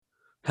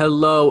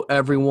Hello,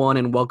 everyone,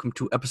 and welcome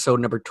to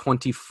episode number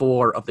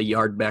 24 of the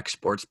Yardback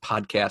Sports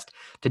Podcast.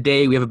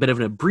 Today, we have a bit of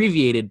an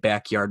abbreviated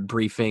backyard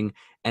briefing,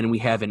 and we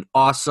have an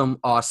awesome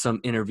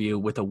interview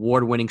with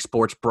award-winning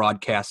sports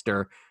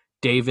broadcaster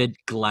David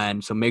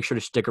Glenn. So make sure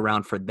to stick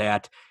around for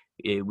that.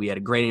 We had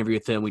a great interview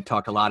with him. We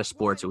talked a lot of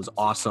sports. It was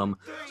awesome.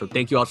 So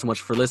thank you all so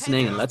much for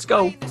listening, and let's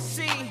go.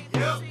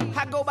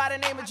 I go by the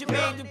name of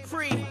Jermaine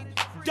Dupri.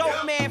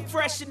 Dope man,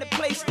 fresh in the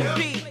place to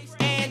be.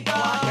 And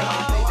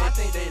I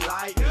think they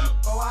like.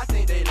 Oh, I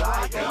think they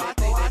like.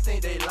 I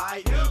think they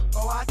like.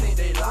 Oh, I think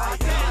they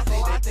like.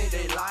 I think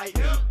they like.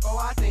 Oh,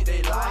 I think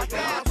they like.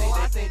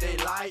 I think they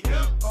like.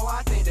 Oh,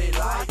 I think they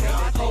like.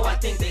 Oh, I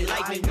think they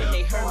like me when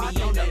they heard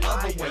me on the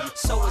other one.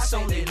 So it's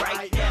only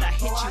right that I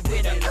hit you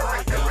with a.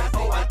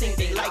 Oh, I think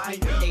they like me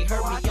when they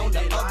heard me on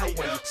the other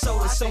one.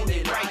 So it's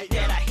only right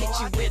that I hit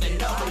you with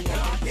another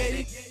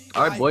one.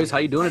 All right, boys, how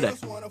you doing today?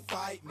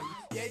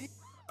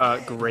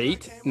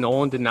 Great.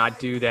 Nolan did not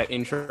do that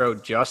intro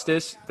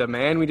justice. The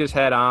man we just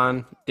had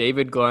on,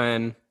 David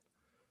Glenn,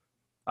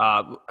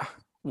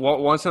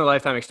 once in a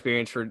lifetime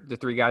experience for the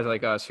three guys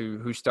like us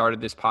who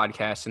started this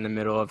podcast in the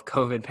middle of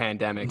COVID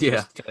pandemic,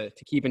 just to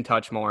keep in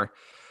touch more.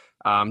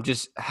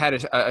 Just had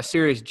a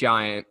serious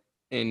giant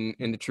in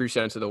the true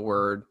sense of the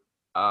word.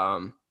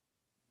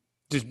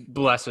 Just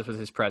blessed us with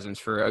his presence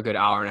for a good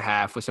hour and a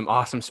half with some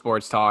awesome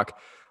sports talk.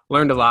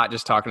 Learned a lot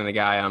just talking to the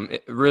guy.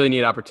 Really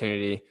neat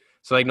opportunity.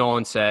 So like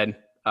Nolan said,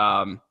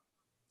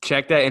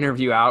 check that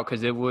interview out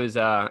because it was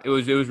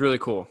really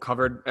cool.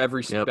 Covered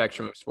every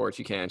spectrum of sports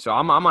you can. So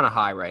I'm on a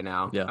high right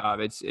now. Yeah.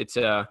 It's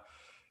going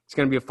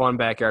to be a fun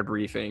backyard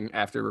briefing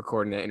after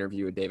recording that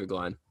interview with David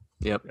Glenn.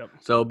 Yep.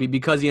 So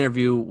because the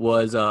interview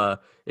was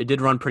it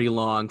did run pretty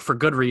long for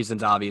good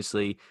reasons,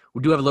 obviously.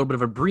 We do have a little bit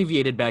of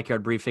abbreviated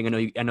backyard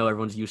briefing. I know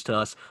everyone's used to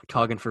us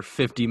talking for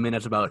 50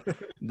 minutes about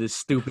the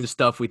stupid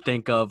stuff we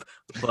think of,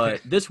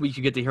 but this week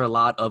you get to hear a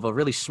lot of a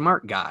really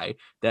smart guy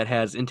that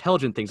has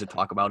intelligent things to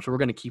talk about. So we're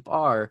going to keep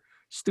our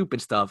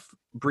stupid stuff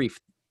brief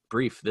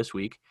this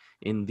week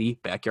in the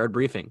backyard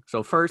briefing.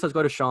 So first, let's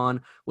go to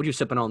Sean. What are you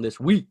sipping on this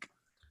week?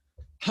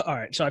 All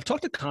right. So I've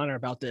talked to Connor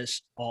about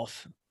this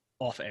off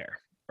air.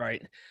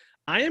 Right.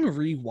 I am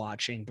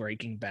rewatching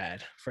Breaking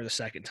Bad for the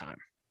second time.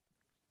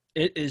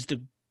 It is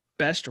the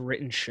best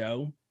written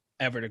show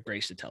ever to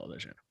grace the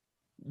television.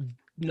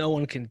 No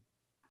one can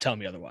tell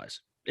me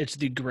otherwise. It's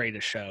the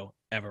greatest show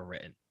ever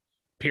written,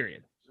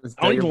 period.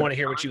 I don't even want to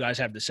hear what you guys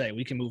have to say.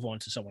 We can move on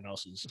to someone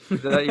else's.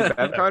 Is that your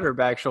back card or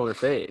back shoulder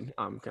fade?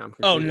 I'm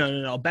Oh,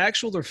 no. Back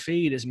shoulder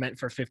fade is meant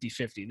for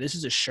 50-50. This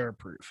is a sure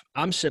proof.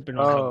 I'm sipping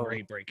on how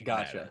great Breaking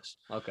Bad is.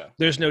 Okay.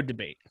 There's no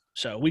debate.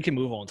 So we can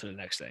move on to the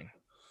next thing.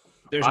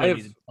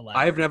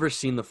 I have never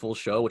seen the full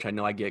show, which I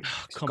know I get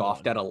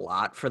scoffed at a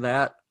lot for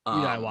that. You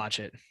gotta watch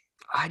it.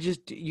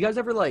 You guys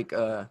ever like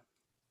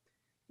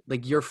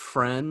your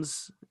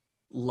friends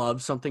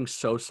love something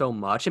so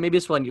much, and maybe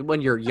it's when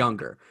you're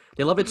younger,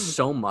 they love it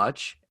so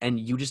much, and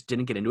you just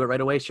didn't get into it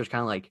right away. So it's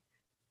kind of like,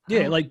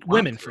 like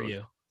women for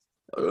you.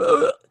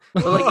 But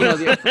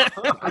I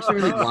actually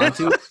really want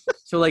to.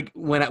 So like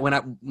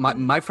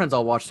my friends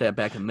all watched that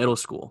back in middle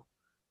school.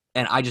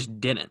 And I just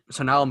didn't.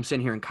 So now I'm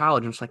sitting here in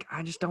college, and it's like,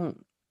 I don't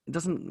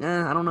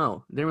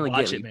know. It didn't really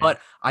get me. But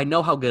I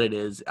know how good it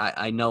is.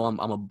 I know I'm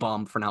a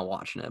bum for not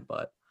watching it,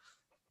 but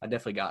I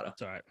definitely gotta.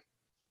 It's all right.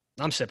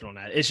 I'm sipping on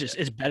that.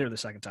 It's better the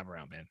second time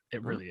around, man.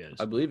 It really is.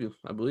 I believe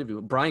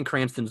you. Bryan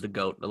Cranston's the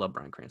GOAT. I love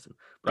Bryan Cranston.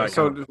 Right,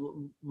 so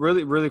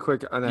really, really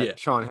quick on that, Yeah.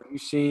 Sean, have you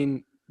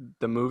seen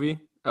the movie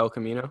El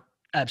Camino?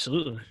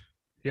 Absolutely.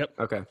 Yep.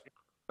 Okay.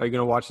 Are you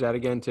going to watch that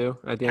again too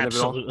at the end of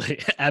it all?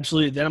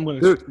 Absolutely. Then I'm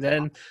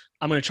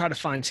going to try to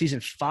find season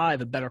 5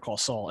 of Better Call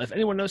Saul. If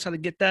anyone knows how to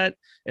get that,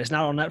 it's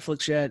not on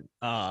Netflix yet.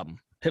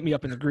 Hit me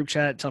up in the group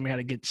chat. Tell me how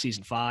to get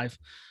season 5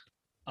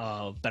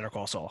 of Better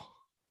Call Saul.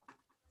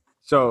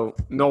 So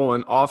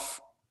Nolan,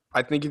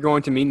 I think you're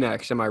going to me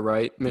next. Am I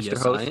right, Mr.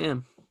 Yes, Host? I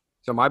am.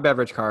 So my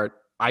beverage cart,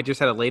 I just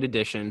had a late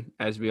edition,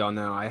 as we all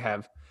know. I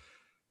have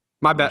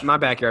my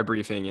backyard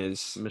briefing is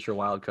Mr.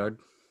 Wildcard.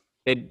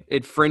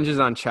 It fringes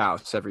on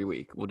Chouse every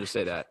week. We'll just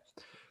say that.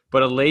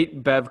 But a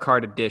late Bev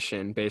card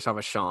edition based off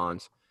of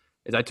Sean's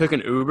is I took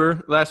an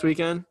Uber last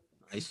weekend.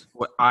 Nice.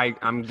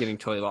 I'm getting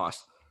totally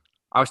lost.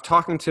 I was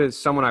talking to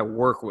someone I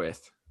work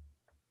with,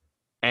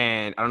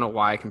 and I don't know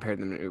why I compared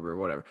them to Uber or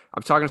whatever.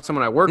 I'm talking to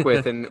someone I work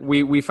with, and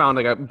we found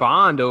like a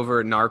bond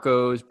over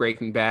Narcos,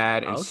 Breaking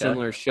Bad, and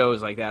similar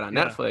shows like that on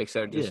Netflix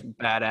that are just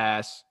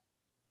badass,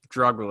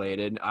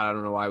 drug-related. I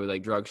don't know why we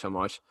like drugs so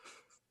much.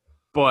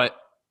 But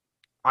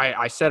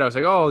I said, I was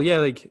like, oh, yeah,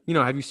 like,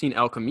 have you seen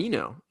El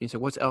Camino? He said,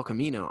 what's El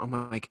Camino?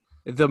 I'm like,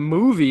 the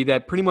movie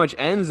that pretty much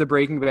ends the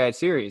Breaking Bad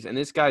series. And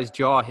this guy's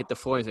jaw hit the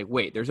floor. He's like,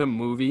 wait, there's a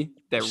movie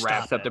that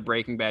wraps up the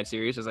Breaking Bad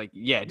series? I was like,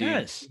 yeah,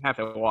 dude, you have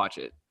to watch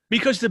it.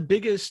 Because the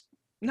biggest,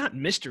 not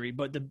mystery,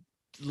 but the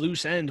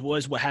loose end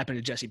was what happened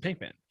to Jesse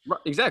Pinkman. Right,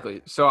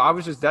 exactly. So I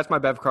was that's my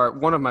Bev cart.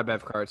 One of my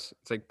Bev carts.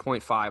 It's like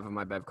 0.5 of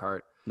my Bev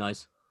cart.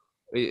 Nice.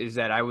 Is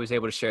that I was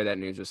able to share that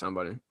news with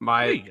somebody.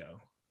 There you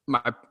go.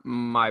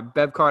 My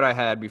Bev card I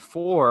had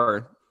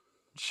before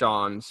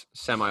Sean's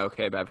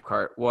semi-okay Bev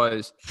cart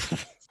was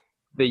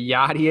the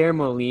Yadier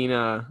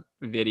Molina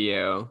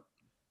video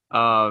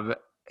of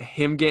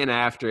him getting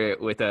after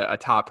it with a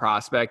top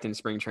prospect in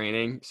spring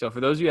training. So for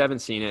those of you who haven't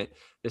seen it,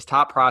 this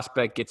top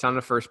prospect gets on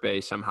the first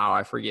base somehow,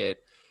 I forget.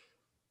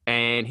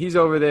 And he's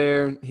over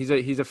there. He's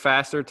a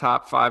faster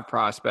top 5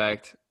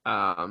 prospect.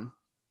 I don't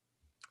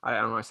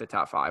know if I said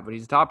top 5, but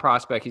he's a top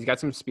prospect. He's got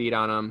some speed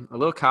on him, a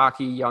little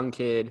cocky, young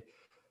kid.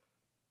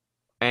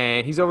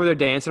 And he's over there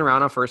dancing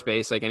around on first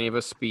base like any of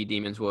us speed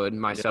demons would,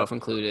 myself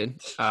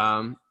included.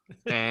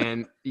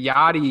 And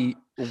Yadi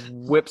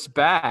whips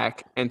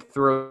back and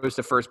throws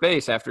to first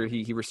base after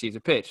he receives a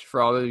pitch. For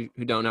all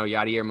who don't know,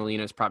 Yadier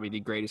Molina is probably the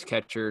greatest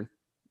catcher,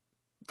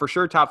 for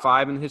sure top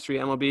 5 in the history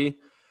of MLB,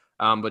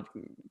 but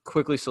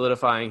quickly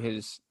solidifying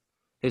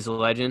his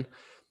legend.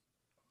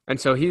 And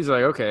so he's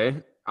like, okay,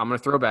 I'm going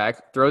to throw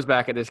back, throws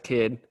back at this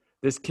kid.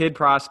 This kid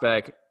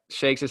prospect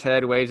shakes his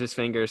head, waves his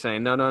finger,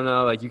 saying, no,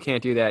 like, you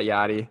can't do that,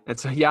 Yadi. And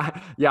so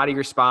Yadi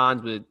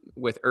responds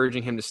with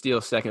urging him to steal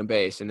second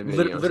base in the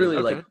video. Literally,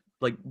 okay.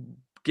 like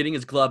getting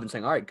his glove and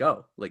saying, all right,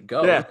 go. Like,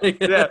 go. Yeah.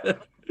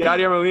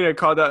 Yadier Molina,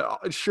 called a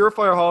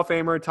surefire Hall of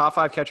Famer, top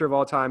 5 catcher of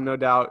all time, no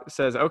doubt,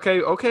 says,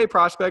 okay,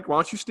 prospect, why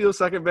don't you steal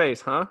second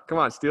base, huh? Come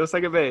on, steal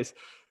second base.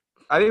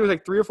 I think it was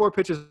like 3 or 4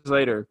 pitches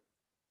later,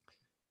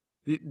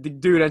 the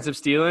dude ends up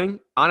stealing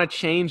on a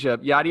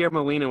changeup. Yadier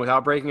Molina,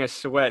 without breaking a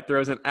sweat,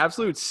 throws an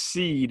absolute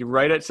seed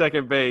right at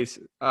second base.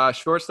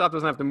 Shortstop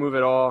doesn't have to move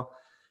at all.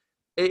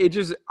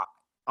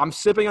 I'm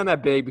sipping on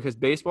that big because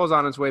baseball's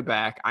on its way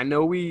back. I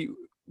know we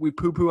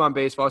poo-poo on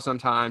baseball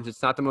sometimes.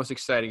 It's not the most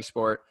exciting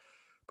sport.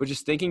 But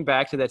just thinking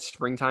back to that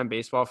springtime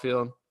baseball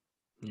field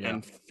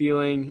and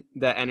feeling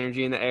that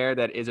energy in the air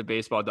that is a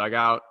baseball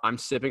dugout, I'm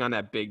sipping on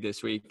that big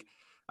this week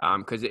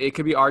because it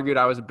could be argued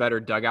I was a better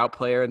dugout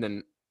player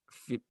than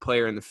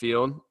player in the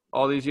field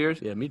all these years.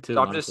 Yeah, me too.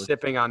 So I'm just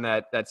sipping on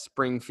that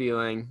spring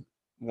feeling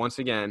once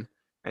again,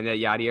 and that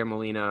Yadier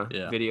Molina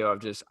video of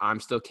just, I'm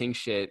still king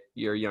shit.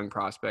 You're a young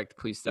prospect.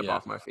 Please step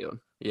off my field.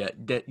 Yeah,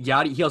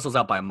 Yadi, he also was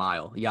out by a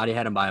mile. Yadi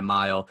had him by a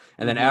mile,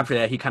 and then after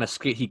that, he kind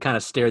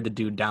of stared the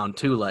dude down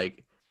too,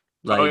 like,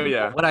 oh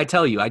yeah, what I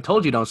tell you? I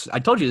told you to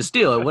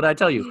steal it. What did I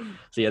tell you?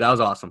 So yeah, that was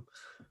awesome.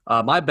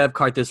 My Bev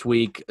cart this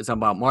week is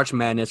about March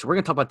Madness. We're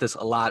gonna talk about this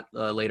a lot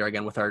later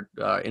again with our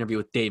interview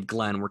with Dave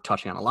Glenn. We're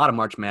touching on a lot of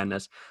March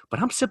Madness,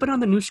 but I'm sipping on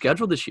the new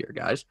schedule this year,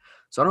 guys.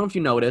 So I don't know if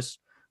you noticed.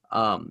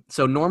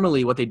 So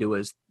normally what they do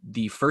is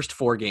the first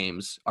 4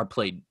 games are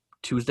played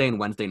Tuesday and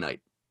Wednesday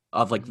night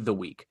of like the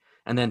week.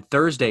 And then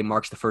Thursday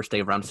marks the first day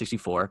of round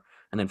 64.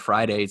 And then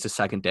Friday is the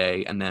second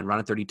day. And then round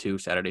of 32,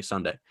 Saturday,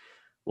 Sunday.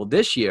 Well,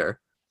 this year,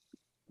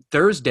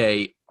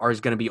 Thursday is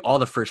going to be all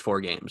the first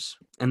 4 games.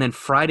 And then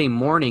Friday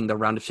morning, the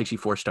round of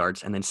 64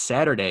 starts. And then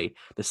Saturday,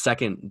 the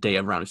second day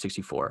of round of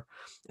 64.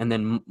 And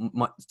then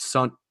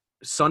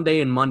Sunday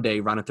and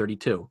Monday, round of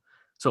 32.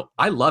 So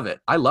I love it.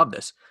 I love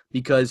this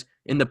because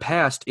in the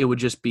past, it would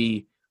just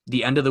be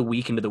the end of the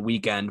week into the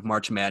weekend,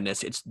 March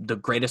Madness. It's the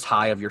greatest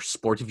high of your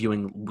sports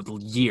viewing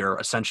year,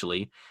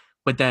 essentially.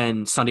 But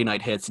then Sunday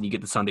night hits and you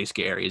get the Sunday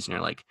scaries and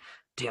you're like,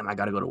 damn, I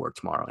got to go to work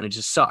tomorrow. And it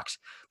just sucks.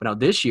 But now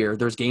this year,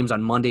 there's games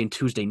on Monday and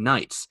Tuesday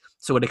nights.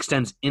 So it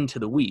extends into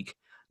the week.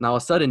 Now, all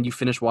of a sudden, you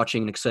finish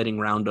watching an exciting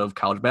round of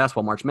college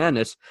basketball, March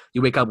Madness.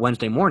 You wake up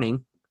Wednesday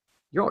morning.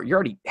 You're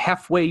already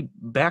halfway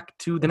back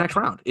to the next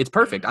round. It's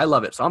perfect. I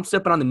love it. So I'm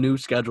sipping on the new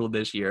schedule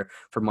this year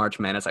for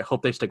March Madness. I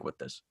hope they stick with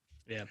this.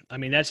 Yeah, I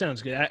mean, that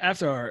sounds good.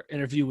 After our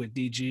interview with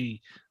DG,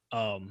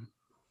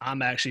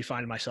 I'm actually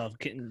finding myself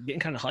getting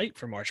kind of hyped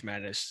for March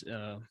Madness.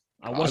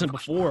 I wasn't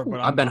before, but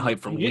I've been hyped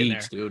for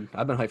weeks, dude.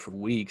 I've been hyped for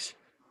weeks.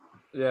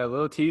 Yeah, a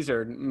little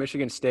teaser.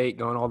 Michigan State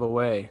going all the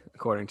way,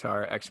 according to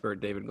our expert,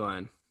 David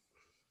Glenn.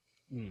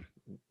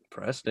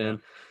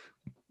 Preston.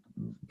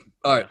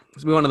 All right,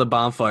 let's move on to the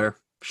bonfire.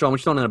 Sean,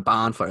 what you doing in a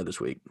bonfire this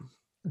week?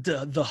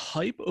 The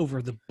hype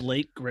over the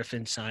Blake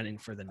Griffin signing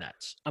for the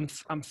Nets.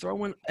 I'm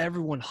throwing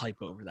everyone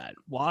hype over that.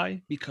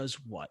 Why? Because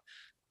what?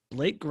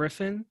 Blake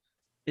Griffin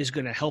is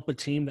going to help a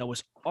team that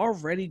was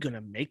already going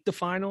to make the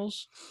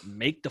finals.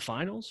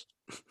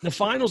 The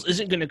finals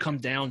isn't going to come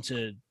down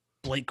to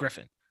Blake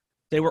Griffin.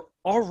 They were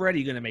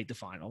already going to make the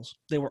finals.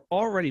 They were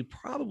already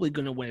probably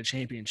going to win a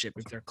championship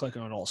if they're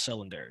clicking on all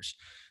cylinders.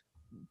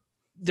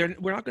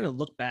 We're not going to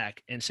look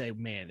back and say,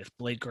 man, if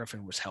Blake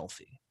Griffin was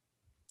healthy.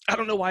 I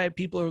don't know why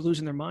people are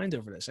losing their mind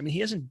over this. I mean,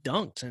 he hasn't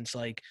dunked since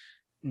like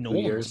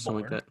Nolan was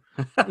born.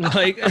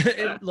 I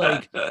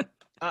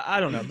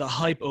don't know. The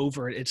hype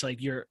over it. It's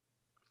like you're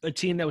a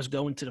team that was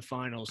going to the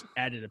finals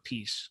added a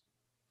piece.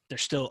 They're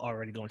still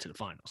already going to the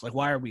finals. Like,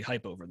 why are we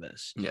hype over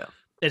this? Yeah.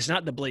 It's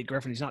not the Blake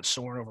Griffin. He's not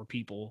soaring over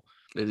people.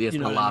 It's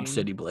the Lob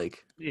City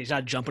Blake. He's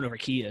not jumping over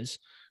Kias,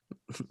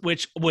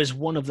 which was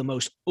one of the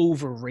most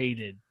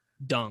overrated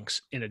dunks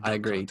in a dunk I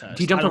agree. contest.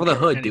 He jumped over the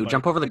hood, dude.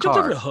 Jump over the car.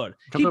 Jumped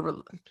over the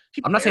hood.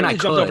 I'm not saying I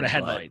could. Jumped over the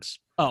headlights.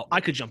 Oh, I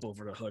could jump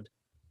over the hood.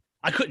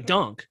 I couldn't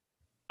dunk.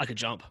 I could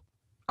jump.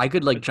 I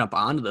could like jump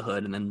onto the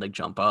hood and then like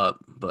jump up,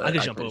 but I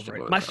could jump couldn't just over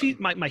it. the My top. feet,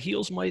 my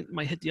heels might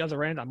hit the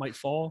other end. I might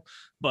fall,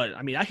 but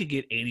I mean, I could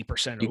get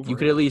 80% over. You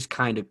could at least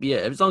kind of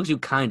as long as you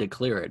kind of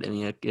clear it. I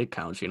mean, it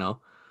counts, you know.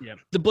 Yeah,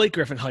 the Blake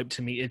Griffin hype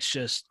to me, it's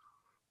just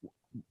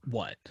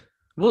what.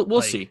 We'll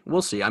Like- see.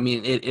 We'll see. I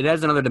mean, it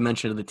adds another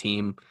dimension to the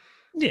team.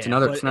 Yeah, It's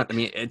another. but It's not. I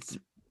mean, it's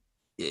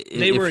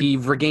They if were- he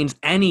regains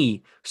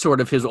any sort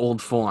of his old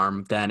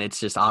form, then it's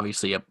just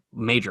obviously a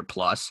major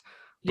plus.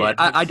 But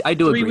I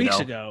do 3 agree weeks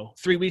though. ago,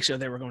 3 weeks ago,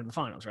 they were going to the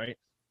finals, right?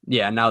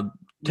 Yeah. Now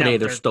today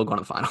they're they're- still going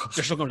to the finals.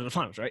 They're still going to the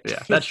finals, right?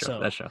 Yeah, that's true. So,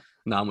 That's true.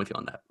 No, I'm with you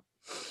on that.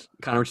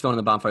 Connor, we're still on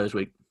the bonfire this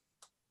week.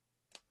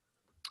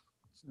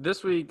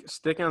 This week,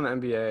 sticking on the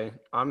NBA,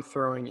 I'm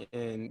throwing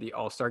in the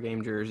All-Star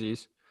Game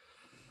jerseys.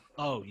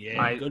 Oh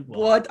yeah, I- good one.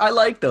 What? I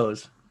like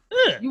those.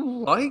 Yeah. You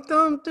like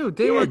them, dude?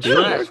 They Yeah, were dude,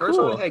 trash. they're First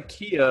of all, cool. we had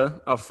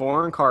Kia, a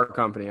foreign car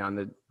company, on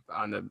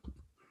the.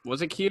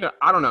 Was it Kia?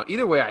 I don't know.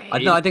 Either way, I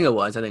hate. I think it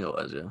was. Yeah.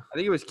 I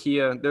think it was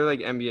Kia. They're like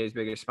NBA's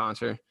biggest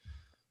sponsor.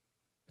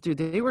 Dude,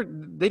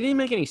 they didn't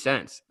make any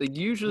sense. Like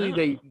usually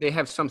No. they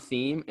have some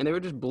theme, and they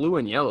were just blue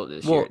and yellow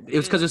this Well, year. it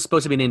was because it's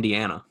supposed to be in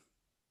Indiana.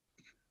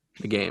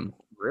 The game.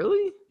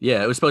 Really?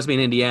 Yeah, it was supposed to be in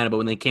Indiana, but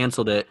when they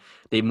canceled it,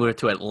 they moved it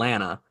to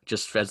Atlanta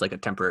just as like a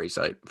temporary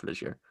site for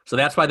this year. So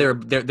that's why they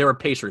were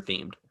Pacer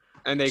themed.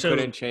 And they So,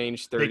 couldn't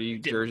change 30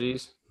 did-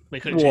 jerseys. They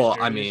couldn't Well,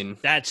 change I jerseys. mean-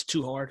 that's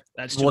too hard.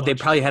 That's too Well, they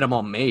much. probably had them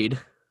all made.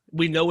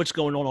 We know what's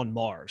going on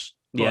Mars.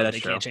 Yeah, but that's they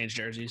true. can't change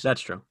jerseys.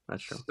 That's true.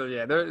 That's true. So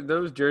yeah,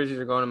 those jerseys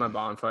are going to my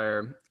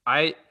bonfire.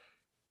 I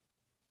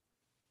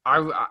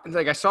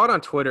saw it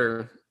on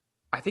Twitter.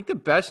 I think the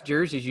best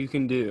jerseys you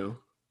can do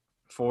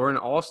for an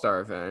All-Star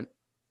event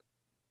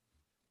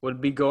would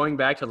be going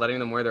back to letting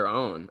them wear their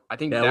own. I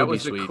think That that would be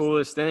was the sweet.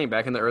 coolest thing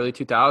back in the early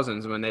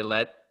 2000s when they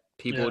let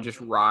people Yeah. just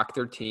rock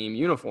their team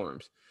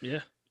uniforms.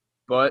 Yeah.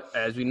 But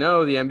as we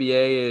know, the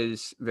NBA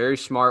is very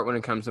smart when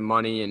it comes to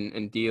money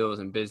and deals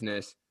and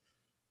business.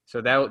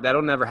 So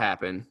that'll never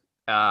happen.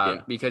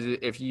 Yeah. Because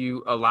if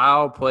you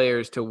allow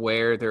players to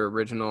wear their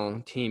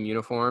original team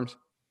uniforms,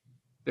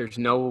 there's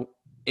no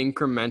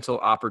incremental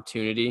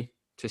opportunity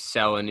to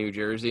sell a new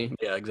jersey.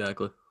 Yeah,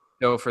 exactly.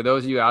 So for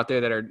those of you out there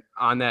that are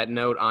on that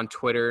note on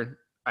Twitter,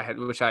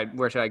 which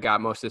I got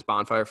most of this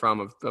bonfire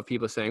from of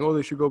people saying, oh,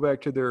 they should go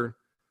back to their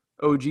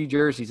OG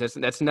jerseys.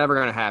 That's never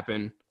going to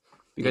happen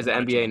because Yeah, the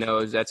not a NBA chance.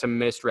 knows that's a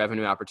missed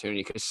revenue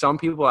opportunity. Because some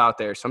people out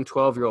there, some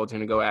 12-year-old's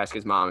going to go ask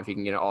his mom if he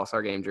can get an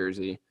All-Star Game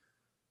jersey.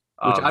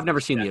 Which of I've never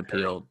seen the Steph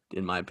Curry. appeal,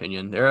 in my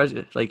opinion. There is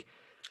like,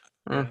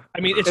 I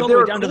mean, it's If all they the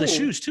way were down to the cool-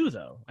 shoes too,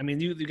 though. I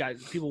mean, you got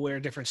people wear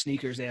different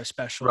sneakers. They have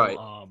special Right.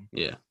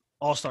 yeah.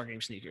 All-Star Game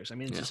sneakers. I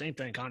mean, it's Yeah. the same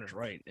thing. Connor's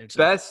right. It's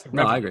Best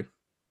No, I agree.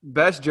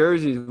 best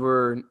jerseys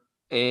were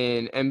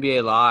in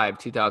NBA Live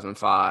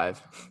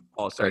 2005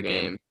 All-Star Great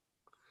game. Game.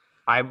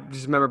 I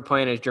just remember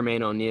playing as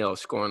Jermaine O'Neal,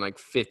 scoring like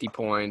 50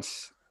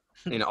 points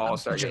in an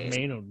All-Star game.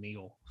 Jermaine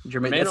O'Neal. Jermaine,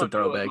 Jermaine that's a O'Neal was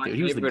throwback, my dude.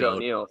 He was the favorite goat.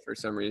 O'Neal for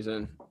some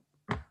reason.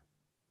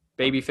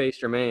 Babyface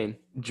Jermaine.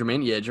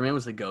 Jermaine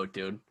was the goat,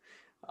 dude.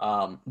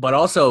 But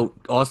also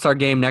All-Star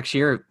game next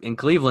year in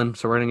Cleveland,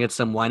 so we're gonna get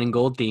some wine and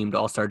gold themed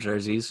All-Star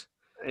jerseys.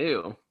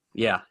 Ew.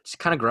 Yeah, it's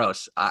kind of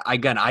gross.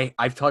 I've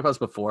talked about this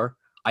before.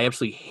 I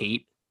absolutely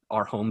hate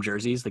our home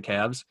jerseys, the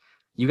Cavs.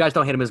 You guys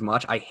don't hate them as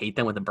much. I hate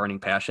them with a burning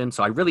passion.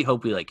 So I really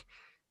hope we like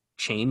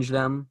change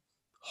them,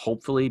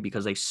 hopefully,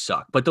 because they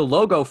suck. But the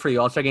logo for the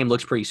All-Star game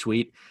looks pretty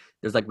sweet.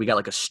 We got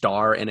like a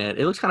star in it.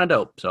 It looks kind of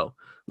dope. So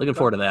looking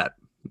forward to that.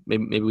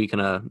 Maybe we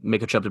can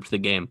make a trip to the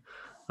game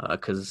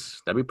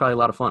because that'd be probably a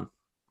lot of fun.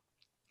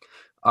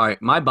 All right,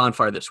 my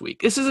bonfire this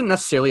week. This isn't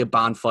necessarily a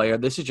bonfire.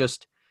 This is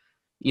just,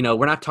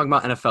 we're not talking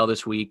about NFL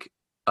this week.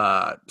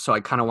 So I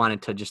kind of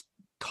wanted to just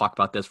talk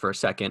about this for a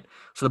second.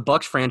 So the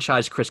Bucks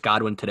franchise Chris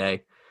Godwin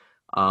today.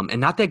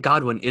 And not that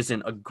Godwin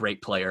isn't a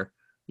great player.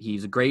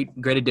 He's a great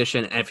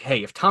addition. And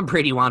if Tom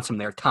Brady wants him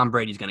there, Tom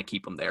Brady's going to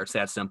keep him there. It's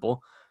that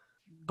simple.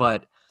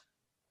 But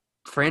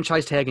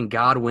franchise tagging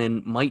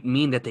Godwin might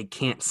mean that they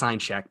can't sign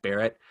Shaq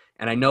Barrett.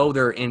 And I know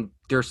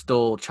they're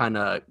still trying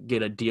to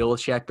get a deal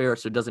with Shaq Barrett,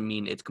 so it doesn't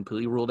mean it's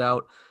completely ruled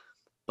out.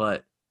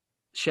 But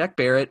Shaq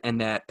Barrett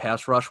and that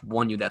pass rush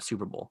won you that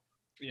Super Bowl.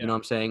 Yeah. You know what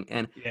I'm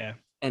saying? Yeah.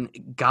 And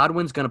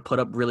Godwin's going to put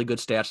up really good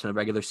stats in the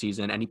regular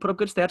season, and he put up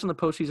good stats in the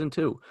postseason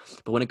too.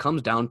 But when it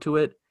comes down to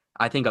it,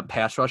 I think a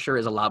pass rusher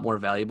is a lot more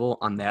valuable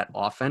on that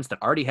offense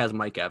that already has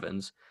Mike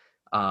Evans.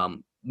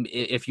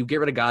 If you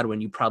get rid of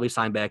Godwin, you probably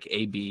sign back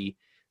AB,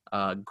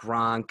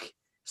 Gronk,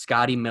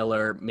 Scotty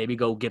Miller, maybe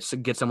go get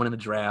someone in the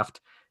draft.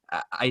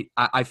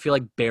 I feel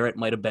like Barrett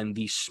might have been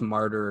the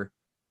smarter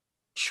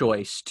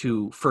choice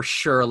to for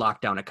sure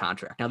lock down a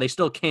contract. Now they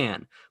still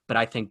can, but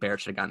I think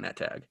Barrett should have gotten that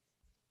tag.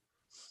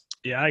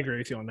 Yeah, I agree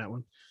with you on that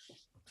one.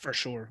 For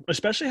sure.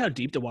 Especially how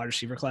deep the wide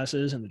receiver class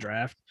is in the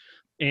draft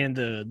and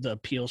the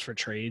appeals for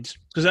trades.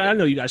 Because I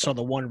know you guys saw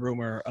the one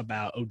rumor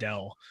about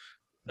Odell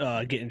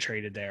getting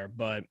traded there.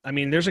 But I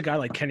mean, there's a guy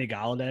like Kenny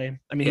Galladay.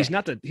 I mean,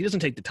 he doesn't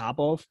take the top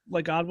off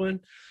like Godwin,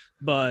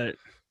 but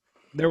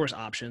there was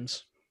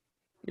options.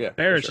 Yeah.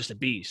 Barrett's just a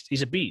beast.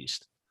 He's a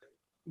beast.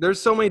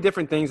 there's so many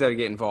different things that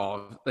get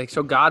involved. Like,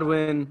 so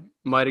Godwin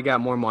might have got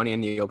more money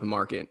in the open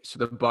market. So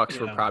the Bucks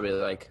were probably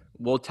like,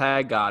 we'll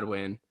tag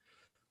Godwin.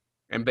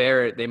 And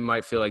Barrett, they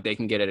might feel like they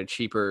can get at a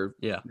cheaper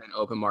than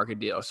open market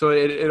deal. So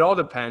it all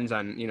depends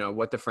on,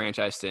 what the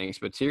franchise thinks.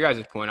 But to your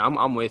guys' point,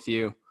 I'm with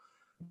you.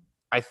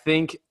 I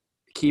think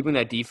keeping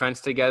that defense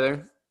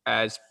together,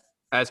 as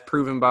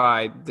proven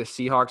by the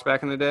Seahawks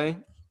back in the day,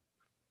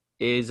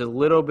 is a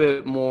little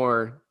bit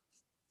more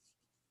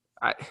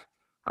I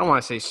don't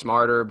want to say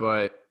smarter,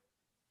 but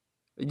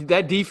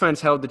that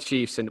defense held the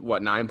Chiefs in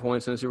 9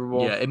 points in the Super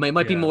Bowl. Yeah, it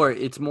might be more.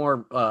 It's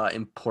more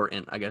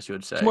important, I guess you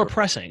would say. It's more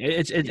pressing.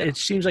 It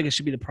seems like it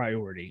should be the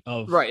priority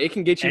of right. It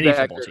can get you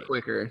back there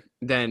quicker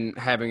than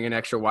having an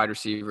extra wide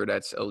receiver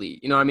that's elite.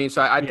 You know what I mean?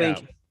 So I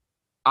think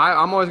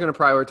I'm always going to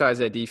prioritize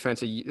that defense.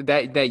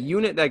 That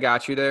unit that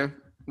got you there,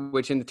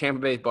 which in the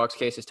Tampa Bay Bucks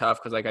case is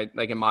tough because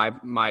like in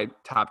my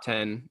top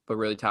 10, but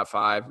really top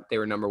 5, they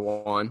were number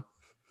 1.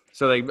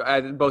 So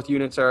both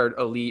units are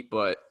elite,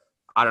 but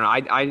I don't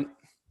know.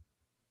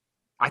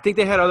 I think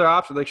they had other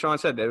options. Like Sean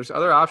said, there's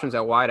other options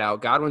at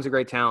wideout. Godwin's a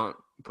great talent,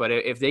 but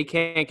if they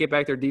can't get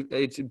back their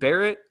it's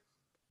Barrett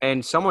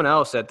and someone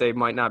else that they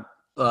might not.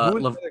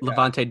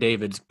 Levante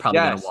David's probably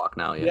going to walk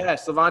now. Yeah.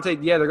 Yes, Levante.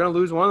 Yeah, they're going to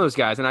lose one of those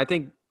guys, and I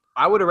think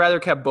I would have rather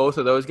kept both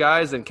of those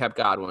guys than kept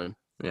Godwin.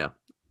 Yeah,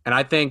 and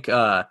I think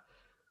I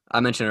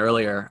mentioned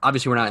earlier.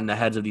 Obviously, we're not in the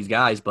heads of these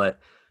guys, but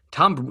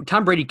Tom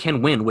Brady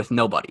can win with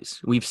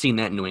nobodies. We've seen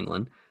that in New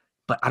England.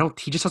 But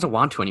he just doesn't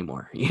want to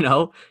anymore.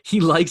 He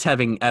likes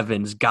having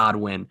Evans,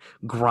 Godwin,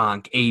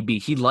 Gronk, AB.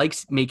 He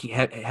likes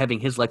having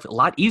his life a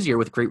lot easier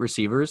with great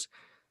receivers.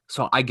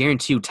 So I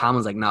guarantee you, Tom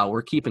was like, "No,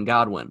 we're keeping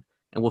Godwin,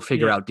 and we'll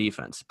figure out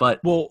defense."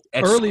 But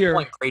at some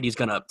point, Brady's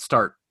gonna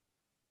start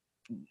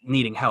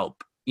needing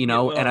help.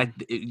 And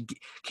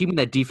keeping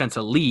that defense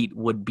elite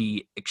would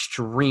be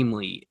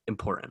extremely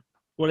important.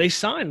 Well, they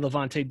signed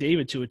Levante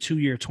David to a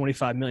 2-year,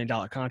 $25 million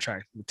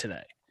contract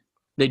today.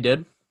 They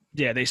did.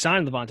 Yeah, they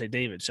signed Levante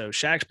David, so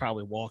Shaq's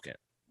probably walking.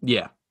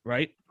 Yeah.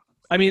 Right?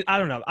 I mean, I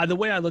don't know. The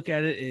way I look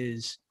at it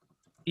is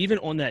even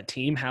on that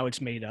team, how it's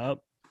made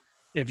up,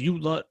 if you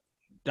let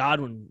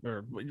Godwin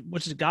or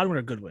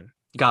Goodwin?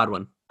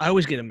 Godwin. I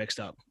always get them mixed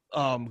up.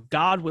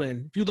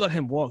 Godwin, if you let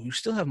him walk, you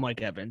still have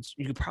Mike Evans.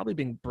 You could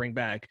probably bring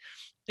back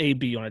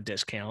AB on a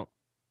discount.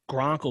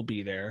 Gronk will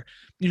be there.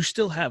 You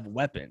still have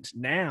weapons.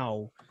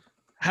 Now,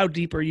 how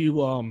deep are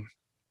you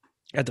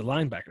at the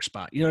linebacker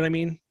spot? You know what I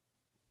mean?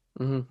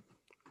 Mm-hmm.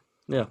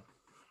 Yeah,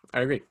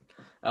 I agree.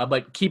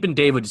 But keeping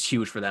David is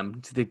huge for them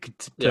to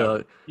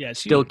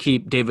still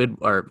keep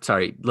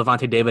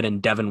Levante David and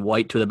Devin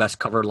White, two of the best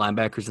cover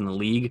linebackers in the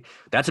league.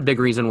 That's a big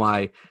reason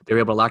why they were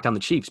able to lock down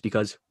the Chiefs,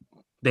 because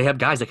they have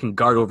guys that can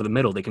guard over the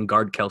middle. They can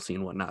guard Kelsey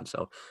and whatnot.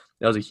 So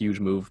that was a huge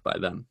move by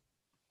them.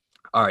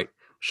 All right,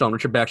 Sean,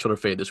 what's your back shoulder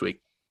fade this week?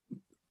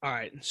 All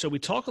right, so we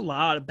talk a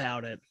lot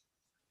about it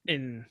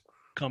in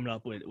coming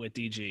up with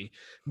DG,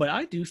 but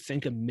I do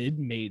think a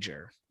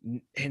mid-major,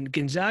 and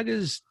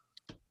Gonzaga's –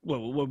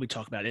 what we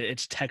talk about?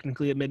 It's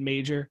technically a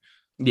mid-major.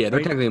 Yeah, they're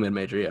technically a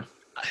mid-major, yeah.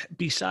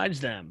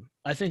 Besides them,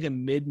 I think a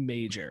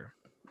mid-major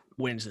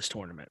wins this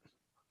tournament.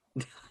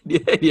 Do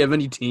you have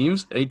any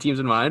teams? Any teams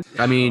in mind?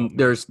 I mean,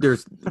 there's.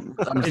 I'm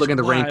just looking at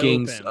the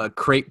rankings.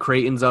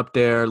 Creighton's up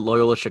there.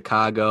 Loyola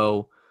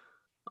Chicago.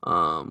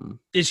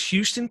 Is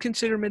Houston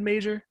considered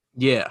mid-major?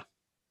 Yeah.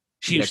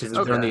 Houston.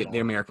 They're in the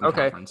American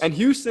Conference. And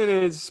Houston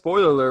is,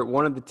 spoiler alert,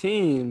 one of the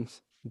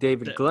teams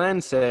David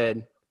Glenn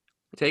said –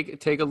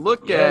 Take a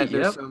look at.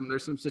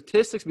 There's some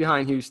statistics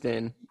behind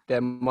Houston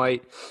that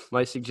might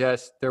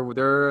suggest they're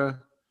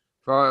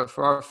for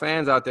our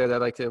fans out there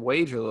that like to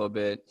wager a little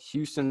bit.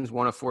 Houston's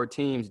one of 4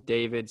 teams.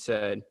 David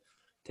said,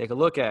 take a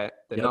look at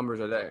the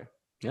numbers are there.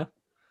 Yeah.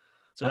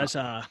 So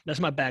that's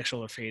my back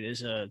shoulder fade.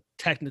 Is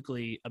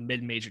technically a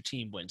mid-major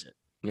team wins it.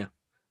 Yeah,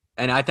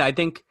 and I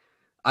think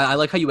I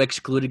like how you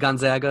excluded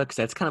Gonzaga, because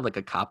that's kind of like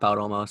a cop out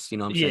almost. You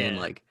know what I'm saying?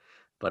 Like.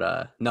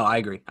 But no, I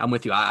agree. I'm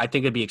with you. I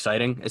think it'd be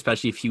exciting,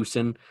 especially if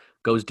Houston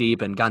goes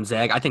deep and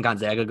Gonzaga. I think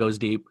Gonzaga goes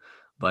deep,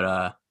 but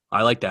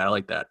I like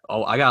that.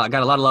 Oh, I got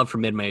a lot of love for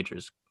mid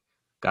majors.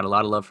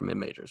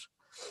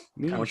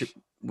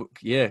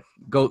 Yeah,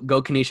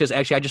 go Canisius.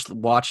 Actually, I just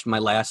watched my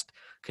last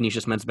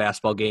Canisius men's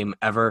basketball game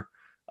ever.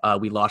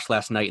 We lost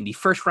last night in the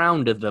first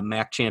round of the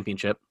MAC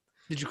championship.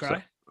 Did you cry?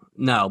 So,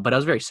 no, but I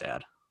was very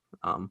sad.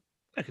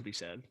 That could be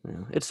sad.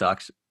 Yeah, it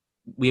sucks.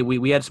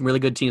 We had some really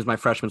good teams my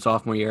freshman,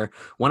 sophomore year.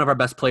 One of our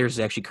best players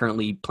is actually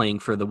currently playing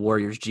for the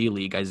Warriors G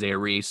League, Isaiah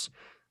Reese.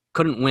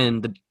 Couldn't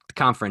win the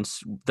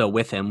conference, though,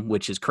 with him,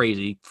 which is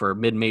crazy for a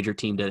mid-major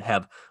team to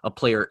have a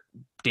player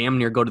damn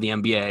near go to the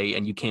NBA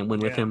and you can't win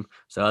with him.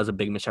 So that was a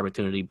big missed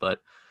opportunity. But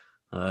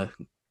the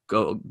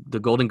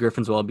Golden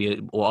Griffins will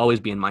always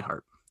be in my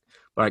heart.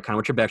 All right, Connor,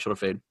 what's your back shoulder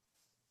fade?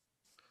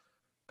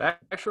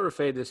 Back shoulder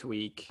fade this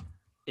week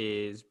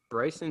is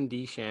Bryson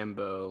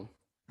DeChambeau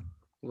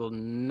will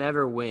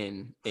never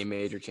win a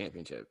major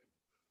championship.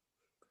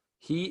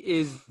 He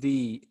is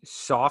the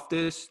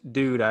softest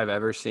dude I've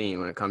ever seen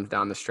when it comes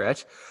down the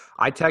stretch.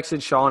 I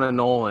texted Sean and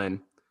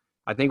Nolan.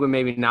 I think when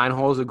maybe 9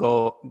 holes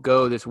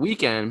go this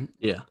weekend.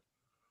 Yeah.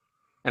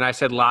 And I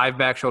said live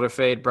back shoulder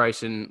fade,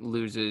 Bryson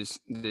loses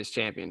this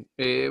champion.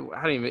 It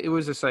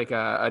was just like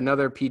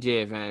another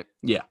PGA event.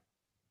 Yeah.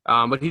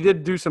 But he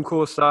did do some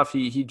cool stuff.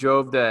 He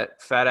drove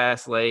that fat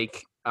ass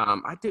lake.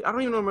 I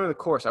don't even remember the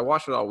course. I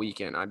watched it all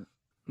weekend.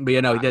 But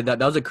he did that.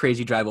 That was a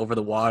crazy drive over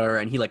the water,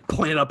 and he like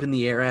pointed up in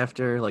the air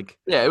after. Like,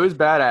 yeah, it was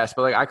badass.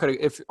 But like I could,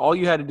 if all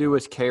you had to do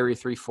was carry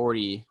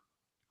 340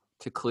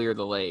 to clear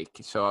the lake.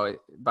 So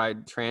by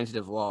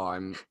transitive law,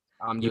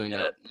 I'm doing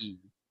that.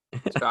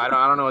 So I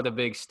don't know what the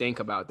big stink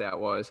about that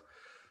was.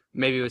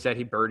 Maybe it was that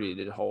he birdied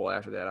the hole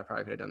after that. I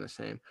probably could have done the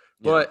same.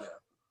 Yeah. But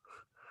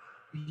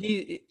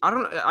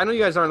I know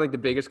you guys aren't like the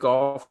biggest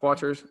golf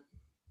watchers.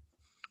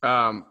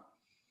 But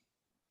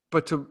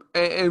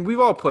and we've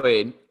all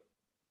played.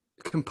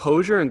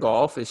 Composure in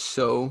golf is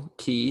so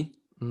key.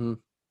 Mm-hmm.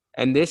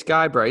 And this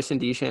guy, Bryson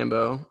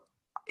DeChambeau,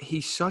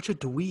 he's such a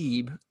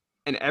dweeb.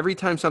 And every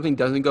time something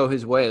doesn't go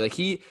his way, like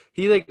he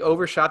like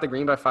overshot the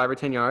green by 5 or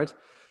 10 yards.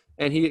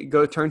 And he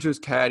turns to his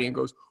caddy and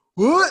goes,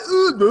 "What?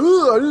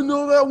 I didn't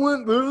know that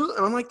went."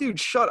 And I'm like, dude,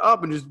 shut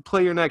up and just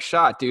play your next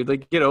shot, dude.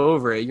 Like, get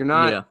over it. You're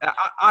not. Yeah.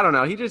 I don't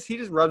know. He just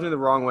rubs me the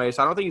wrong way.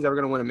 So I don't think he's ever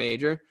going to win a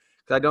major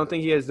because I don't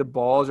think he has the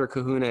balls or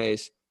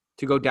kahunas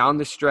to go down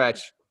the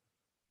stretch,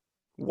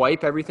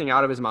 wipe everything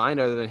out of his mind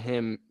other than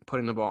him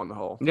putting the ball in the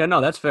hole. Yeah,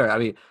 no, that's fair. I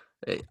mean,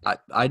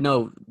 I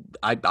know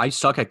I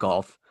suck at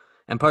golf.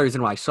 And part of the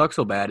reason why I suck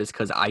so bad is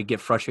because I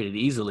get frustrated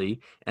easily.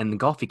 And in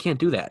golf, you can't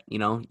do that. You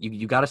know,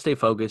 you got to stay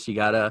focused. You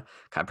got to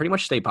pretty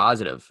much stay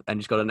positive and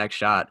just go to the next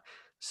shot.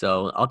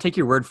 So I'll take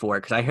your word for it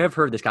because I have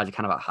heard this guy's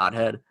kind of a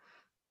hothead.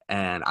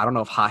 And I don't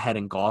know if hothead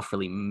and golf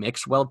really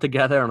mix well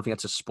together. I don't think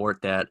that's a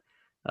sport that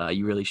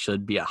you really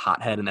should be a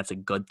hothead, and that's a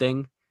good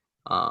thing.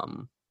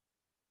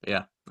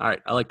 Yeah. All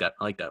right. I like that.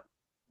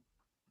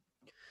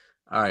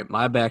 All right.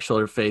 My back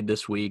shoulder fade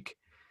this week.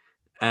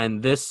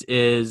 And this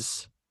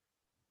is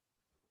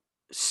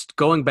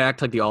going back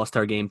to like the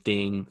All-Star game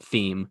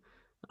theme.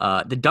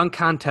 The dunk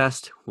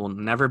contest will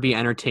never be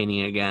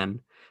entertaining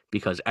again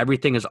because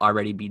everything has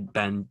already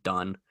been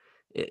done.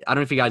 I don't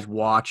know if you guys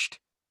watched,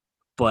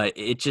 but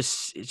it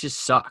just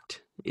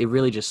sucked. It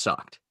really just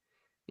sucked.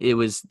 It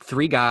was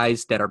 3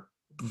 guys that are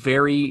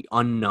very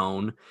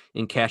unknown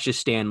in Cassius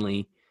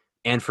Stanley,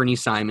 Anthony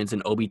Simons,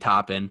 and Obi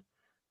Toppin.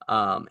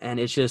 And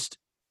it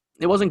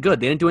wasn't good.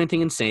 They didn't do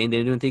anything insane. They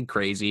didn't do anything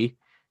crazy.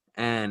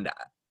 And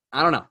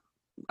I don't know.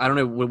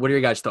 What are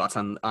your guys' thoughts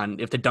on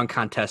if the dunk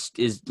contest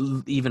is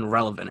even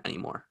relevant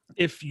anymore?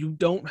 If you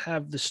don't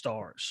have the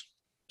stars.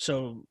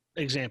 So,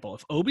 example,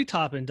 if Obi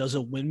Toppin does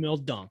a windmill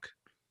dunk,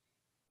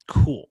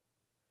 cool.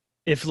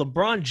 If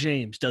LeBron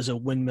James does a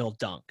windmill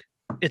dunk,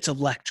 it's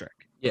electric.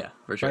 Yeah,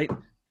 for sure. Right?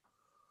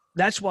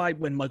 That's why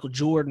when Michael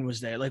Jordan was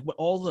there, like when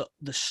all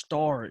the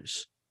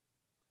stars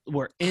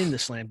were in the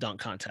slam dunk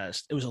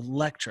contest, it was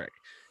electric.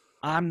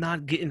 I'm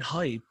not getting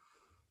hype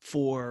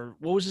for,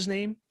 what was his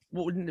name?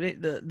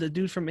 The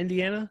dude from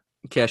Indiana?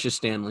 Cassius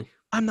Stanley.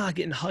 I'm not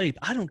getting hype.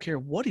 I don't care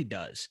what he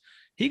does.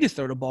 He could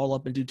throw the ball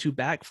up and do 2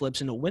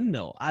 backflips in a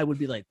windmill. I would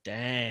be like,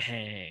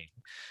 dang.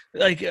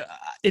 Like,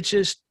 it's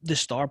just the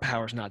star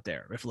power's not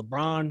there. If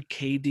LeBron,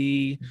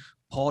 KD,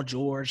 Paul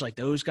George, like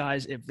those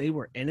guys, if they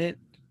were in it,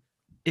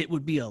 it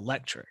would be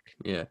electric.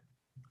 Yeah.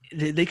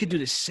 They could do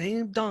the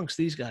same dunks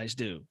these guys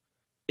do.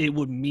 It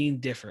would mean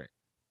different.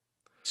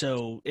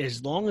 So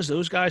as long as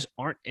those guys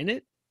aren't in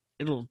it,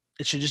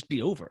 it should just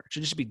be over. It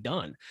should just be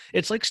done.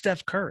 It's like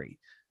Steph Curry.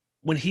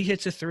 When he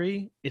hits a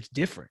 3, it's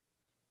different,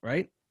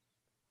 right?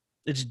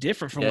 It's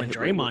different from when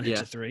Draymond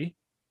hits a 3.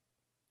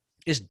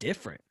 It's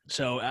different.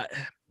 So,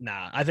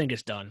 I think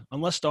it's done.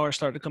 Unless stars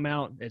start to come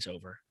out, it's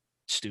over.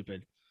 It's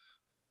stupid.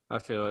 I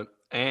feel it.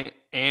 And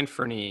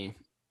Anthony,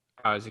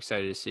 I was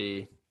excited to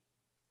see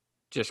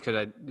just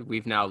because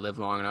we've now lived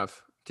long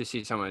enough to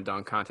see someone in a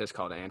dunk contest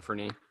called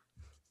Anthony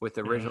with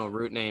the original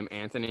root name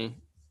Anthony.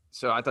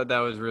 So I thought that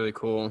was really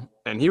cool.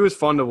 And he was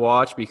fun to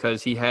watch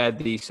because he had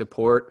the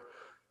support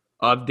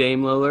of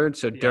Dame Lillard.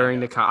 So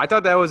during I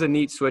thought that was a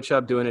neat switch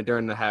up doing it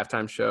during the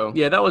halftime show.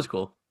 Yeah, that was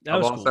cool. That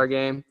was All-Star cool.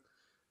 game.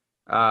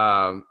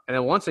 And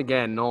then once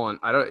again, Nolan,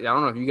 I don't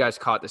know if you guys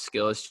caught the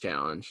skills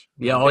challenge.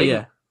 Yeah,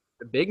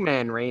 The big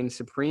man reigns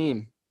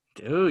supreme.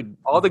 Dude.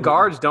 All the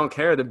guards don't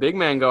care. The big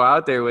men go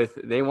out there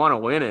they want to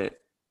win it.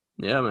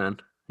 Yeah, man.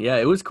 Yeah,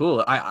 it was cool.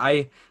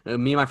 Me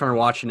and my friend were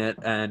watching it,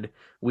 and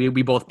we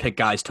both picked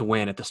guys to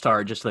win at the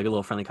start, just like a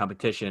little friendly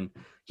competition.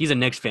 He's a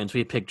Knicks fan, so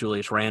he picked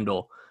Julius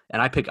Randle,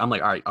 and I'm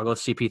like, all right, I'll go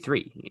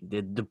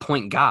CP3. The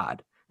point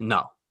god.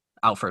 No,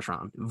 out first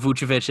round.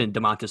 Vucevic and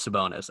Domantas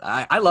Sabonis.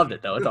 I loved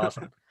it, though. It's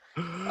awesome.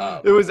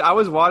 I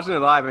was watching it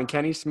live, and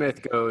Kenny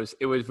Smith goes,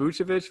 it was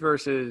Vucevic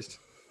versus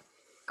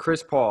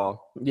Chris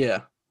Paul.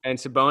 Yeah. And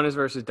Sabonis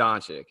versus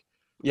Doncic.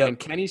 Yeah. And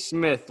Kenny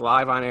Smith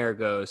live on air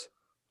goes,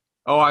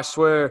 oh, I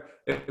swear,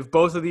 if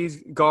both of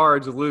these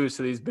guards lose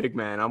to these big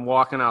men, I'm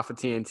walking off of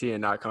TNT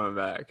and not coming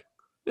back.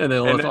 And they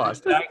And almost that's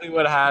lost. exactly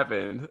what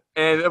happened.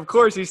 And of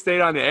course, he stayed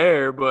on the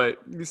air, but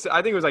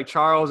I think it was like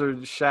Charles or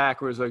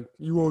Shaq was like,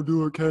 "You won't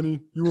do it, Kenny.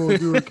 You won't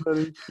do it,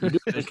 Kenny."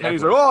 And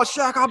Kenny's like, "Oh,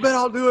 Shaq, I bet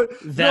I'll do it."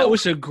 That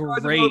was a guys,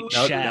 great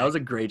That was Shaq. a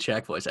great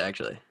Shaq voice,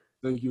 actually.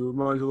 Thank you.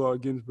 Reminds a lot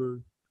of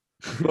Ginsburg.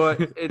 But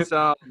it's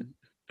so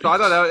I thought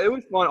that it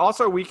was fun.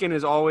 All-Star Weekend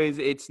is always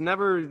it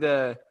never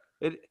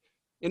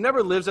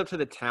lives up to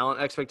the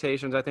talent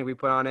expectations I think we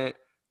put on it,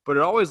 but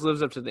it always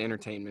lives up to the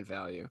entertainment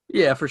value.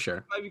 Yeah, for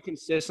sure. Why we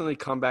consistently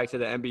come back to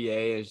the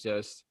NBA is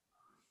just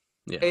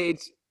Yeah.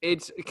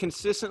 it's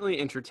consistently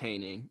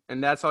entertaining,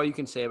 and that's all you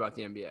can say about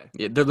the NBA.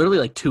 Yeah, they're literally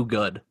like too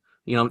good.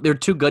 You know, they're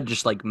too good to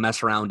just like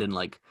mess around and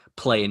like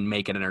play and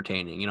make it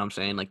entertaining. You know what I'm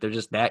saying? Like they're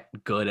just that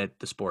good at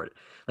the sport.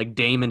 Like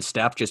Dame and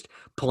Steph just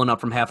pulling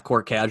up from half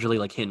court casually,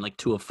 like hitting like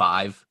 2 of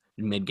 5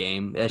 mid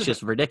game. It's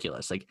just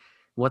ridiculous. Like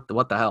what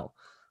the hell?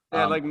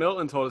 Yeah, like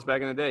Milton told us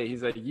back in the day,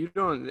 he's like, you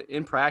don't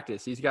in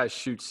practice. These guys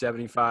shoot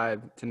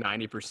 75 to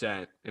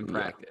 90% in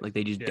practice. Like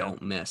they just Yeah.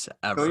 don't miss So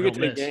ever. when you get to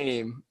the miss.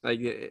 game,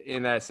 like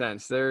in that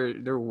sense,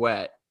 they're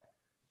wet.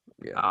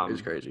 Yeah,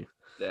 it's crazy.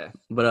 Yeah.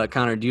 But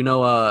Connor, do you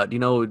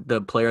know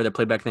the player that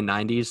played back in the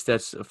 '90s?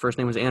 That's first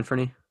name was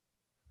Anthony?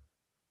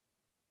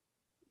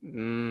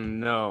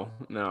 No.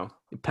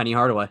 Penny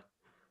Hardaway.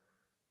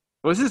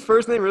 Was his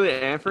first name really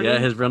Anthony? Yeah,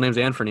 his real name's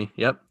Anthony.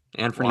 Yep,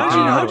 Anthony. Wow.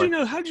 Penny How'd Hardaway. you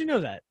know? How'd you know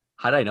that?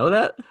 How did I know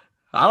that?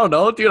 I don't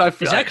know, dude.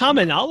 Is that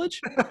common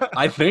knowledge?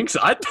 I think so.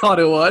 I thought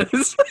it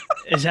was.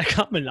 Is that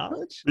common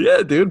knowledge?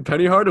 Yeah, dude.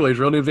 Penny Hardaway's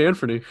real name's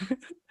Anthony. Did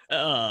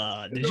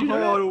you know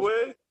that?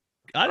 Hardaway?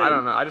 I didn't.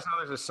 don't know. I just know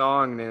there's a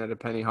song named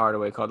Penny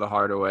Hardaway called The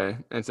Hardaway,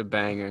 and it's a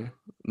banger.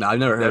 No, I've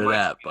never heard of might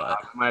that, be- but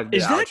might be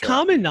Is the that outro.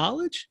 common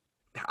knowledge?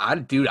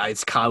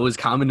 it was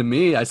common to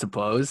me, I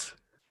suppose.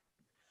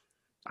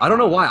 I don't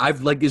know why.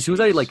 I've like as soon as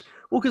I like,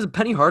 well, because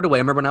Penny Hardaway.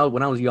 I remember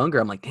when I was younger,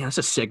 I'm like, damn, that's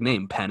a sick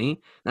name, Penny.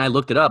 And I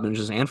looked it up, and it was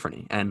just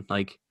Anthony. And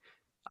like,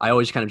 I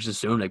always kind of just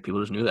assumed like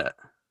people just knew that.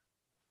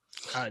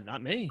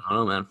 Not me. I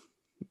don't know, man.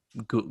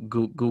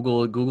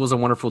 Google's a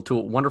wonderful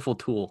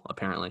tool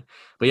apparently.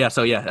 But yeah,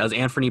 so yeah, that was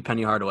Anthony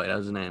Penny Hardaway. That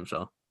was his name.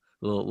 So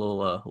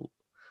little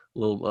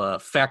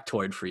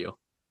factoid for you.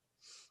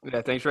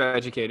 Yeah, thanks for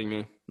educating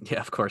me. Yeah,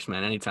 of course,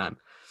 man. Anytime.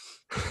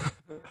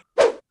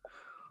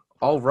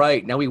 All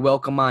right, now we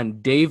welcome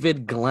on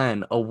David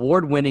Glenn,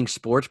 award-winning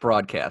sports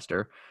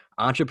broadcaster,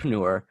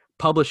 entrepreneur,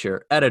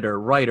 publisher, editor,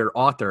 writer,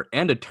 author,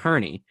 and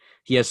attorney.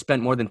 He has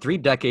spent more than 3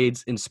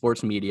 decades in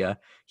sports media.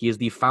 He is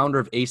the founder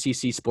of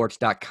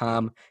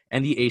ACCSports.com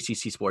and the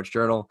ACC Sports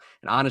Journal.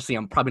 And honestly,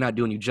 I'm probably not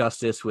doing you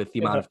justice with the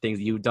amount of things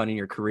that you've done in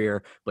your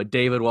career. But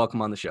David,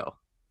 welcome on the show.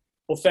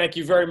 Well, thank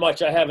you very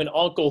much. I have an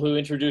uncle who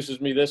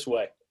introduces me this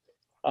way.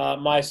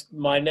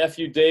 My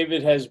nephew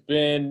David has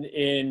been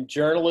in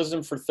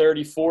journalism for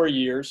 34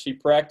 years. He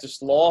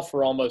practiced law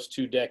for almost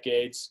 2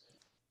 decades.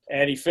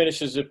 And he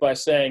finishes it by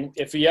saying,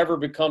 if he ever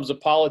becomes a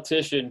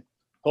politician,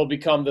 he'll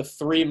become the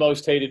 3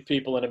 most hated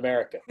people in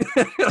America.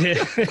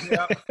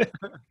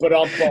 But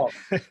I'm pumped.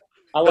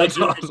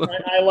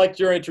 I liked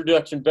your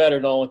introduction better,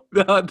 Nolan.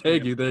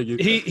 Thank you.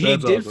 He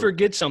That's did awesome.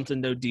 forget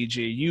something though, DG.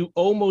 You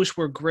almost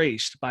were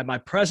graced by my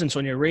presence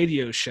on your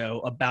radio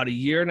show about 1.5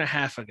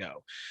 years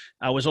ago.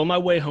 I was on my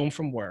way home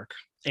from work,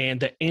 and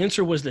the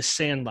answer was The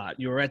Sandlot.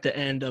 You were at the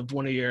end of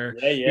one of your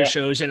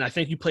shows, and I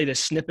think you played a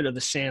snippet of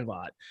The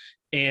Sandlot.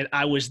 And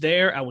I was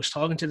there. I was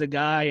talking to the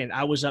guy, and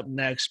I was up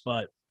next,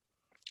 but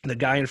the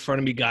guy in front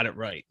of me got it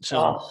right.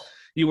 So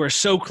you were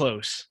so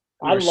close.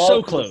 You were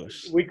so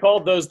close. We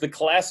called those the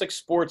classic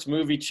sports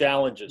movie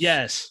challenges.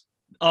 Yes.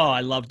 Oh, I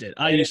loved it.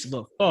 I used to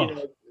look. Oh, You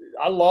know,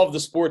 I love the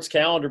sports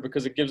calendar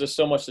because it gives us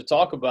so much to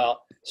talk about,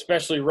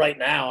 especially right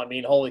now. I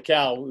mean, holy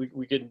cow,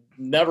 we could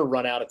never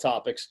run out of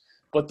topics.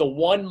 But the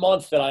 1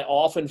 month that I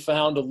often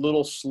found a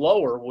little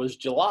slower was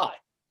July.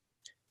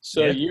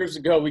 So years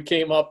ago, we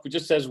came up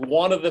just as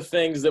one of the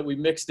things that we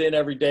mixed in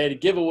every day to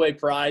give away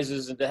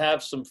prizes and to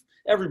have some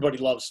 – everybody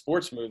loves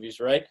sports movies,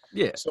 right?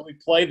 Yeah. So we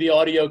played the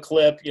audio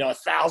clip.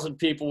 1,000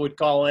 people would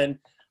call in.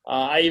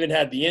 I even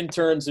had the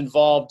interns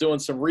involved doing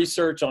some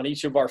research on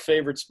each of our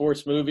favorite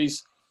sports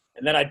movies.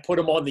 And then I'd put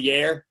them on the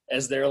air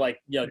as they're like,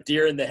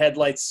 deer in the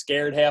headlights,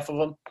 scared half of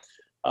them.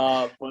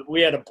 But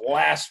we had a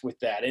blast with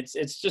that.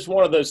 It's just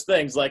one of those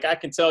things. Like I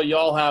can tell you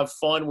all have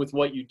fun with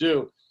what you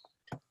do.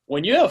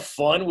 When you have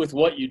fun with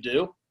what you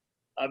do,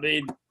 I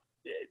mean,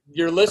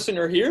 your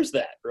listener hears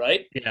that,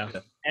 right? yeah.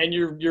 And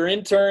your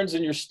interns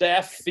and your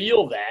staff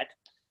feel that.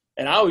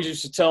 And I always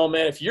used to tell them,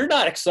 man, if you're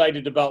not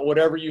excited about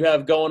whatever you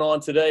have going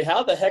on today,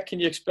 how the heck can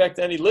you expect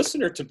any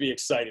listener to be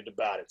excited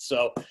about it?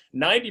 So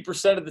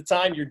 90% of the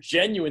time, you're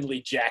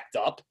genuinely jacked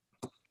up.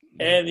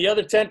 And the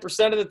other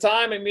 10% of the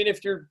time, I mean,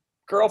 if your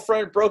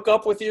girlfriend broke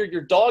up with you or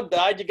your dog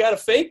died, you got to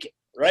fake it,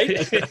 right? You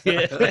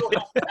don't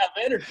have to have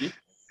energy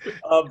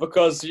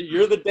because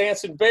you're the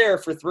dancing bear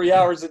for 3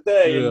 hours a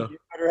day, and you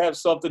better have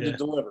something to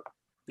deliver.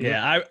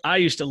 Yeah, I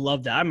used to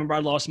love that. I remember I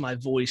lost my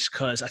voice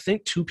because I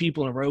think 2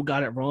 people in a row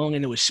got it wrong,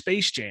 and it was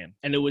Space Jam,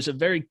 and it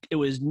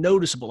was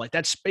noticeable, like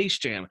that's Space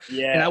Jam.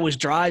 Yeah. And I was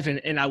driving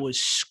and I was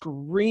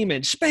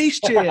screaming Space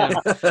Jam,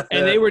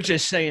 and they were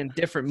just saying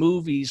different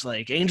movies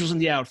like Angels in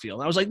the Outfield.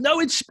 And I was like, no,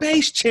 it's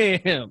Space Jam.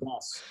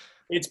 Yes.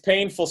 It's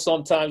painful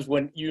sometimes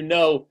when you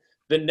know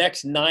the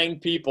next 9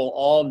 people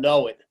all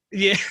know it.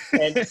 Yeah,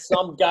 And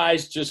some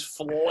guys just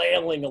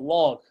flailing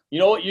along. You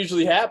know what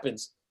usually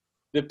happens?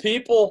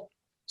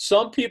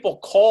 Some people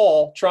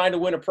call trying to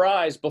win a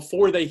prize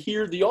before they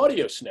hear the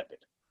audio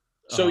snippet.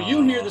 So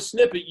you hear the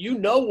snippet, you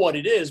know what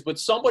it is, but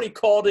somebody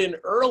called in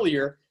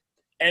earlier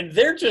and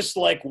they're just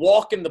like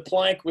walking the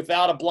plank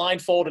without a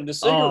blindfold and a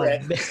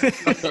cigarette.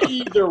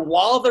 Either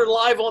while they're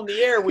live on the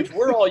air, which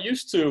we're all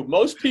used to,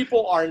 most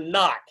people are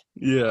not.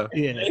 Yeah.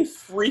 yeah. They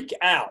freak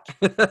out.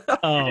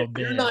 Oh, If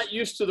you're man. not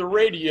used to the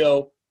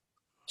radio,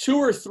 2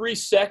 or 3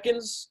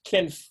 seconds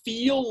can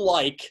feel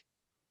like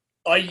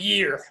a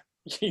year.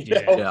 You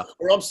know? Yeah.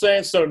 Where I'm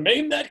saying, so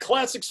name that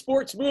classic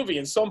sports movie,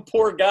 and some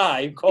poor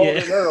guy who called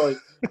in early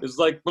is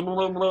like, you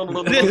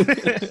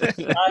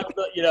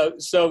know.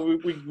 So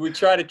we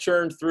try to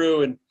churn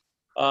through, and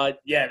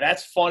yeah,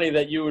 that's funny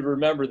that you would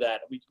remember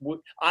that.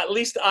 At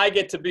least I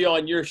get to be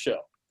on your show.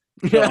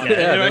 Yeah,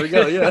 there we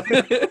go. Yeah.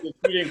 You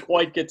didn't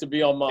quite get to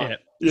be on mine.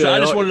 So I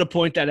just wanted to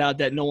point that out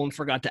that no one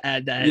forgot to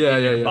add that in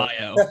their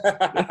bio.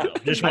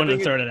 Just wanted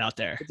to throw that out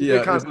there. It's a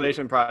good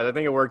consolation prize. I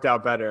think it worked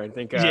out better. I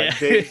think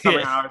Dave coming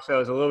on our show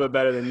is a little bit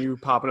better than you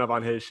popping up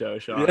on his show,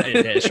 Sean.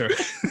 Yeah, sure.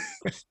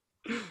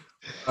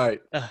 All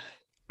right.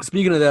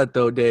 Speaking of that,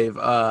 though, Dave,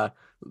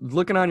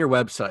 looking on your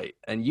website,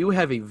 and you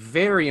have a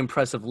very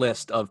impressive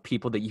list of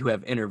people that you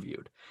have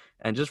interviewed.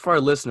 And just for our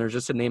listeners,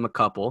 just to name a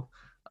couple,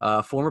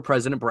 former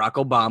President Barack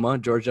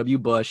Obama, George W.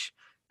 Bush,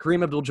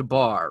 Kareem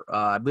Abdul-Jabbar,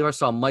 I believe I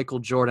saw Michael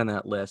Jordan on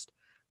that list,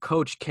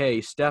 Coach K,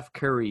 Steph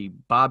Curry,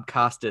 Bob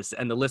Costas,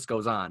 and the list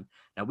goes on.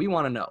 Now, we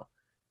want to know,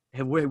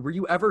 were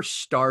you ever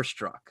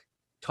starstruck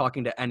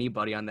talking to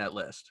anybody on that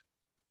list?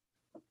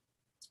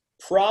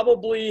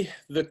 Probably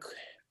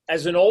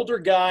as an older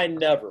guy,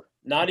 never.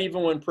 Not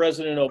even when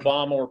President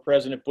Obama or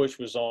President Bush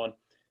was on.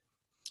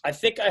 I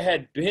think I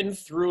had been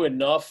through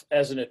enough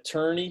as an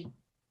attorney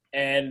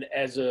and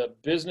as a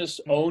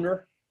business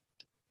owner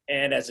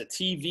and as a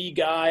TV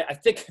guy. I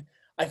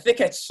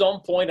think at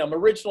some point, I'm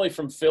originally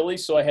from Philly,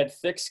 so I had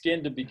thick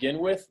skin to begin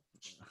with.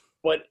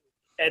 But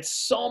at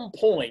some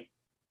point,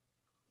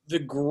 the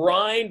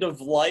grind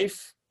of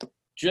life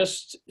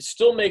just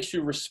still makes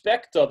you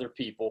respect other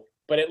people.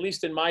 But at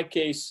least in my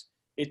case,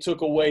 it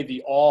took away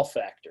the awe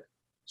factor.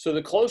 So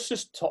the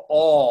closest to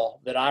awe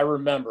that I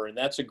remember, and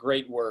that's a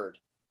great word,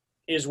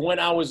 is when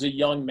I was a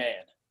young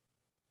man.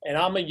 And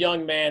I'm a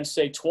young man,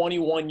 say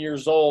 21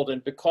 years old,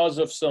 and because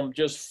of some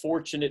just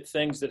fortunate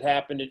things that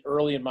happened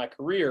early in my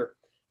career,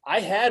 I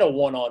had a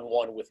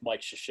one-on-one with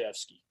Mike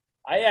Krzyzewski.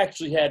 I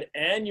actually had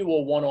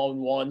annual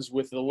one-on-ones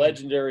with the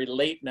legendary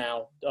late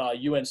now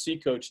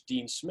UNC coach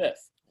Dean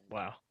Smith.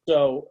 Wow.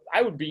 So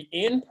I would be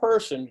in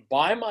person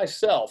by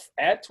myself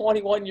at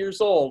 21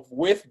 years old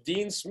with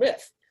Dean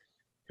Smith,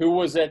 who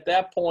was at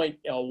that point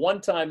a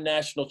one-time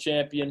national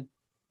champion.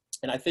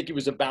 And I think he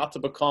was about to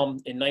become,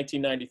 in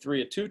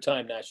 1993, a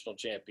 2-time national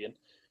champion.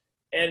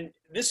 And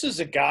this is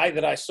a guy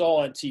that I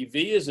saw on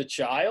TV as a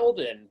child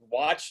and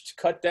watched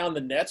cut down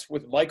the nets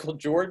with Michael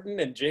Jordan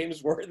and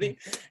James Worthy.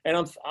 And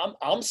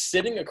I'm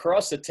sitting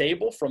across the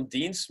table from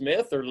Dean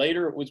Smith, or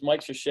later it was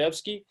Mike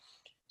Krzyzewski.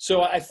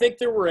 So I think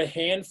there were a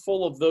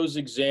handful of those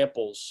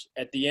examples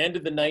at the end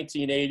of the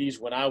 1980s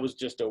when I was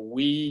just a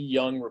wee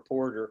young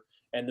reporter,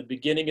 and the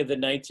beginning of the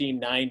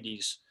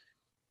 1990s,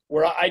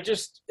 where I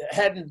just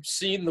hadn't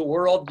seen the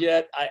world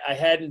yet. I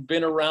hadn't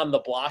been around the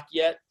block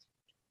yet.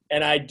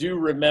 And I do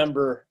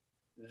remember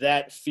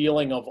that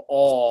feeling of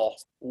awe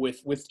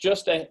with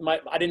just I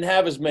didn't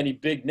have as many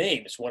big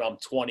names when I'm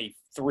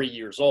 23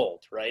 years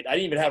old, right? I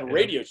didn't even have a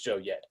radio show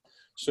yet.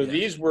 So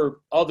these were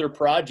other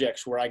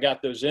projects where I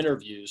got those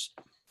interviews.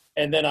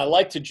 And then I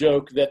like to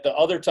joke that the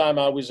other time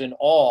I was in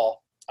awe,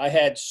 I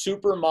had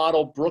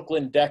supermodel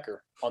Brooklyn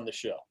Decker on the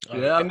show.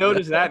 Yeah, I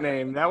noticed that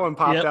name. That one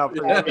popped out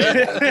pretty Are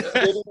good. you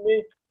kidding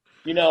me?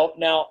 You know,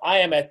 now I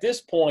am at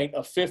this point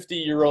a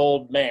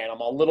 50-year-old man.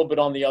 I'm a little bit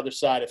on the other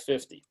side of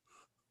 50.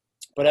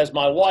 But as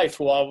my wife,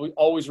 who I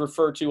always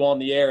refer to on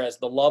the air as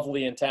the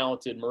lovely and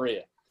talented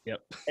Maria.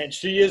 Yep. And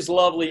she is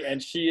lovely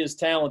and she is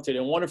talented.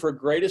 And one of her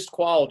greatest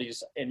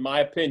qualities, in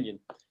my opinion,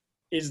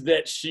 is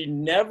that she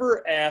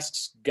never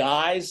asks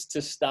guys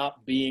to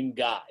stop being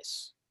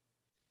guys.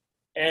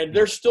 And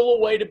there's still a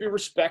way to be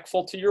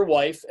respectful to your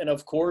wife and,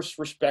 of course,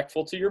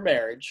 respectful to your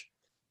marriage.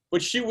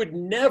 But she would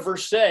never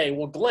say,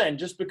 well, Glenn,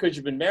 just because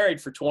you've been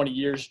married for 20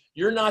 years,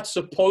 you're not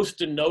supposed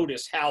to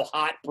notice how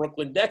hot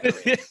Brooklyn Decker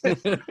is.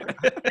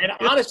 And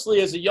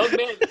honestly, as a young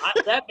man,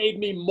 that made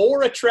me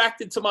more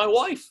attracted to my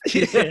wife.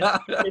 Yeah.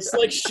 It's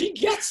like she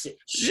gets it.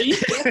 She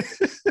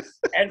gets it.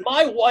 And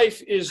my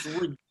wife is,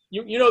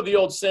 you know the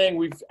old saying,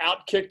 we've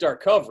outkicked our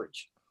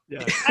coverage.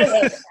 Yeah. I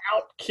have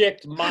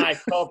outkicked my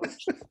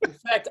coverage. In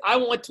fact, I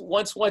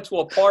once went to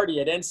a party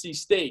at NC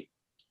State,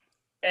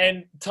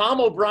 And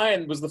Tom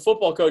O'Brien was the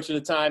football coach at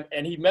the time,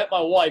 and he met my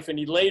wife, and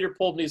he later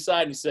pulled me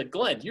aside and he said,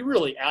 "Glenn, you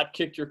really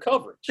outkicked your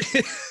coverage."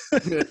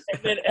 And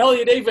then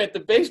Elliot Avent, the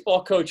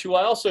baseball coach, who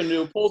I also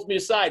knew, pulls me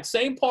aside.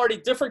 Same party,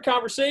 different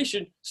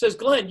conversation, says,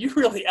 "Glenn, you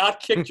really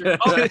outkicked your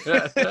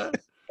coverage."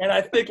 And I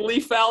think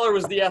Lee Fowler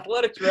was the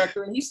athletic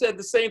director, and he said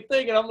the same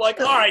thing. And I'm like,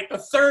 all right, the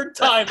third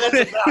time,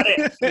 that's about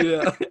it.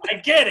 Yeah.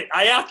 I get it.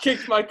 I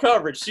outkicked my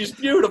coverage. She's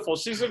beautiful.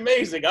 She's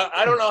amazing.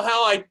 I don't know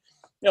how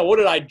what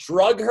did I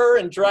drug her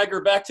and drag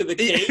her back to the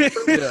cave?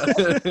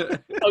 Yeah.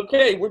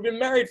 Okay, we've been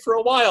married for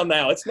a while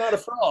now. It's not a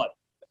fraud.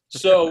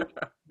 So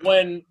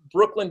when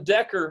Brooklyn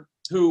Decker,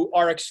 who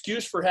our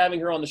excuse for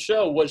having her on the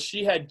show was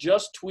she had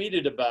just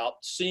tweeted about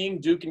seeing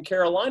Duke and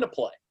Carolina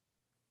play.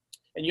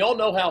 And you all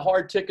know how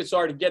hard tickets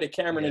are to get at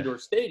Cameron Indoor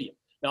Stadium.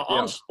 Now,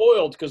 I'm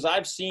spoiled because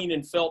I've seen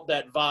and felt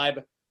that vibe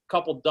a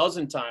couple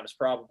dozen times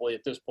probably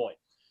at this point.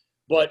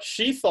 But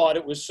she thought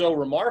it was so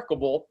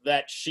remarkable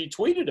that she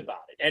tweeted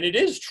about it. And it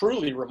is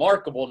truly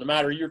remarkable, no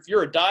matter if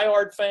you're a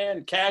diehard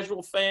fan,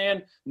 casual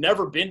fan,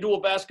 never been to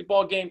a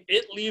basketball game,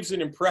 it leaves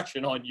an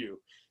impression on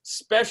you,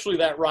 especially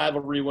that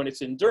rivalry when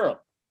it's in Durham.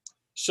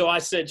 So I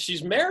said,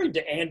 she's married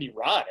to Andy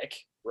Roddick,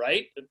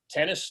 right, the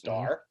tennis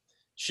star. Mm-hmm.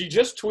 She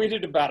just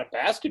tweeted about a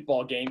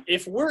basketball game.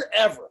 If we're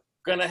ever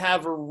going to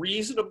have a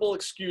reasonable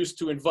excuse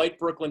to invite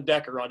Brooklyn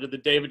Decker onto the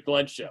David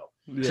Glenn Show,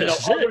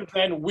 other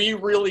than we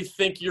really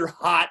think you're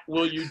hot,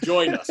 will you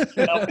join us?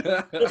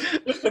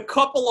 Just a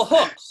couple of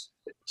hooks.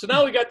 So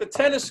now we got the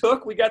tennis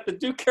hook, we got the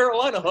Duke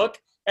Carolina hook,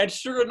 and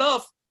sure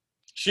enough,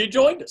 she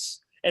joined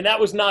us. And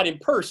that was not in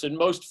person.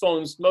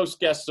 Most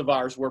guests of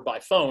ours were by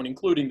phone,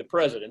 including the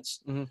presidents.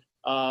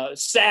 Mm-hmm.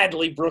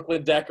 Sadly,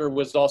 Brooklyn Decker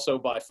was also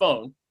by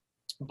phone.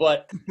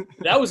 But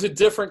that was a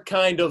different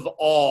kind of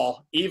awe,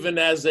 even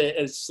as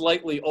a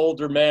slightly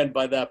older man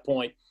by that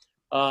point.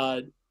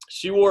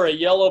 She wore a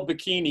yellow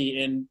bikini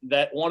in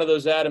that one of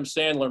those Adam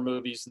Sandler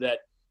movies that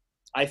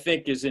I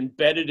think is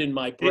embedded in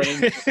my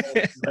brain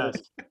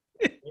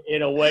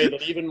in a way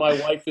that even my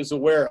wife is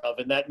aware of,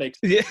 and that makes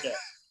yeah.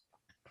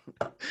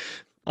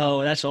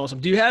 Oh, that's awesome.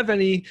 Do you have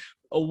any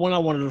one I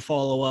wanted to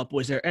follow up?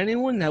 Was there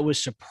anyone that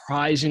was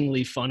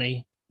surprisingly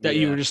funny that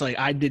you were just like,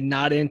 I did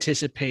not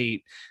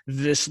anticipate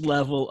this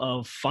level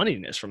of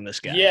funniness from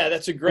this guy? Yeah,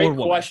 that's a great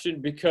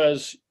question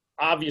because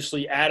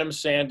obviously Adam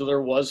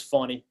Sandler was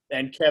funny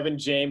and Kevin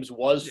James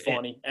was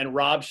funny and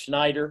Rob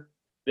Schneider,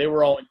 they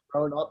were all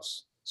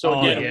grown-ups.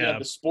 So again, we have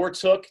the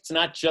sports hook. It's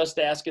not just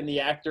asking the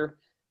actor.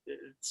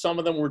 Some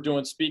of them were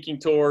doing speaking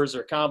tours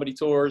or comedy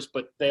tours,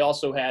 but they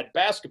also had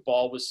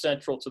basketball was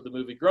central to the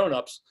movie Grown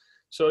Ups.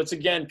 So it's,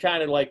 again,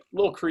 kind of like a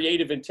little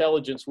creative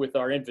intelligence with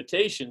our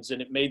invitations,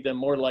 and it made them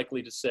more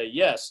likely to say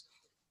yes.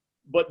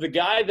 But the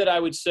guy that I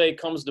would say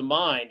comes to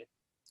mind,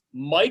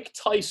 Mike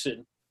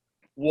Tyson,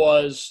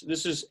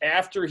 this is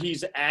after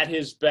he's at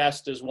his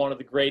best as one of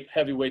the great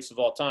heavyweights of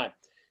all time.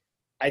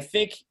 I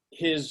think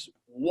his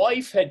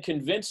wife had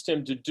convinced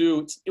him to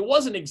do – it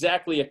wasn't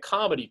exactly a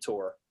comedy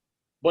tour,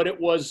 but it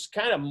was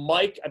kind of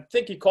Mike – I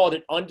think he called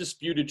it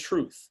Undisputed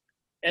Truth.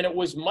 And it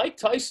was Mike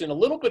Tyson, a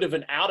little bit of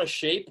an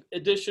out-of-shape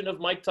edition of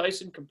Mike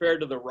Tyson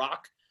compared to The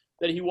Rock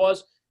that he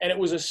was. And it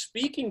was a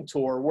speaking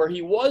tour where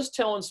he was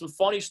telling some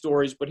funny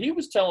stories, but he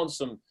was telling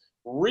some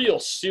real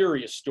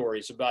serious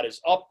stories about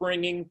his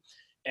upbringing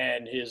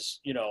and his,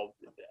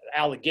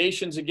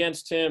 allegations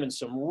against him and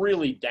some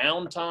really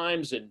down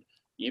times and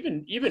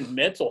even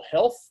mental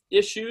health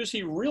issues.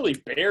 He really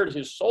bared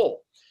his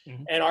soul.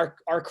 Mm-hmm. And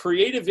our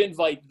creative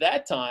invite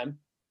that time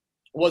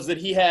was that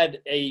he had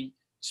a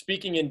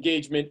speaking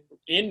engagement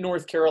in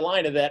North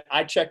Carolina that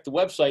I checked the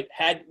website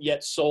hadn't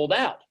yet sold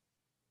out.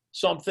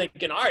 So I'm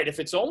thinking, all right, if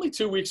it's only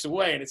 2 weeks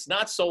away and it's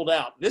not sold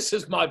out, this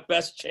is my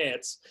best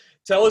chance.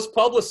 Tell his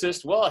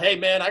publicist, well, hey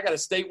man, I got a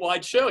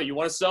statewide show. You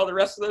want to sell the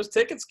rest of those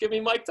tickets? Give me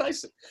Mike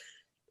Tyson.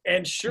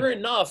 And sure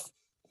enough,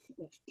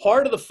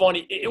 part of the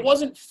funny, it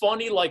wasn't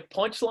funny like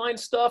punchline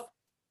stuff,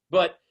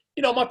 but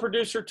my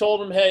producer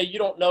told him, hey, you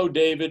don't know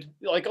David.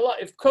 Like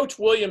if Coach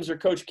Williams or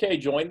Coach K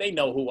join, they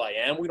know who I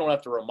am. We don't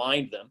have to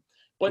remind them.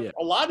 But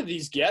a lot of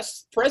these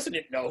guests,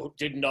 president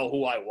didn't know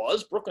who I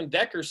was. Brooklyn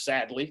Decker,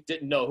 sadly,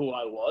 didn't know who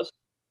I was.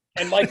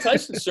 And Mike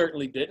Tyson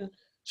certainly didn't.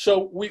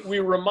 So we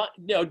remind,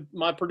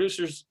 my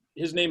producer's,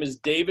 his name is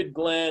David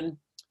Glenn,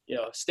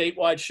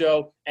 statewide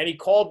show. And he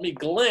called me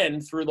Glenn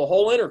through the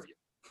whole interview,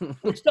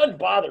 which doesn't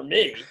bother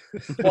me.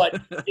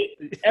 But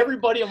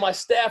everybody on my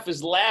staff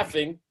is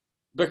laughing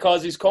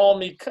because he's calling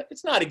me.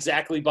 It's not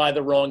exactly by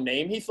the wrong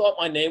name. He thought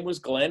my name was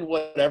Glenn,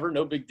 whatever,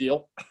 no big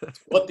deal.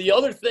 But the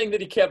other thing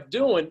that he kept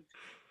doing,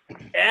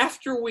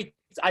 after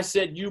I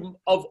said,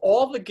 of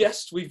all the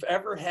guests we've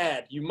ever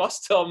had, you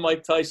must tell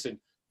Mike Tyson,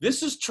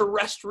 this is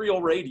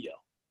terrestrial radio.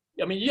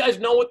 I mean, you guys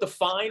know what the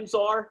fines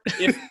are.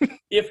 If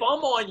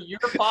I'm on your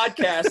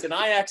podcast and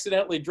I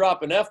accidentally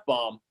drop an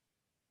F-bomb,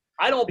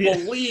 I don't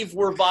believe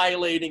we're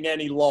violating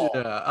any law.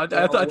 Yeah,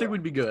 I think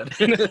we'd be good.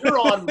 If you're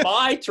on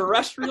my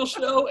terrestrial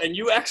show and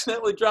you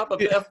accidentally drop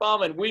a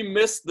F-bomb and we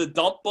miss the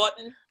dump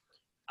button,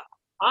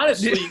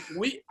 honestly,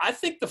 I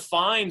think the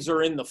fines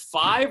are in the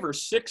 5 or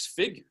 6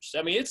 figures.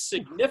 I mean, it's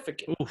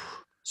significant.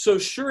 Oof. So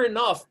sure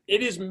enough,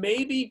 it is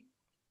maybe,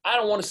 I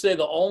don't want to say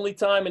the only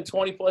time in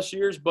 20 plus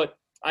years, but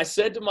I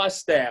said to my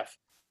staff,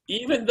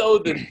 even though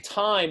the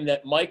time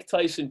that Mike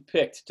Tyson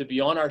picked to be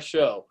on our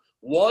show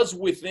was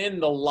within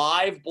the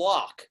live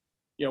block,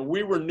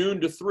 we were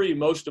noon to 3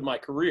 most of my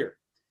career.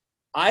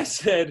 I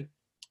said,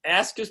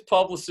 ask his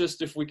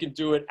publicist if we can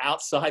do it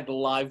outside the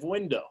live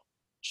window,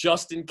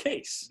 just in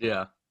case.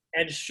 Yeah.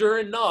 And sure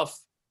enough,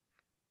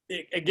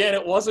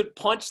 it wasn't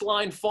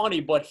punchline funny,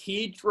 but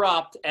he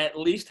dropped at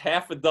least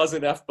half a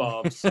dozen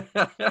F-bombs into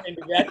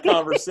that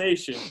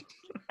conversation.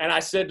 And I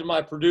said to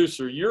my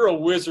producer, you're a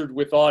wizard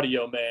with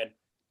audio, man.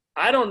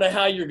 I don't know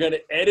how you're going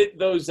to edit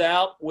those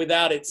out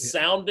without it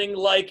sounding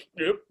like,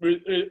 a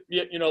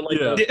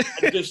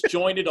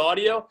disjointed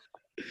audio.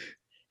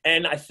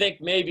 And I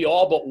think maybe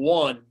all but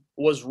one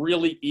was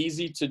really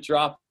easy to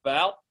drop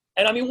out.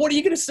 And, I mean, what are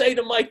you going to say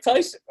to Mike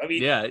Tyson? I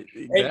mean, yeah,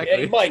 exactly.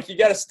 Hey, Mike, you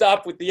got to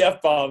stop with the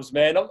F-bombs,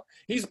 man.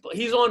 He's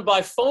on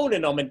by phone,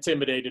 and I'm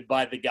intimidated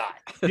by the guy.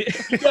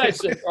 You guys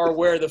are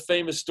aware of the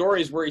famous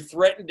stories where he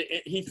threatened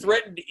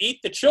to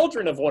eat the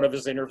children of one of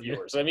his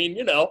interviewers. I mean,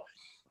 there are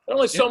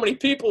only so many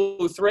people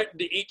who threaten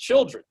to eat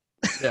children.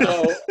 Yeah.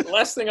 So the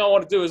last thing I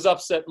want to do is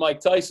upset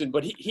Mike Tyson.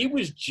 But he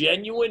was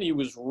genuine. He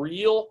was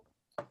real.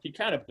 He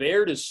kind of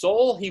bared his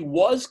soul. He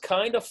was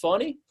kind of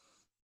funny.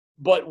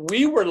 But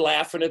we were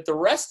laughing at the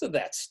rest of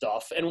that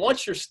stuff. And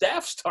once your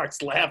staff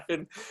starts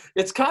laughing,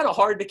 it's kind of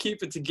hard to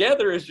keep it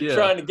together as you're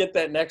trying to get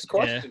that next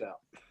question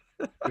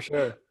out. For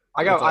sure.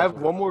 I have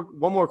one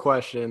more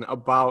question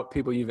about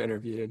people you've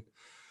interviewed.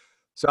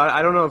 So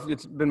I don't know if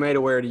it's been made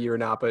aware to you or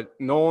not, but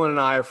Nolan and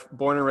I are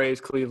born and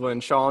raised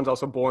Cleveland. Sean's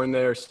also born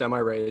there,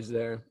 semi-raised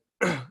there.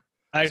 I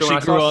actually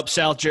grew up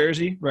South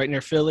Jersey, right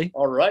near Philly.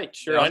 All right.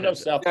 Sure. I know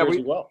South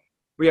Jersey well.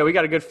 Yeah, we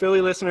got a good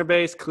Philly listener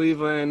base,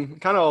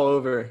 Cleveland, kind of all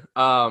over.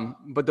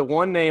 But the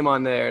one name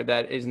on there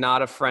that is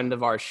not a friend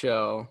of our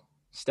show,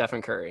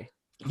 Stephen Curry.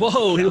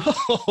 Whoa. He's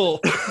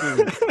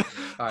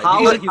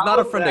not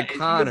a friend of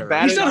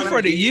Connor. He's not a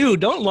friend of you.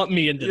 Don't lump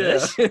me into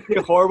this. Is he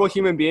a horrible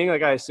human being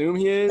like I assume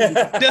he is?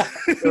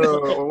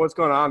 Or what's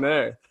going on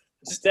there?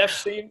 Steph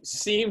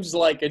seems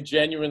like a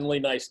genuinely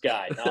nice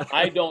guy. Now,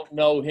 I don't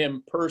know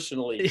him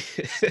personally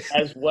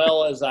as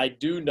well as I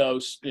do know,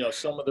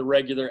 some of the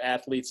regular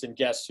athletes and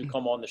guests who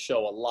come on the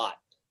show a lot.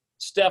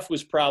 Steph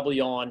was probably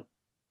on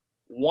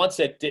once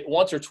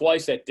or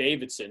twice at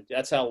Davidson.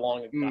 That's how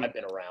long I've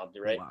been around,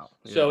 right? Wow.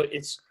 Yeah. So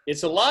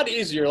it's a lot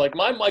easier. Like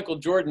my Michael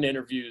Jordan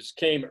interviews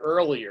came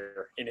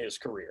earlier in his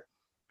career.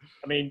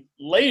 I mean,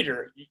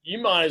 later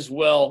you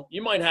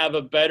might have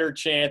a better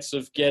chance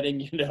of getting,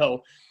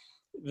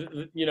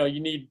 you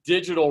need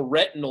digital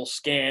retinal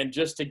scan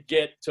just to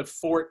get to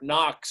Fort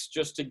Knox,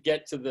 just to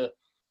get to the,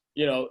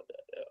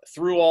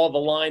 through all the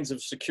lines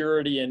of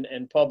security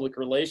and public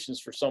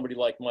relations for somebody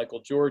like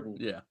Michael Jordan.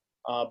 Yeah.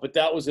 But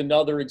that was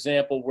another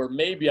example where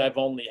maybe I've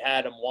only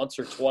had him once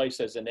or twice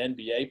as an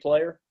NBA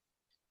player.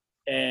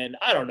 And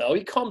I don't know,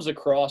 he comes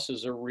across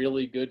as a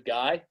really good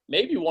guy.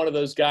 Maybe one of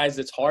those guys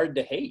that's hard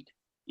to hate,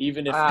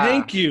 even if.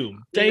 Thank you.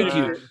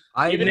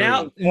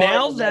 Now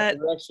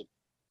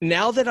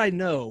that I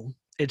know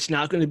it's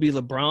not going to be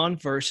LeBron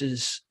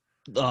versus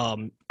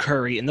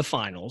Curry in the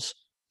finals,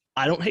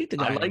 I don't hate the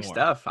guy anymore.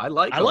 Steph. I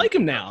like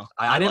him now.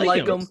 I didn't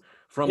like him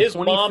from his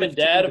mom and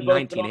dad have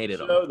both been on the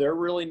show. Him. They're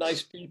really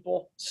nice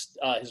people.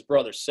 His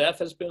brother Seth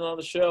has been on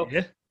the show.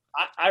 Yeah.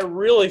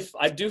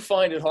 I do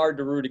find it hard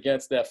to root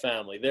against that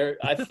family.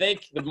 I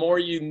think the more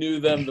you knew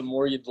them, the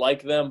more you'd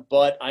like them.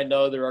 But I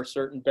know there are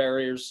certain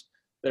barriers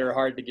that are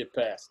hard to get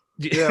past.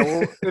 Yeah,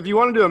 well, if you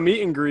want to do a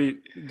meet and greet,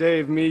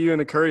 Dave, me, you,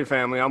 and the Curry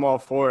family, I'm all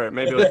for it.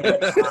 Maybe. Do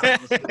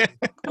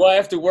I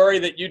have to worry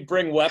that you'd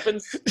bring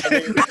weapons? No.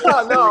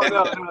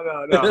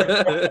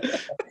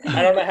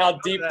 I don't know how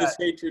deep this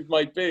hatred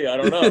might be. I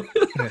don't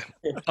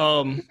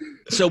know.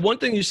 So one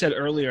thing you said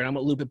earlier, and I'm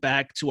going to loop it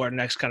back to our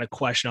next kind of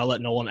question. I'll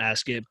let Nolan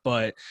ask it.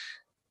 But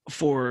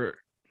for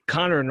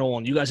Connor and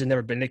Nolan, you guys have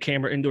never been to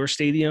Cameron Indoor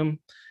Stadium.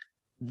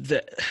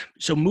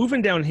 So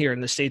moving down here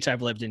in the states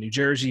I've lived in, New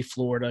Jersey,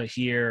 Florida,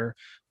 here,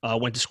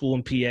 went to school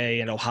in PA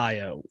and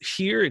Ohio.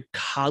 Here at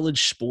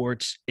college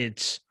sports,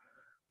 it's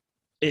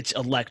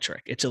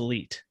electric. It's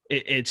elite.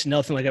 It's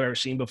nothing like I've ever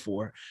seen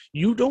before.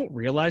 You don't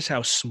realize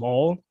how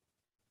small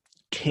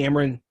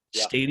Cameron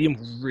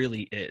Stadium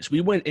really is.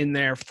 We went in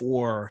there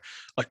for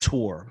a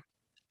tour,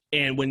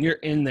 and when you're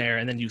in there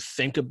and then you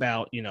think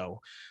about,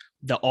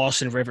 the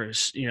Austin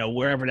Rivers,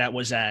 wherever that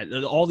was at,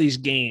 all these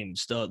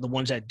games, the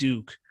ones at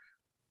Duke,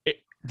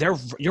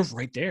 you're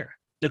right there.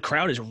 The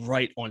crowd is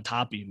right on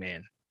top of you,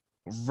 man.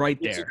 Right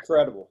there. It's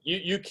incredible.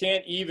 You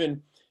can't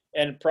even,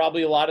 and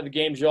probably a lot of the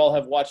games you all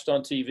have watched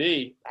on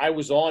TV, I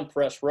was on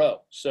press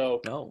row. So,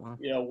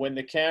 when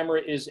the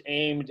camera is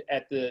aimed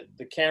at the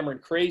Cameron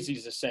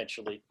Crazies,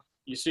 essentially,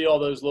 you see all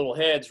those little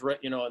heads,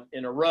 in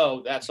a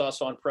row. That's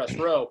us on press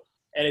row.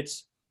 And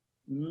it's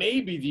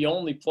maybe the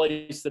only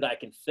place that I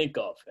can think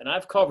of. And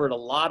I've covered a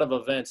lot of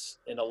events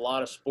in a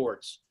lot of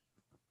sports.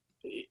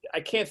 I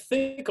can't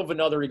think of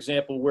another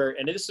example where,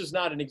 and this is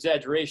not an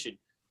exaggeration,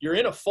 you're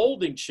in a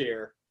folding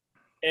chair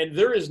and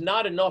there is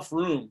not enough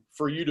room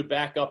for you to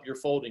back up your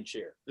folding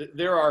chair.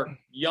 There are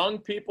young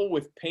people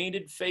with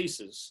painted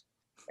faces,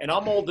 and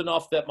I'm old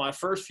enough that my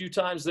first few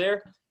times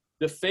there,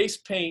 the face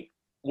paint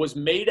was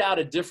made out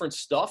of different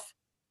stuff.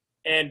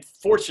 And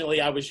fortunately,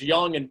 I was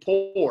young and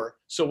poor,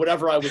 so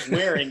whatever I was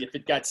wearing, if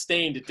it got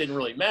stained, it didn't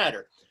really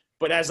matter.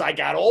 But as I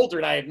got older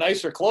and I had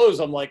nicer clothes,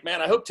 I'm like,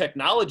 man, I hope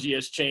technology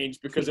has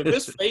changed, because if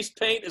this face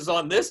paint is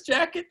on this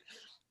jacket,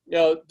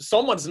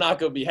 someone's not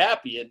going to be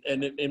happy.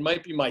 And it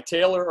might be my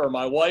tailor or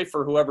my wife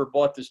or whoever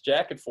bought this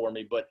jacket for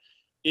me. But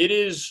it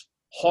is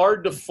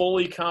hard to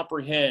fully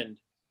comprehend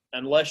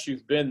unless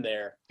you've been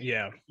there.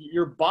 Yeah.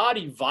 Your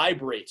body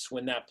vibrates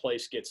when that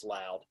place gets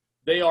loud.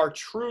 They are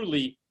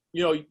truly,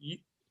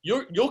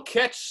 you'll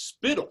catch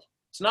spittle.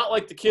 It's not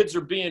like the kids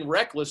are being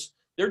reckless.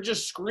 They're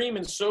just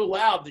screaming so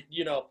loud that,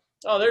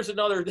 oh, there's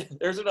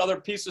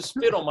another piece of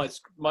spit on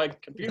my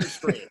computer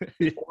screen.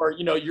 Or,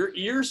 your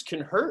ears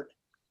can hurt.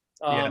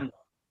 And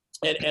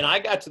I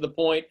got to the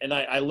point, and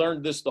I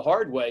learned this the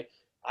hard way.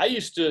 I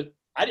used to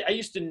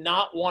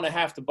not want to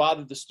have to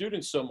bother the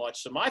students so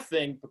much. So my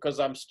thing, because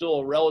I'm still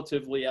a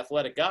relatively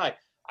athletic guy,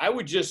 I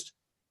would just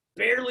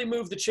barely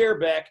move the chair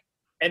back,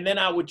 and then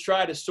I would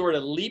try to sort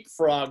of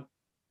leapfrog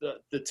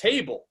the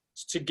table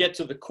to get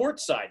to the court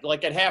side,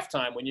 like at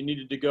halftime when you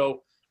needed to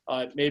go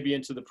maybe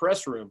into the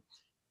press room.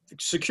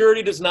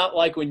 Security does not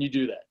like when you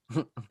do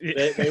that.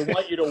 They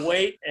want you to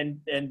wait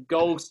and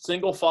go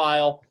single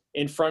file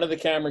in front of the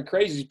Cameron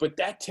Crazies, but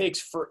that takes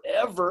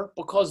forever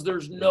because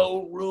there's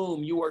no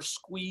room. You are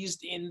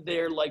squeezed in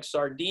there like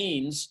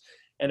sardines.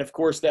 And of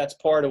course, that's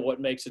part of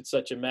what makes it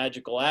such a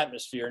magical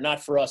atmosphere,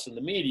 not for us in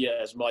the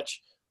media as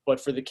much,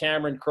 but for the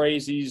Cameron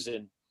Crazies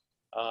and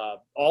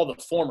all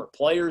the former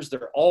players.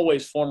 There are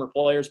always former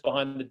players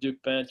behind the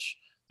Duke bench.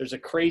 There's a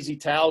crazy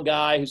towel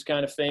guy who's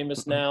kind of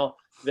famous now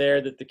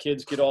there that the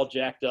kids get all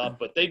jacked up,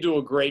 but they do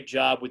a great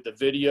job with the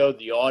video,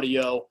 the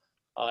audio,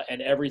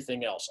 and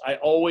everything else. I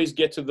always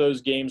get to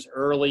those games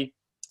early,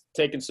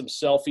 taking some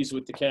selfies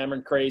with the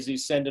Cameron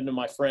Crazies, sending to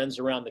my friends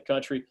around the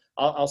country.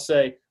 I'll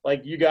say,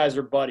 like, you guys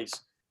are buddies.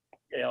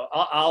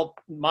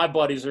 My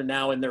buddies are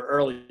now in their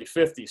early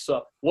 50s.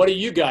 So what are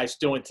you guys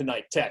doing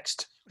tonight?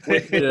 Text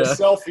with a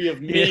selfie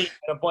of me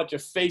and a bunch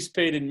of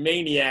face-painted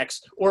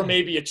maniacs, or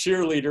maybe a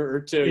cheerleader or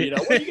two.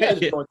 What are you guys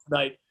doing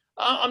tonight?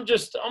 I'm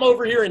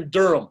over here in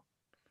Durham.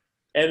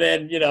 And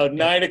then,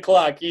 9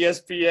 o'clock,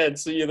 ESPN,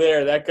 see you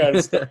there, that kind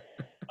of stuff.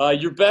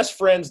 Your best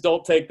friends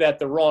don't take that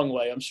the wrong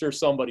way. I'm sure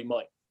somebody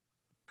might.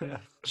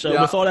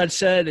 So with all that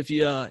said, if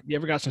you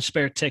ever got some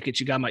spare tickets,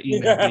 you got my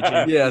email.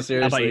 Yeah, seriously.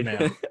 How about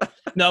email?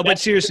 No, but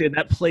seriously,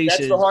 that's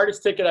the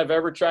hardest ticket I've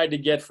ever tried to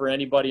get for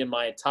anybody in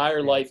my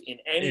entire life in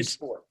any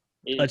sport.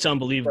 It's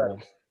unbelievable.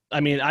 Incredible. I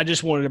mean, I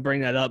just wanted to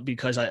bring that up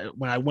because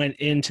when I went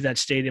into that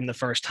stadium the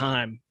first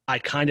time, I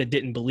kind of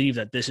didn't believe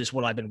that this is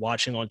what I've been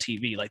watching on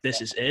TV. Like,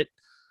 this is it.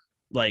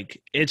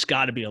 Like, it's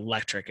got to be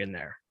electric in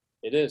there.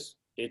 It is.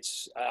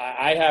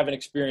 I haven't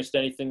experienced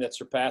anything that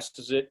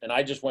surpasses it. And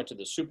I just went to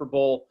the Super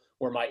Bowl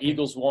where my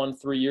Eagles won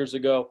 3 years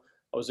ago.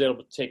 I was able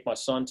to take my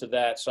son to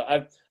that. So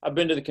I've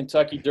been to the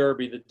Kentucky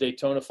Derby, the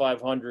Daytona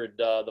 500,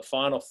 the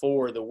Final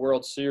Four, the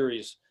World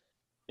Series.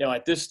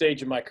 At this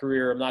stage of my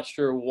career, I'm not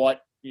sure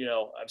what,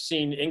 I've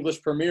seen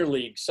English Premier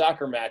League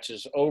soccer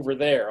matches over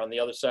there on the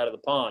other side of the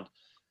pond.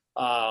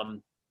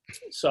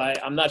 So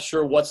I'm not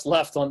sure what's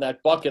left on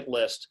that bucket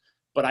list,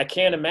 but I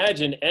can't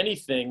imagine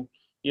anything.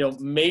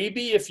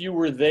 Maybe if you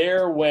were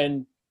there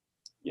when,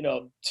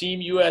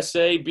 Team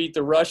USA beat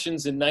the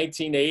Russians in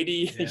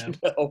 1980,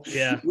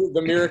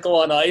 the Miracle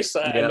on Ice.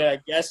 I mean, I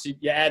guess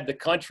you add the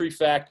country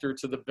factor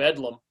to the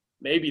bedlam.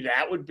 Maybe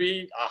that would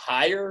be a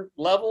higher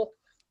level.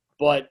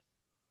 But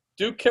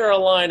Duke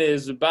Carolina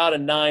is about a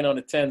 9 on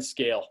a 10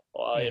 scale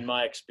in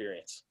my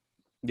experience.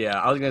 Yeah,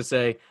 I was going to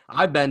say,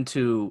 I've been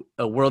to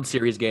a World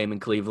Series game in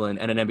Cleveland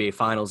and an NBA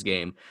Finals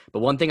game. But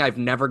one thing I've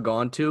never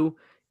gone to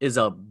is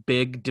a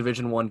big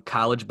Division I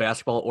college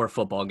basketball or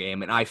football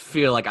game. And I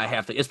feel like I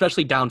have to,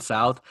 especially down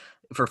south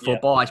for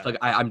football, I feel like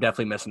I'm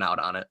definitely missing out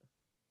on it.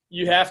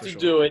 You have to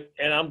do it.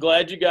 And I'm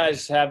glad you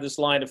guys have this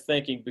line of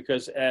thinking,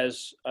 because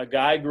as a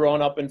guy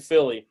growing up in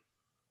Philly,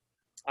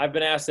 I've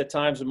been asked at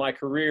times in my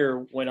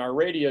career when our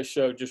radio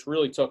show just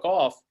really took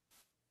off,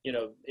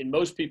 in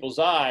most people's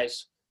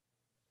eyes,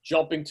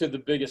 jumping to the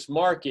biggest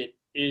market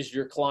is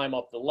your climb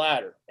up the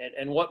ladder.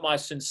 And what my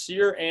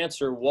sincere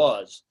answer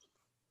was,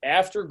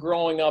 after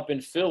growing up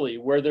in Philly,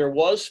 where there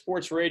was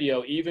sports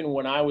radio even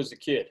when I was a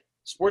kid,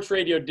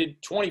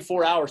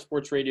 24-hour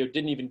sports radio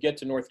didn't even get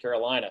to North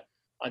Carolina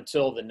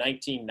until the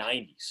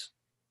 1990s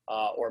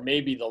or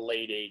maybe the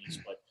late 80s.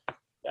 But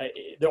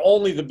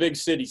only the big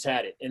cities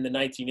had it in the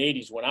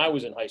 1980s when I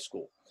was in high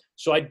school.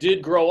 So I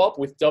did grow up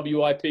with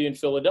WIP in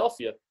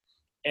Philadelphia.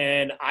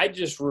 And I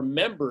just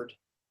remembered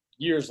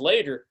years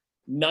later,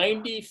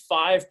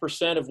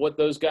 95% of what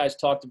those guys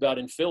talked about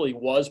in Philly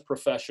was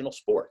professional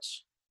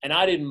sports. And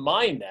I didn't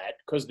mind that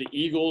because the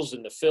Eagles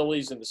and the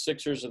Phillies and the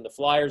Sixers and the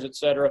Flyers, et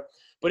cetera.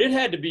 But it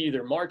had to be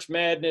either March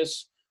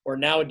Madness or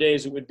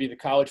nowadays it would be the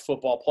college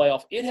football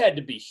playoff. It had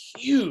to be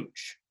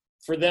huge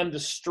for them to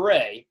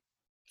stray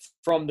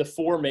from the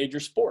 4 major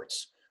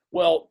sports.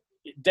 Well,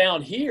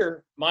 down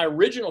here, my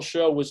original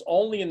show was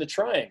only in the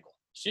Triangle.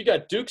 So you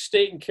got Duke,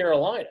 State, and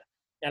Carolina.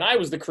 And I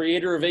was the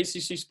creator of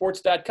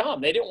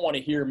ACCSports.com. They didn't want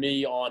to hear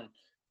me on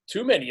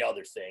too many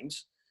other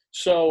things.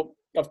 So,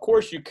 of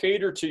course, you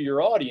cater to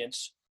your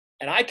audience.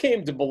 And I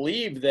came to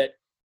believe that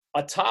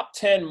a top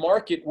 10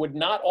 market would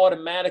not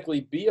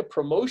automatically be a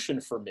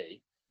promotion for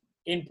me,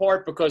 in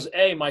part because,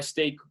 A, my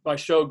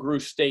show grew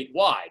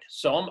statewide.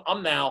 So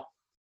I'm now,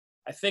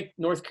 I think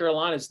North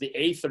Carolina is the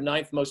 8th or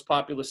 9th most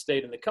populous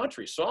state in the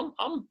country. So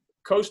I'm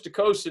coast to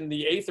coast in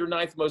the 8th or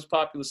 9th most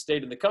populous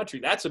state in the country.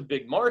 That's a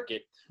big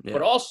market. Yeah.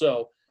 But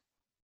also,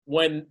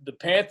 when the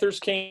Panthers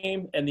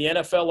came and the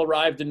NFL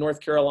arrived in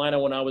North Carolina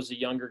when I was a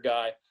younger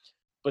guy,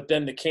 but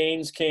then the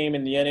Canes came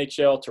in the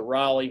NHL to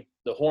Raleigh.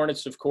 The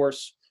Hornets, of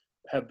course,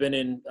 have been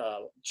in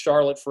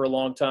Charlotte for a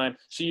long time.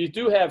 So you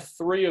do have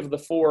 3 of the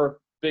 4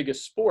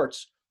 biggest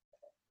sports.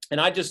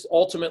 And I just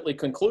ultimately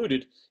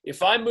concluded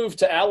if I moved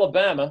to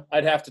Alabama,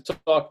 I'd have to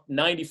talk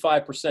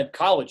 95%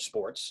 college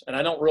sports, and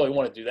I don't really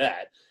want to do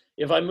that.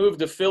 If I moved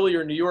to Philly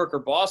or New York or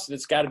Boston,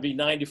 it's got to be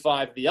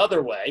 95 the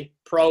other way,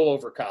 pro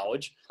over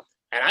college.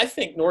 And I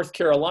think North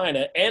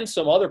Carolina and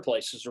some other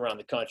places around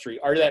the country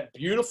are that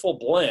beautiful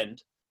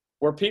blend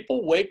where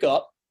people wake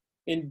up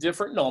in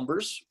different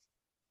numbers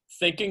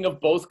thinking of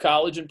both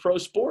college and pro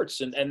sports.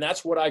 And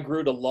that's what I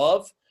grew to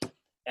love.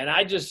 And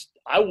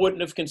I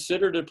wouldn't have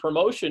considered a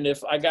promotion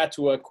if I got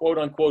to a quote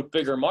unquote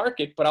bigger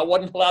market, but I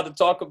wasn't allowed to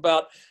talk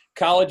about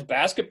college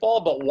basketball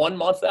but 1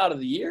 month out of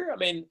the year. I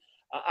mean,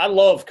 I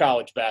love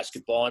college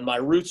basketball and my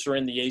roots are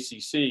in the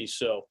ACC.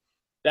 So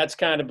that's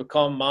kind of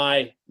become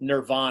my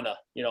nirvana.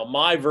 You know,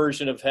 my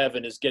version of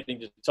heaven is getting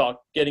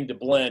to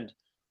blend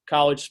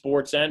college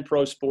sports and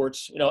pro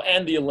sports, you know,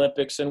 and the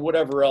Olympics and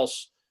whatever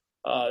else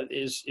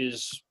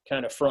is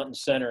kind of front and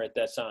center at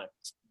that time.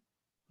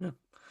 Yeah.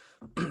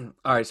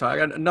 All right, so I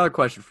got another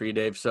question for you,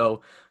 Dave.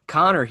 So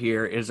Connor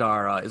here is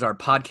our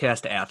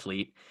podcast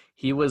athlete.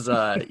 He was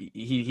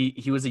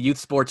he was a youth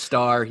sports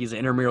star. He's an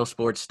intramural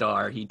sports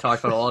star. He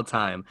talks about it all the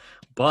time.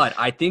 But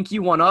I think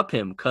you one up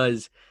him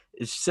because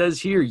it says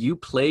here you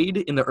played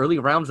in the early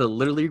rounds of the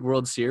Little League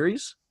World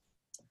Series.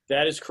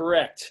 That is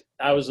correct.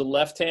 I was a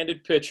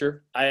left-handed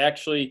pitcher.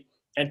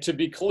 And to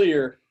be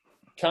clear,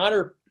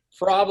 Connor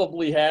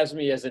probably has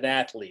me as an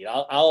athlete.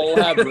 I'll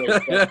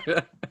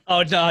elaborate.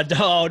 Oh, no.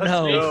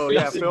 Oh,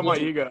 yeah, feel my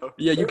ego.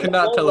 Yeah, you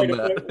cannot tell him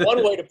that.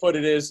 One way to put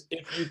it is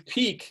if you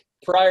peak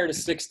prior to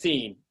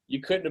 16,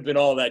 you couldn't have been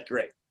all that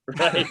great,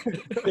 right?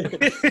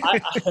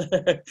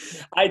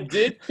 I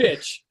did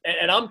pitch,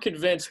 and I'm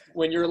convinced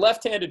when you're a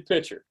left-handed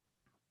pitcher,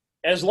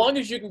 as long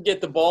as you can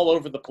get the ball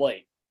over the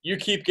plate, you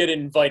keep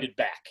getting invited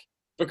back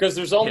because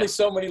there's only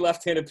so many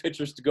left-handed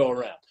pitchers to go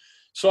around.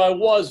 So I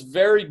was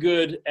very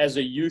good as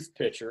a youth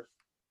pitcher,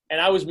 and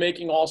I was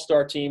making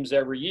all-star teams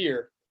every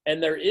year.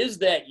 And there is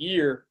that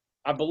year,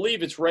 I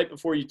believe it's right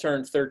before you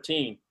turn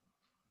 13,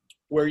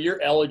 where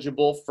you're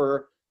eligible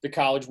for the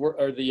college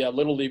or the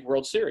Little League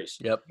World Series.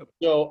 Yep.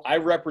 So I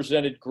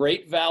represented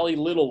Great Valley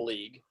Little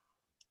League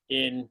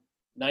in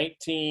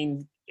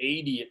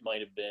 1980, it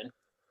might have been.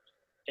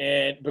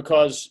 And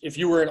because if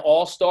you were an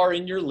all-star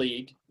in your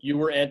league, you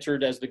were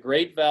entered as the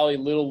Great Valley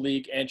Little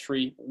League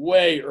entry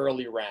way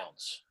early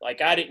rounds.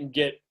 Like I didn't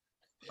get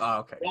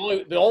okay.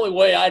 The only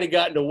way I'd have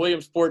gotten to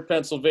Williamsport,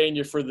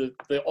 Pennsylvania for the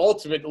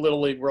ultimate Little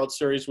League World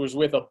Series was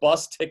with a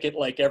bus ticket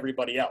like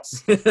everybody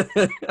else.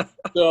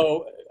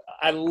 So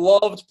I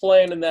loved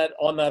playing on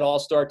that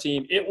all-star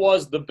team. It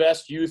was the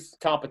best youth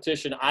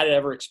competition I'd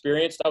ever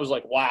experienced. I was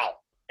like, wow,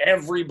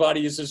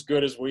 everybody is as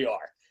good as we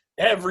are.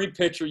 Every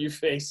pitcher you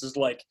face is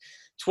like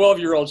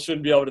 12-year-olds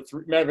shouldn't be able to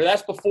remember.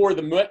 That's before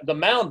the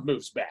mound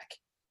moves back.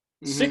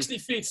 Mm-hmm. 60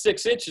 feet,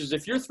 6 inches.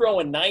 If you're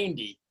throwing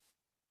 90,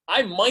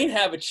 I might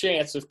have a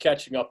chance of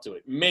catching up to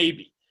it,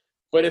 maybe.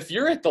 But if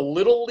you're at the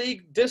little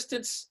league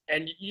distance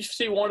and you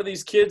see one of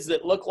these kids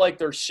that look like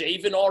they're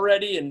shaven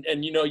already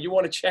and you know, you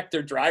want to check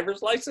their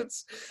driver's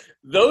license,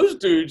 those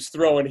dudes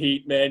throwing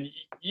heat, man,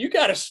 you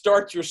got to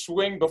start your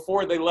swing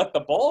before they let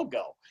the ball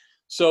go.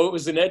 So it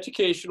was an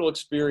educational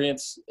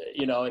experience,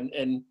 you know,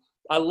 and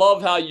I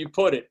love how you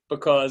put it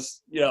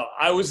because, you know,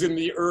 I was in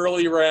the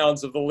early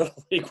rounds of the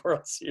Little League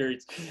World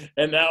Series,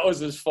 and that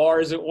was as far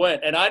as it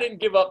went. And I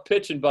didn't give up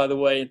pitching, by the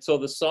way, until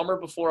the summer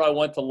before I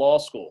went to law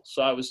school.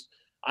 So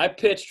I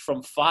pitched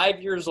from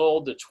 5 years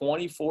old to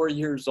 24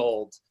 years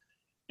old.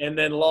 And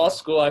then law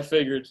school, I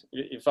figured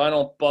if I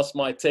don't bust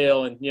my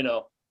tail and, you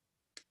know,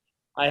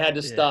 I had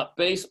to stop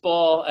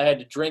baseball. I had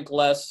to drink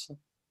less,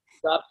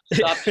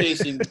 stop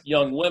chasing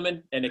young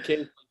women and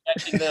occasionally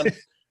catching them.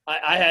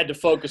 I had to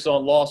focus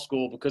on law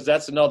school because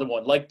that's another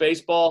one. Like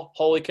baseball,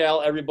 holy cow,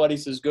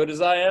 everybody's as good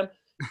as I am.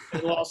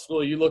 In law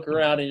school, you look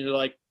around and you're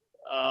like,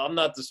 I'm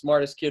not the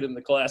smartest kid in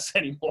the class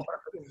anymore.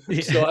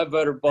 So I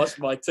better bust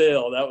my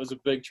tail. That was a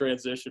big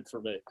transition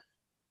for me.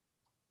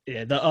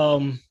 Yeah.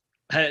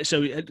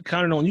 So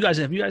Connor Nolan,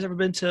 have you guys ever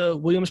been to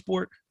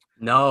Williamsport?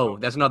 No,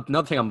 that's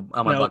another thing on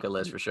my bucket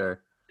list for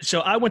sure.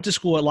 So I went to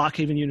school at Lock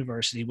Haven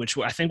University, which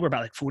I think we're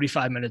about like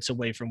 45 minutes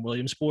away from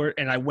Williamsport.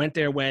 And I went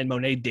there when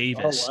Monet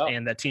Davis wow.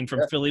 and that team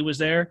from Philly was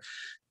there.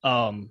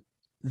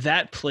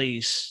 That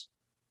place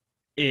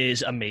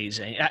is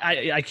amazing.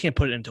 I can't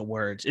put it into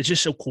words. It's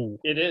just so cool.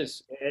 It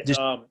is.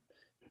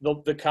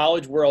 The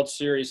College World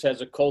Series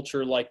has a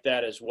culture like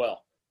that as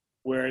well,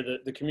 where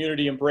the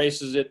community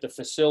embraces it. The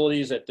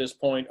facilities at this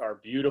point are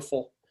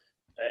beautiful.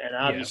 And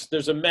obviously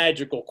there's a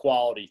magical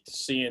quality to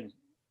seeing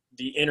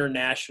the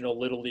International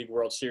Little League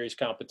World Series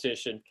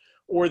competition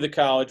or the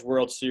College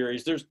World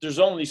Series. There's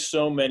only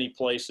so many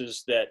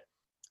places that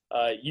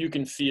you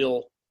can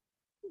feel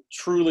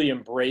truly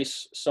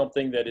embrace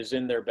something that is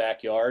in their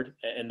backyard,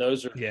 and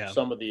those are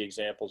some of the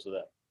examples of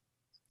that.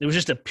 It was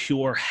just a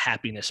pure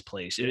happiness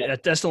place.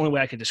 That's the only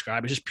way I could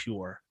describe it. Just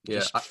pure. Yeah,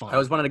 just fun. I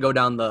always wanted to go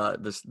down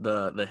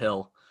the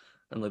hill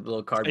and the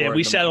little cardboard. Yeah,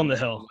 we sat on the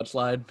hill.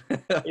 Slide.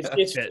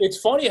 It's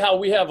funny how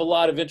we have a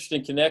lot of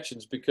interesting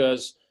connections,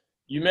 because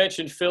you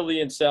mentioned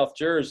Philly and South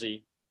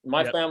Jersey.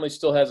 My family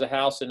still has a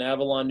house in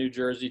Avalon, New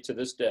Jersey to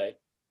this day.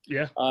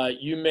 Yeah.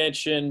 You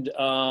mentioned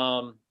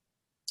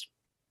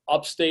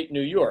upstate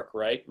New York,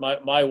 right?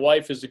 My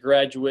wife is a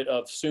graduate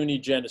of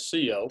SUNY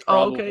Geneseo,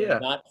 probably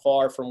not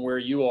far from where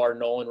you are,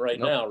 Nolan,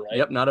 now, right?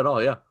 Yep, not at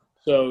all, yeah.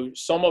 So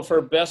some of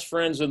her best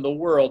friends in the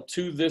world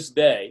to this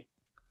day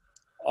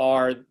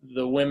are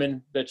the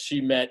women that she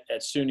met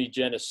at SUNY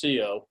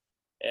Geneseo,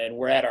 and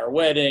we're at our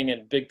wedding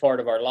and big part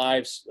of our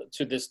lives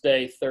to this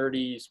day,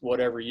 30s,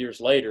 whatever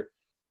years later.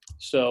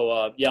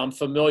 So, I'm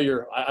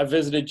familiar. I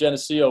visited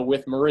Geneseo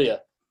with Maria.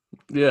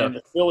 Yeah. And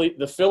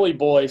the Philly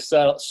boys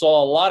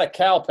saw a lot of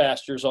cow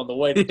pastures on the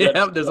way to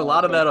Geneseo. There's a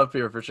lot of that up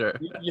here for sure.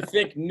 You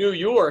think New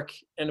York,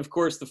 and of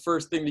course the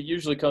first thing that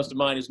usually comes to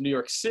mind is New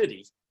York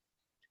City.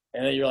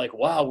 And then you're like,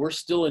 wow, we're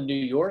still in New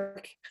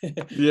York?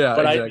 Yeah.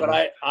 But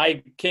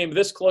I came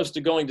this close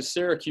to going to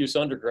Syracuse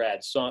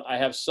undergrad, so I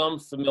have some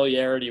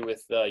familiarity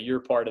with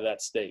your part of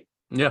that state.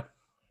 Yeah,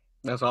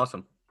 that's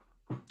awesome.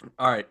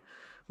 All right.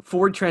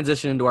 Before we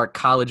transition into our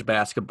college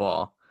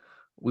basketball,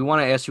 we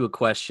want to ask you a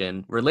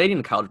question relating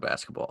to college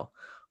basketball.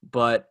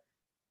 But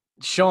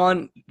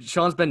Sean's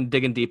been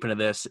digging deep into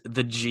this,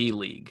 the G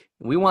League.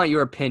 We want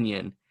your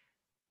opinion.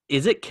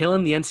 Is it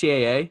killing the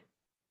NCAA?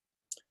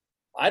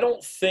 I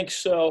don't think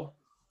so,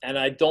 and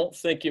I don't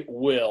think it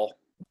will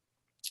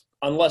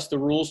unless the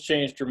rules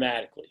change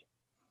dramatically.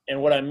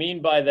 And what I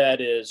mean by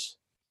that is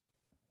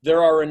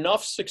there are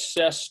enough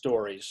success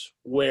stories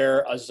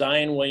where a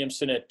Zion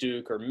Williamson at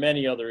Duke or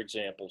many other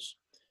examples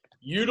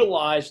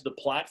utilize the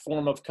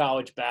platform of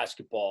college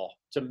basketball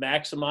to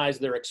maximize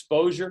their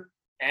exposure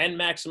and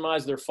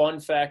maximize their fun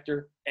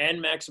factor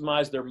and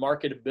maximize their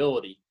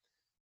marketability,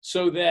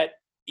 so that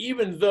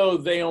even though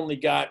they only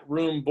got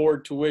room,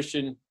 board,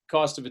 tuition,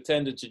 cost of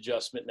attendance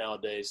adjustment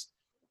nowadays,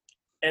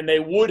 and they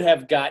would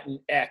have gotten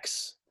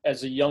X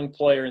as a young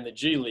player in the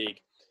G League,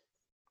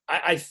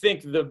 I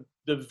think the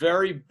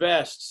very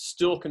best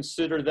still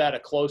consider that a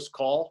close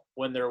call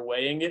when they're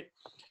weighing it.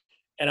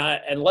 And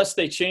unless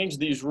they change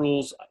these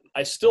rules,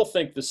 I still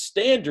think the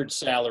standard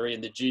salary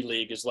in the G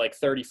League is like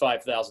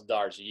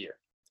 $35,000 a year.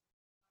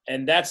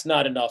 And that's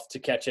not enough to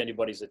catch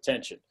anybody's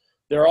attention.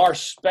 There are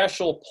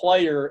special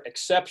player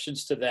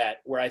exceptions to that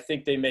where I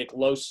think they make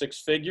low six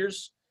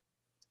figures.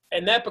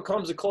 And that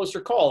becomes a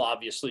closer call,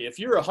 obviously. If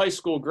you're a high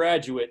school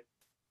graduate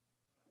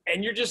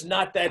and you're just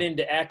not that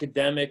into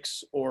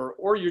academics,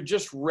 or you're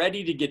just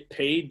ready to get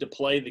paid to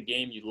play the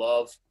game you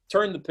love,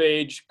 turn the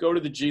page, go to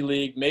the G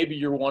League. Maybe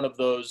you're one of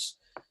those.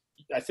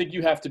 I think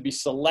you have to be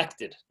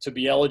selected to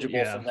be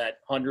eligible for that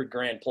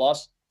 $100,000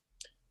 plus.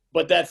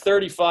 But that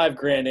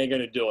 $35,000 ain't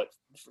going to do it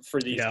for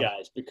these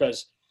guys,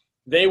 because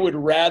they would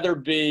rather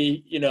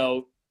be,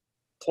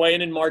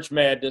 playing in March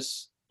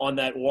Madness on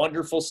that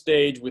wonderful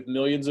stage with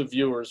millions of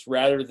viewers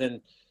rather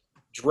than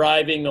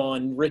driving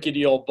on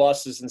rickety old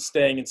buses and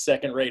staying in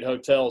second-rate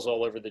hotels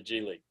all over the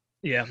G League.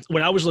 Yeah.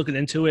 When I was looking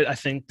into it, I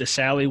think the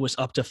salary was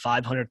up to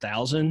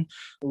 $500,000.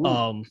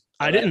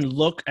 I didn't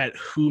look at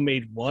who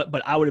made what,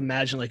 but I would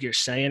imagine, like you're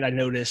saying, I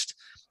noticed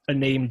a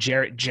name,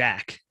 Jarrett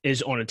Jack,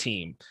 is on a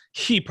team.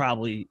 He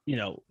probably,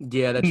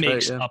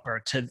 makes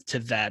upper to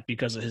that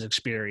because of his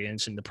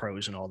experience in the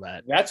pros and all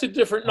that. That's a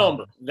different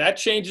number. That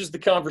changes the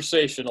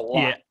conversation a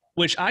lot. Yeah,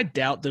 which I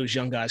doubt those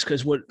young guys,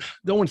 because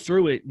going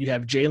through it, you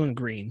have Jalen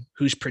Green,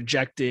 who's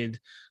projected.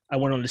 I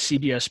went on to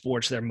CBS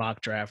Sports, their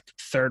mock draft,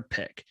 3rd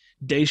pick.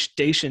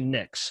 Dacian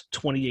Nix,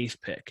 28th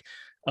pick.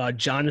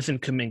 Jonathan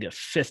Kuminga,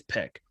 5th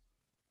pick.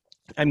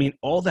 I mean,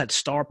 all that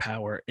star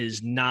power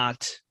is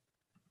not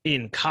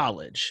in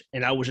college.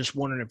 And I was just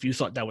wondering if you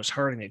thought that was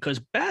hurting it, because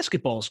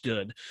basketball's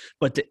good,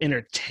 but the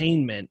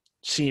entertainment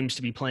seems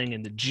to be playing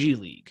in the G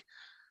League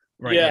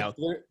right now.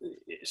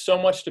 So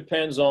much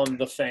depends on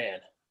the fan.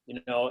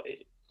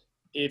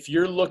 If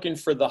you're looking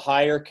for the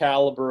higher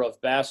caliber of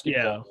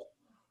basketball,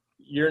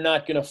 you're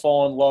not going to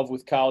fall in love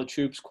with college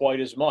hoops quite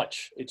as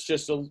much. It's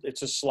just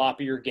it's a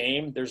sloppier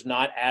game. There's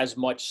not as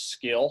much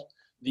skill.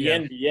 The Yeah.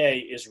 NBA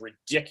is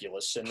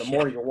ridiculous, and the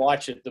more you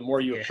watch it, the more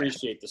you Yeah.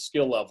 appreciate the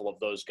skill level of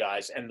those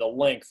guys and the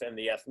length and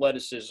the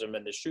athleticism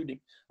and the shooting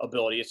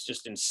ability. It's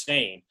just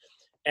insane.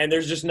 And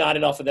there's just not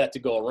enough of that to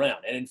go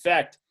around. And in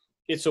fact,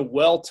 it's a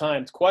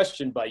well-timed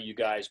question by you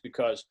guys,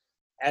 because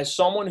as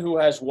someone who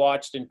has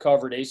watched and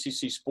covered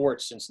ACC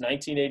sports since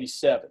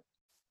 1987,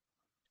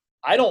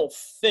 I don't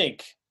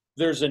think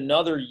there's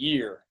another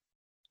year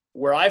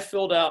where I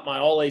filled out my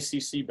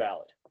all-ACC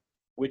ballot,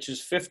 which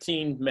is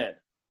 15 men.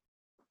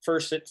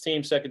 First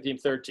team, second team,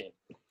 third team.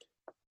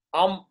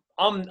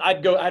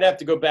 I'd have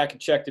to go back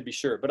and check to be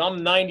sure, but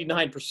I'm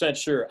 99%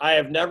 sure I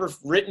have never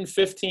written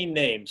 15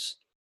 names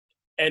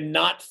and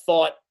not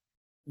thought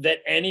that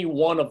any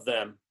one of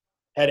them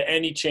had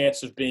any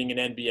chance of being an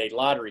NBA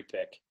lottery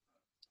pick,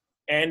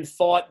 and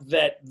thought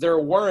that there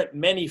weren't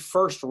many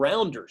first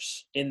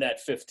rounders in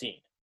that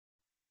 15.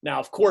 Now,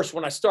 of course,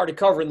 when I started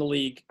covering the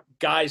league,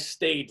 guys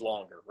stayed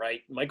longer,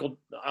 right?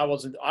 I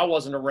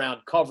wasn't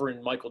around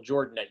covering Michael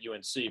Jordan at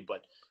UNC,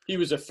 but he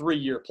was a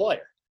 3-year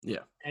player. Yeah.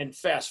 And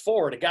fast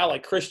forward, a guy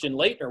like Christian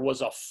Laettner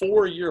was a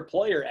 4-year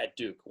player at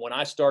Duke when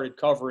I started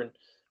covering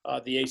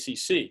the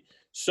ACC.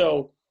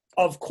 So,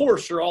 of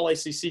course, your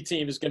all-ACC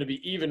team is going to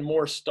be even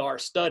more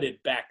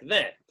star-studded back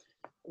then.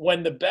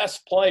 When the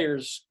best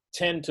players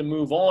tend to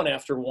move on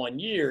after 1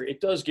 year,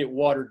 it does get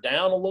watered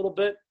down a little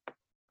bit.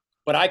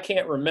 But I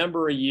can't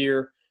remember a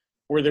year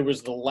where there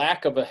was the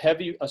lack of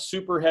a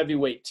super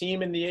heavyweight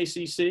team in the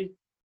ACC.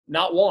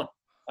 Not one.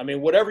 I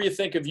mean, whatever you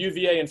think of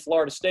UVA and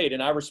Florida State,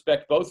 and I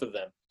respect both of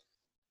them,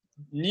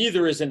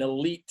 neither is an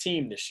elite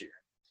team this year.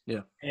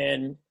 Yeah.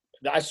 And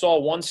I saw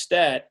one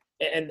stat,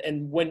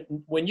 and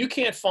when you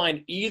can't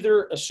find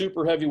either a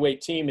super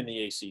heavyweight team in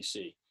the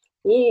ACC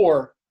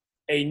or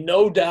a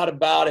no doubt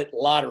about it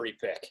lottery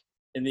pick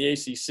in the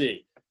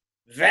ACC,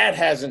 that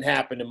hasn't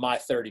happened in my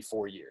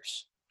 34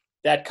 years.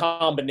 That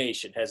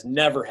combination has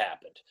never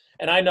happened.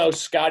 And I know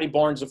Scotty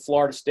Barnes of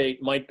Florida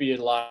State might be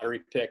a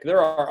lottery pick.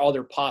 There are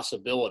other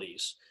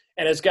possibilities.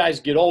 And as guys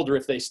get older,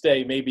 if they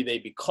stay, maybe they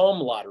become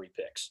lottery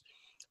picks.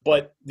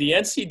 But the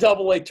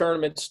NCAA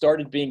tournament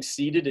started being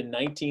seeded in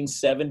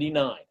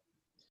 1979.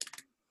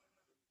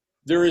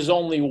 There is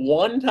only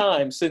one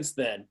time since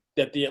then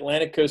that the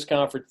Atlantic Coast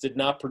Conference did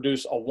not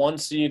produce a 1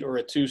 seed or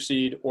a 2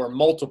 seed or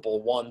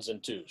multiple 1s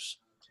and 2s.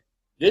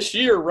 This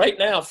year, right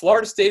now,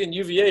 Florida State and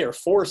UVA are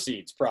 4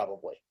 seeds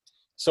probably.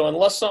 So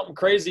unless something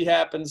crazy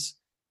happens,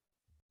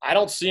 I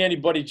don't see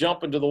anybody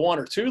jumping to the 1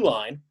 or 2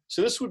 line.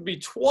 So this would be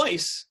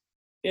twice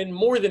in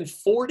more than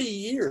 40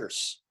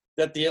 years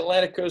that the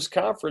Atlantic Coast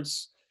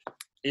Conference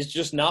is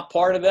just not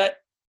part of that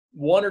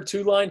 1 or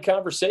 2 line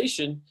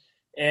conversation.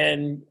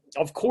 And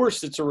of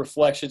course it's a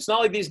reflection. It's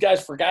not like these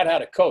guys forgot how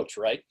to coach,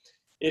 right?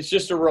 It's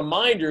just a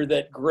reminder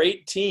that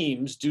great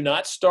teams do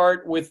not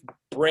start with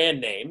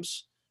brand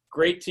names.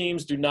 Great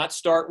teams do not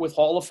start with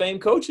Hall of Fame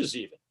coaches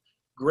even.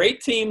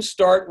 Great teams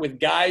start with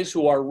guys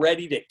who are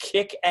ready to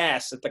kick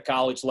ass at the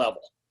college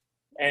level.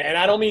 And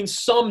I don't mean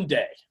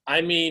someday.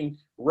 I mean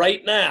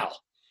right now.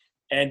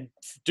 And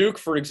Duke,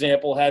 for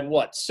example, had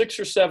 6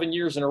 or 7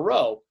 years in a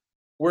row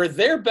where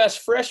their best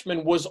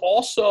freshman was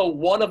also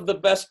one of the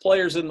best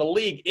players in the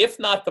league, if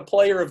not the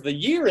player of the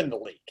year in the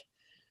league.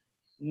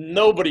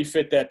 Nobody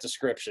fit that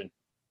description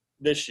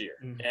this year.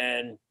 Mm-hmm.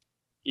 And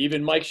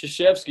even Mike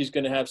Krzyzewski's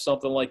going to have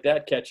something like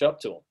that catch up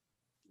to him.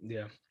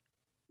 Yeah,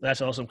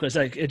 that's awesome, because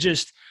I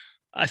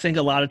think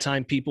a lot of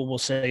time people will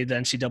say the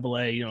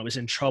NCAA, is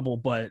in trouble,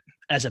 but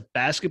as a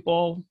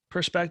basketball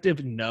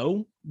perspective,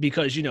 no,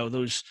 because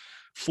those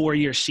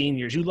 4-year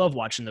seniors, you love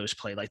watching those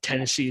play, like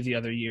Tennessee the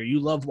other year. You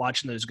love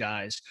watching those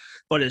guys,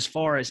 but as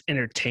far as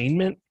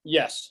entertainment,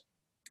 yes,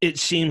 it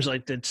seems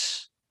like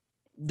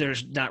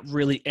there's not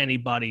really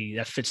anybody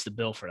that fits the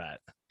bill for that.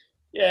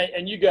 Yeah,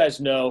 and you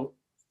guys know,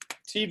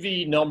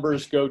 TV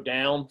numbers go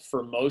down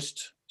for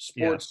most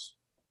sports.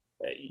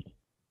 Yeah.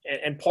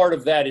 And part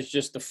of that is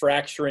just the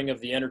fracturing of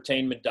the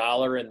entertainment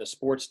dollar and the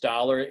sports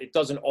dollar. It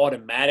doesn't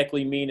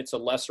automatically mean it's a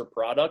lesser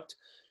product.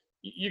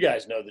 You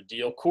guys know the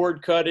deal.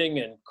 Cord cutting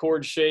and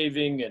cord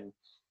shaving. And,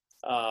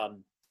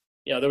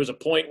 there was a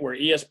point where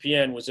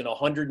ESPN was in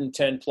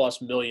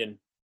 110+ million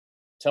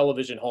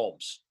television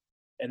homes.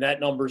 And that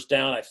number's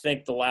down, I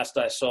think the last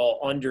I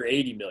saw, under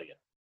 80 million.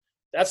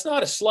 That's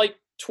not a slight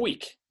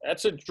tweak.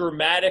 That's a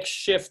dramatic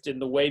shift in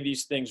the way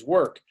these things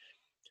work.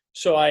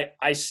 So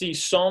I see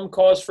some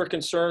cause for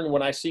concern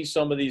when I see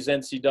some of these the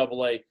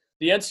NCAA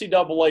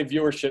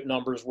viewership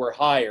numbers were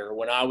higher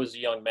when I was a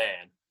young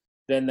man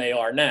than they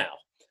are now.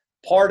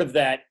 Part of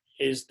that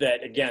is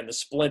that, again, the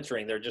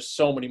splintering. There are just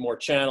so many more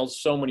channels,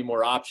 so many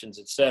more options,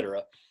 et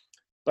cetera.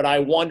 But I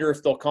wonder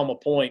if there'll come a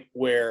point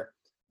where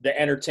the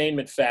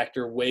entertainment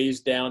factor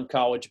weighs down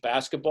college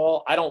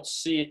basketball. I don't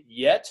see it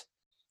yet,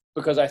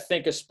 because I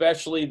think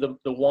especially the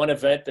one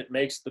event that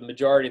makes the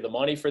majority of the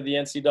money for the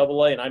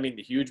NCAA, and I mean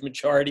the huge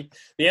majority,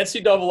 the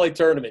NCAA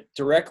tournament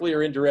directly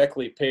or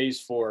indirectly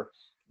pays for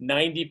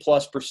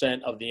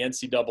 90+% of the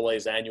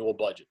NCAA's annual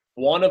budget.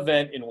 One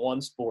event in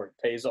one sport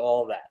pays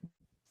all of that.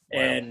 Wow.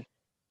 And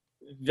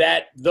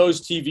that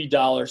those TV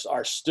dollars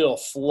are still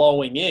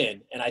flowing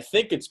in. And I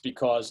think it's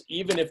because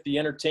even if the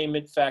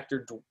entertainment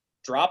factor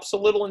drops a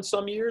little in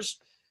some years,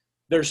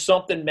 there's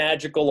something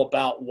magical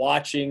about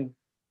watching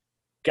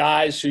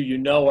guys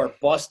who are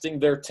busting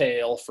their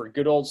tail for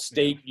good old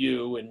State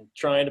U and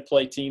trying to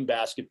play team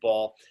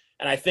basketball.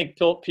 And I think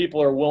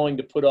people are willing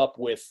to put up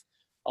with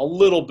a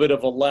little bit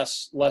of a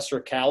lesser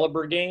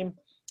caliber game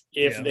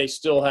if they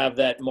still have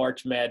that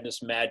March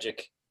Madness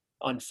magic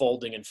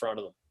unfolding in front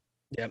of them.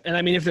 Yeah, and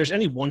I mean, if there's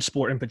any one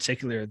sport in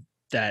particular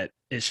that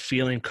is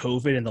feeling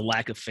COVID and the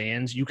lack of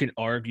fans, you can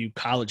argue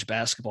college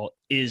basketball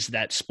is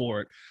that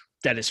sport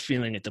that is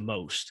feeling it the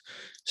most.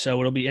 So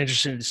it'll be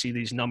interesting to see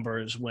these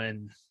numbers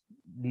when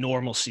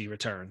normalcy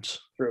returns.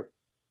 True.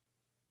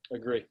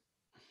 Agree.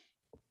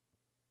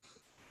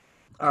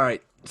 All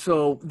right.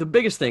 So the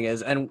biggest thing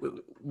is, and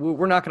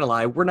we're not going to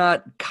lie, we're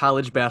not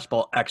college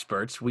basketball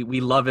experts.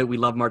 We love it. We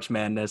love March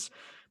Madness.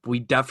 But we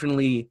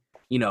definitely,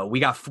 we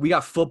got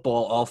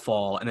football all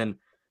fall. And then,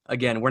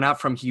 again, we're not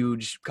from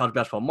huge college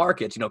basketball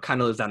markets.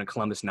 Kind of lives down in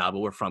Columbus now, but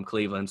we're from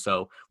Cleveland.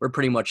 So we're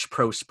pretty much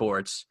pro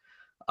sports.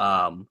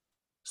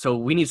 So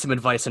we need some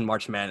advice in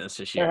March Madness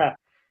this year.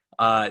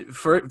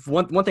 For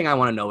one thing I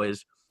want to know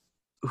is,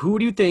 who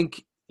do you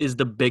think is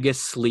the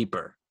biggest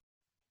sleeper?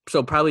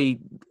 So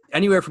probably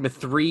anywhere from a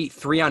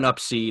three on up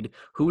seed.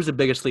 Who's the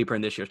biggest sleeper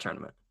in this year's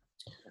tournament?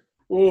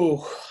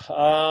 Ooh,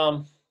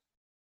 I'm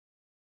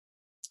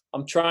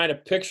trying to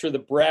picture the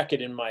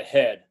bracket in my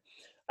head.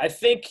 I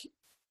think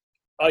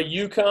a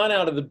UConn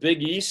out of the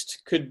Big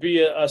East could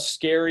be a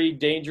scary,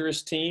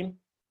 dangerous team.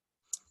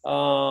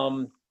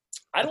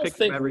 I don't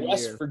think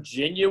West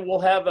Virginia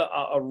will have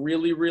a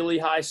really, really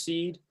high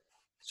seed.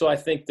 So I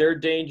think they're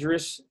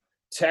dangerous.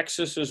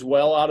 Texas as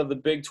well out of the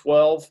Big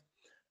 12.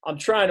 I'm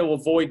trying to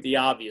avoid the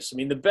obvious. I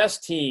mean, the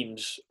best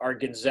teams are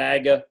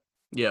Gonzaga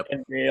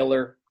and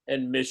Baylor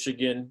and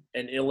Michigan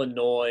and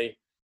Illinois.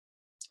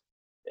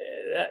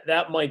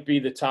 That might be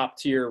the top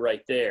tier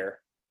right there.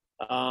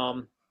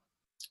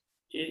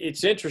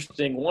 It's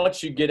interesting.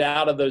 Once you get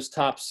out of those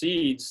top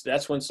seeds,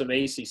 that's when some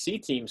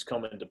ACC teams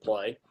come into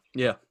play.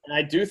 Yeah. And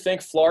I do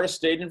think Florida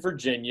State and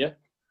Virginia,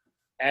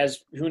 as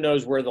who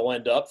knows where they'll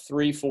end up,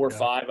 3, 4,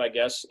 5, I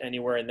guess,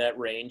 anywhere in that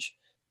range.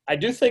 I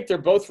do think they're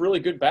both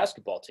really good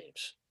basketball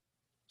teams.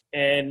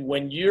 And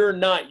when you're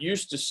not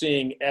used to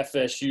seeing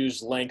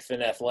FSU's length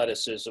and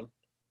athleticism,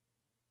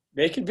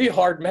 they can be a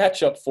hard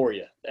matchup for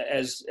you.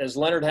 As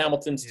Leonard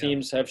Hamilton's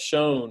teams have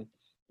shown,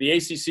 the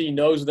ACC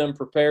knows them,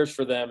 prepares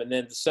for them, and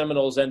then the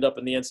Seminoles end up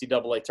in the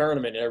NCAA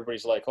tournament, and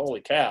everybody's like,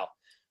 holy cow.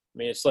 I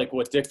mean, it's like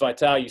what Dick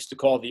Vitale used to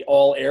call the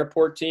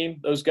all-airport team.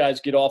 Those guys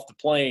get off the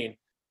plane,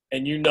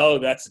 and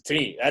that's a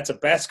team. That's a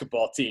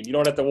basketball team. You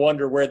don't have to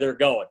wonder where they're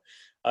going.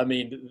 I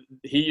mean,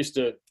 he used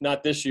to,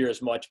 not this year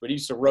as much, but he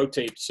used to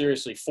rotate,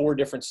 seriously, 4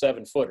 different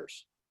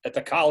 7-footers at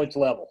the college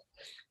level.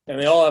 And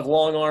they all have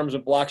long arms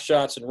and block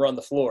shots and run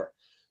the floor.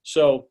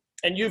 So,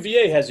 and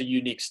UVA has a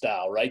unique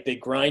style, right? They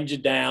grind you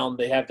down.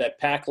 They have that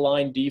pack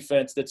line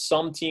defense that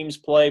some teams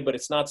play, but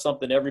it's not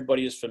something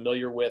everybody is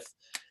familiar with.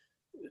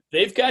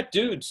 They've got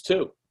dudes,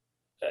 too.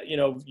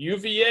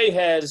 UVA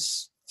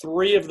has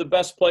 3 of the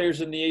best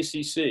players in the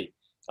ACC.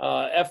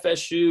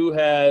 FSU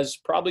has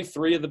probably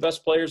 3 of the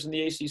best players in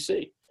the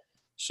ACC.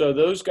 So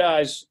those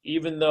guys,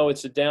 even though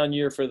it's a down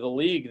year for the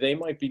league, they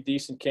might be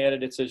decent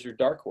candidates as your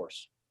dark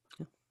horse.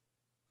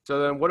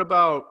 So then what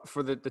about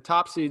for the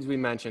top seeds we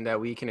mentioned that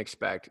we can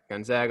expect?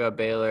 Gonzaga,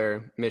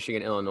 Baylor,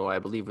 Michigan, Illinois, I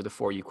believe were the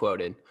 4 you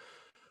quoted.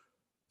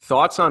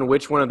 Thoughts on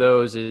which one of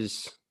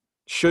those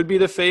should be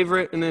the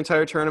favorite in the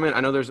entire tournament?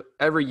 I know there's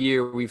every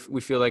year we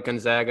feel like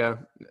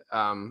Gonzaga,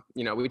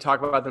 we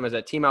talk about them as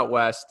that team out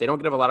west. They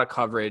don't get a lot of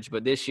coverage,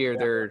 but this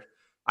year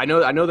I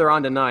know they're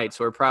on tonight,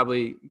 so we're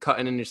probably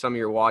cutting into some of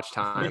your watch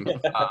time.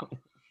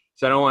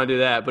 So I don't want to do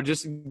that. But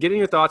just getting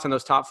your thoughts on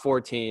those top 4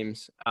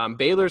 teams.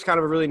 Baylor's kind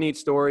of a really neat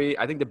story.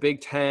 I think the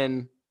Big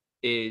Ten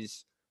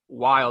is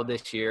wild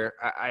this year.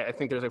 I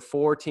think there's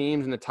 4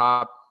 teams in the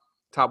top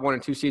 1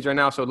 and 2 seeds right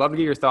now. So I'd love to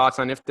get your thoughts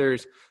on if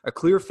there's a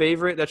clear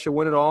favorite that should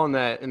win it all in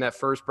that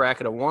first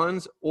bracket of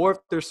 1s, or if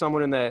there's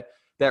someone in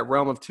that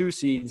realm of 2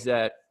 seeds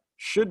that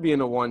should be in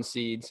the 1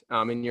 seeds,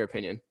 in your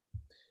opinion.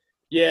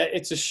 Yeah,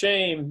 it's a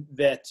shame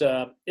that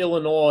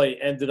Illinois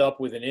ended up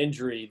with an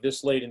injury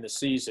this late in the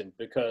season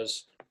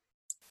because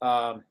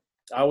I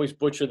always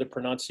butcher the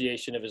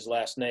pronunciation of his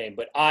last name,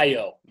 but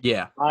Ayo.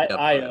 Yeah.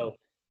 Ayo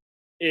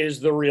is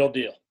the real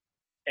deal.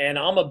 And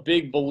I'm a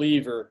big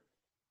believer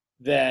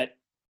that,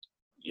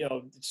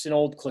 it's an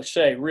old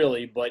cliche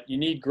really, but you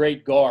need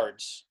great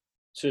guards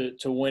to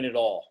win it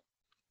all.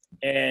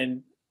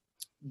 And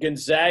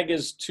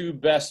Gonzaga's 2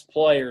 best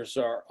players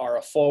are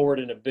a forward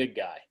and a big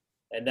guy.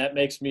 And that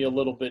makes me a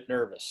little bit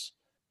nervous.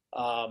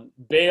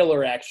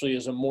 Baylor actually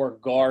is a more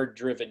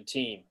guard-driven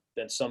team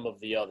than some of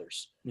the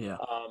others. Yeah.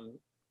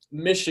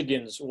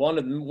 Michigan's one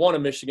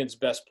of Michigan's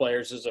best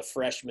players is a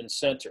freshman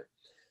center.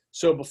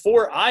 So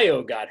before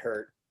Ayo got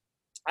hurt,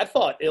 I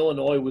thought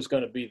Illinois was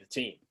going to be the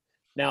team.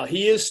 Now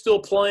he is still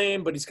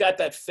playing, but he's got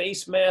that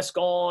face mask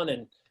on,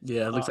 and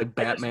it looks like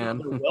Batman.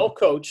 They're well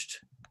coached.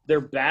 They're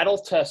battle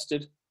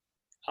tested.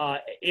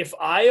 If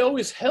Io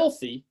is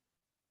healthy,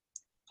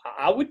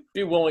 I would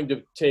be willing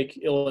to take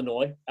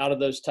Illinois out of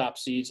those top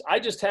seeds. I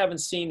just haven't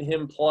seen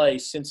him play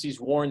since he's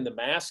worn the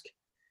mask.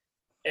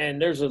 And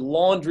there's a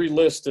laundry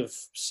list of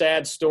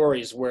sad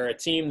stories where a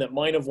team that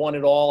might have won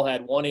it all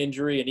had one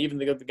injury, and even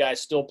though the guy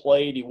still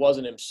played, he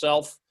wasn't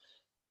himself.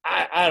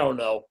 I don't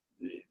know.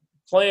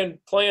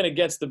 Playing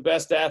against the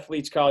best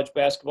athletes college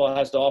basketball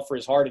has to offer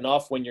is hard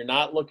enough when you're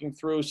not looking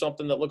through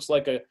something that looks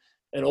like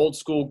an old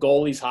school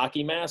goalie's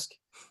hockey mask.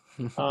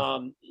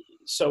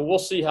 So we'll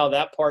see how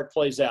that part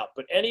plays out.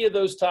 But any of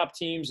those top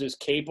teams is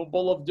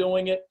capable of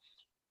doing it.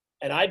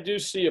 And I do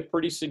see a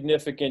pretty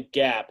significant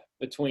gap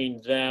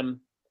between them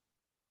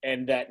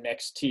and that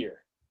next tier.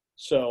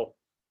 So,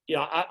 you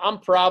know, I'm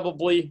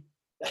probably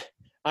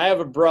 – I have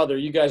a brother.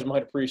 You guys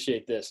might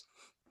appreciate this.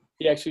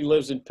 He actually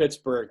lives in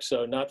Pittsburgh,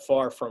 so not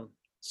far from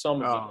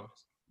some of you.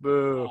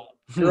 Boo.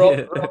 Grew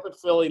up in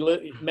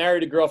Philly,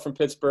 married a girl from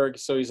Pittsburgh,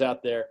 so he's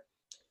out there.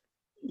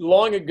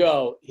 Long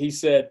ago, he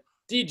said,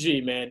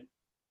 DG, man,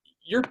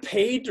 you're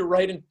paid to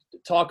write and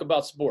talk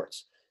about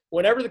sports.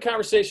 Whenever the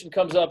conversation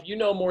comes up, you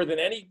know more than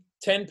any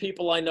 10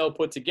 people I know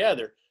put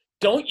together.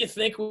 Don't you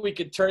think we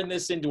could turn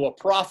this into a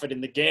profit in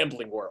the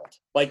gambling world?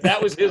 Like,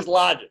 that was his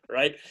logic,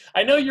 right?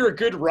 I know you're a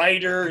good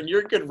writer and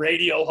you're a good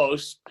radio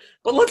host,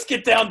 but let's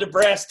get down to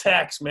brass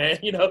tacks, man.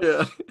 You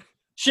know,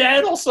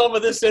 channel some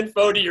of this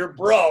info to your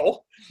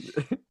bro.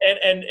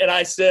 And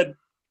I said,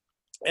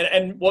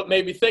 and what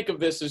made me think of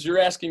this is you're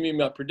asking me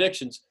about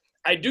predictions.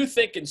 I do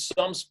think in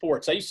some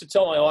sports, I used to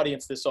tell my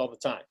audience this all the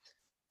time,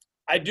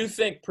 I do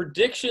think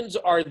predictions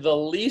are the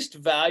least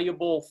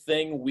valuable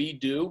thing we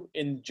do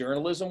in the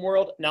journalism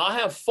world. Now, I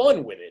have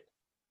fun with it,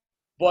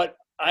 but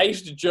I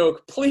used to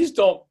joke, please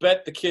don't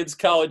bet the kids'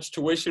 college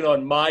tuition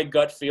on my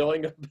gut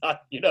feeling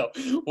about, you know,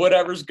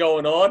 whatever's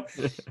going on.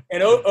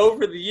 And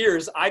over the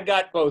years, I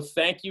got both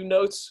thank you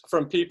notes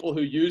from people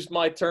who used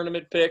my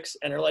tournament picks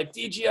and are like,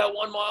 DG, I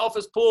won my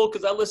office pool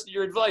because I listened to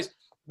your advice.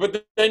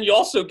 But then you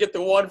also get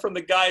the one from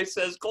the guy who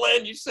says,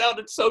 Glenn, you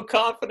sounded so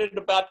confident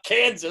about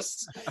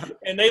Kansas,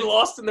 and they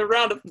lost in the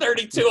round of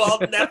 32. I'll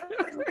never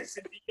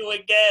listen to you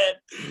again.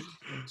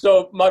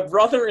 So my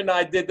brother and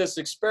I did this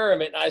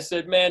experiment. I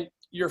said, man,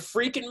 you're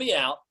freaking me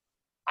out.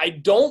 I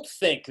don't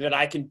think that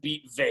I can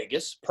beat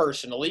Vegas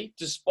personally,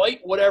 despite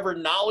whatever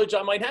knowledge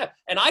I might have.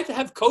 And I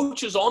have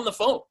coaches on the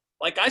phone.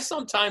 Like, I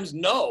sometimes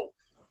know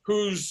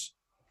who's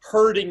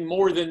hurting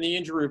more than the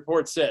injury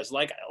report says.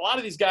 Like, a lot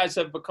of these guys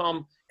have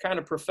become kind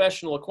of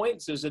professional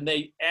acquaintances, and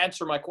they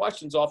answer my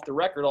questions off the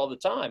record all the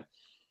time.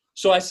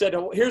 So I said,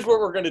 here's what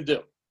we're going to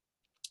do.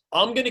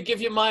 I'm going to give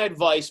you my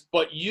advice,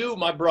 but you,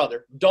 my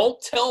brother, don't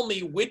tell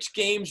me which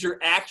games you're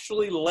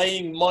actually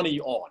laying money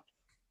on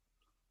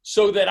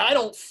so that I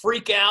don't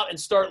freak out and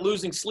start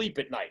losing sleep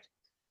at night.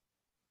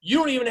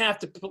 You don't have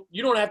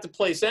to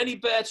place any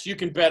bets. You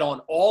can bet on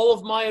all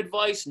of my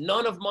advice,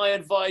 none of my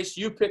advice.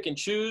 You pick and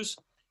choose.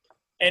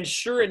 And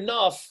sure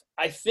enough,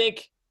 I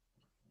think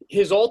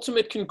his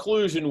ultimate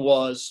conclusion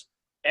was,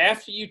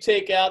 after you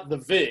take out the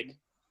VIG,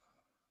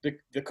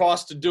 the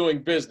cost of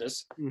doing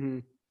business,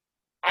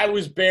 I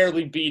was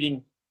barely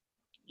beating,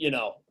 you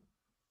know,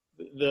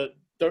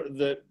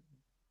 the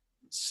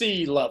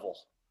C level.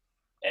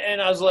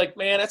 And I was like,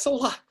 man, that's a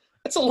lot.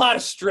 That's a lot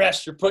of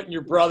stress you're putting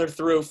your brother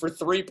through for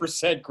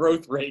 3%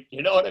 growth rate.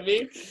 You know what I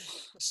mean?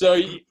 So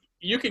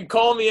you can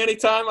call me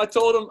anytime. I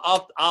told him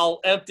I'll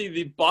empty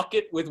the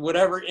bucket with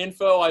whatever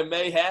info I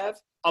may have.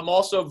 I'm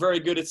also very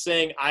good at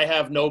saying I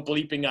have no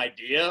bleeping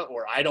idea,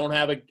 or I don't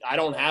have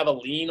a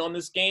lean on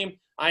this game.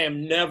 I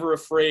am never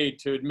afraid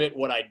to admit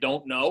what I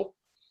don't know.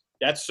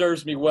 That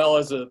serves me well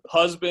as a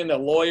husband, a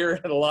lawyer,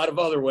 and a lot of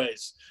other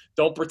ways.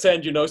 Don't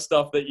pretend you know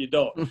stuff that you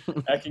don't.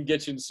 That can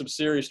get you in some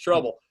serious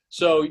trouble.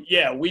 So,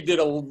 yeah, we did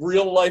a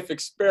real-life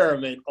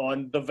experiment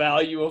on the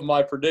value of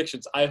my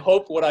predictions. I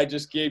hope what I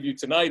just gave you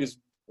tonight is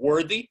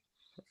worthy,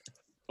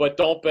 but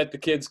don't bet the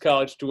kids'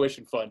 college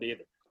tuition fund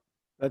either.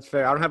 That's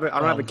fair. I don't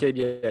have a kid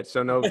yet,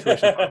 so no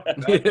tuition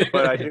fund.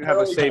 But I do have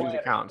a savings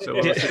account, so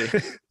we'll see.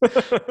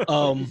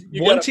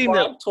 You got a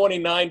Prop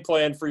 29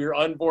 plan for your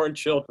unborn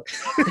children.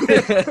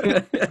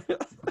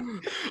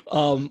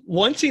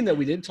 One team that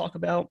we didn't talk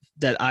about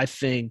that I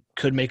think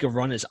could make a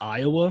run is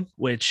Iowa,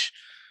 which,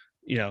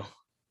 you know,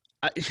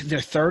 they're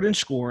third in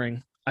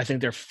scoring. I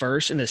think they're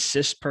first in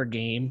assists per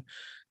game.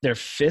 They're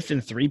fifth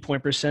in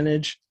three-point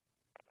percentage,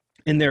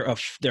 and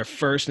they're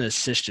first in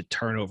assist to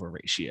turnover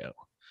ratio.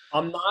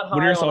 I'm not high.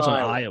 What are your thoughts on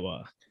Iowa?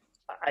 Iowa?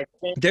 I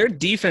think Their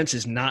defense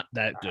is not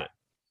that good.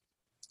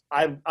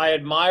 I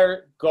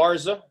admire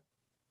Garza,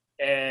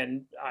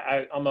 and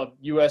I'm a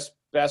U.S.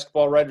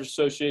 Basketball Writers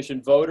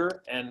Association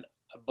voter, and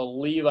I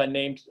believe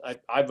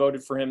I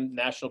voted for him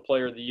National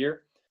Player of the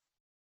Year.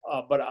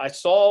 But I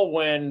saw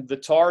when the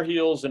Tar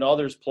Heels and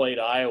others played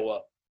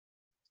Iowa,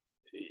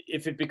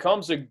 if it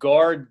becomes a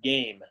guard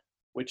game,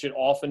 which it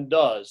often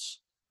does,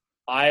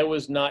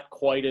 Iowa's not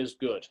quite as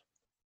good.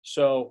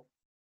 So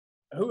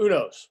who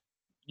knows?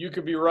 You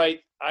could be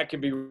right. I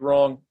could be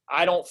wrong.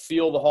 I don't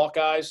feel the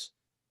Hawkeyes.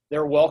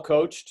 They're well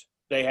coached.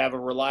 They have a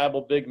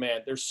reliable big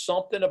man. There's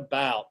something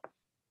about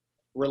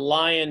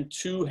relying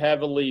too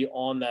heavily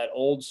on that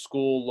old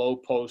school low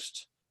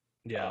post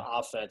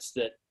offense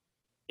that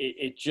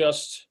it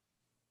just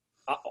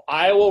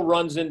Iowa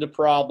runs into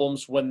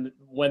problems when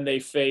they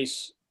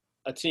face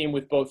a team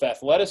with both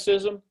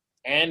athleticism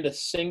and a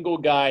single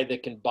guy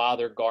that can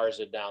bother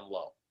Garza down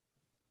low.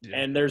 Yeah.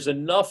 And there's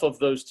enough of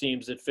those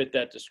teams that fit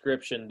that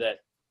description that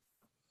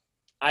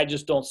I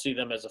just don't see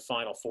them as a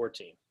Final Four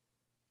team.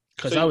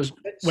 Because I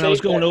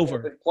was going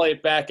over, play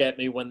it back at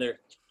me when the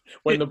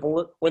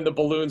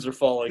balloons are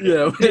falling.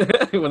 Yeah,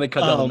 when they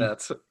cut down the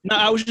nets. No,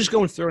 I was just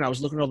going through and I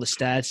was looking at all the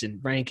stats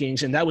and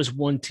rankings, and that was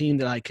one team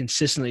that I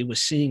consistently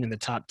was seeing in the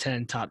top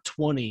 10, top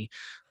 20.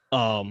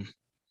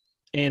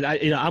 And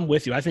I'm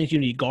with you. I think you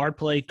need guard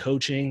play,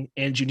 coaching,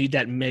 and you need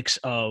that mix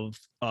of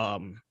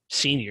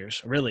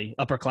seniors, really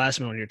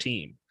upperclassmen on your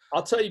team.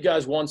 I'll tell you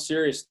guys one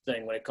serious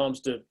thing when it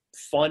comes to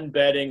fun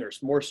betting or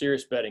more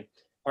serious betting.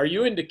 Are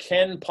you into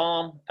Ken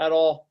Palm at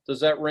all?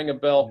 Does that ring a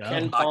bell? No.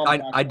 Ken Palm.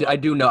 I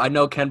do know. I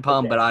know Ken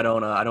Palm, okay. But I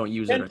don't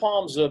use it. Ken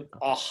Palm's a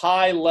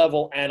high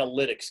level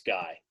analytics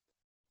guy,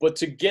 but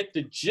to get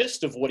the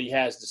gist of what he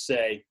has to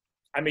say,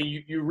 I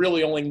mean, you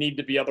really only need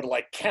to be able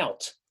to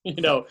count,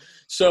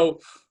 So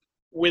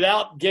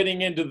without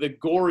getting into the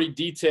gory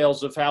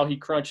details of how he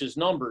crunches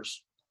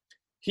numbers,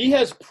 he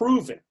has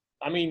proven,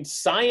 I mean,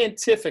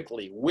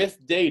 scientifically with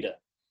data,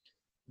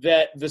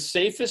 that the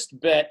safest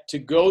bet to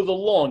go the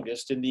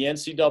longest in the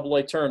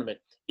NCAA tournament,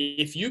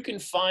 if you can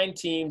find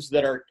teams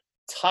that are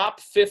top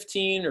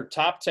 15 or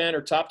top 10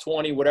 or top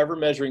 20, whatever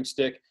measuring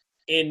stick,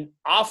 in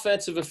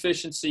offensive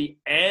efficiency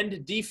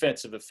and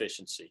defensive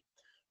efficiency,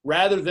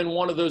 rather than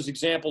one of those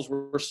examples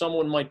where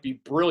someone might be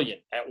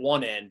brilliant at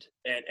one end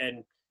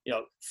and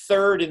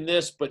third in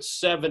this but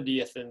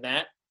 70th in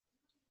that,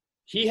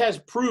 he has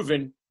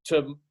proven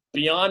to,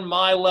 beyond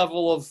my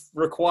level of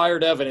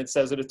required evidence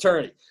as an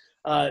attorney,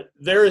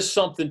 there is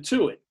something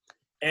to it.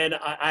 And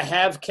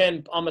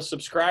I'm a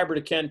subscriber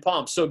to Ken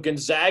Palm. So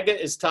Gonzaga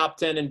is top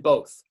 10 in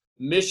both.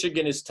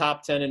 Michigan is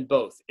top 10 in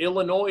both.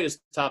 Illinois is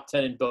top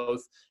 10 in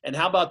both. And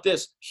how about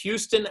this?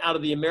 Houston, out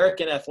of the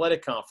American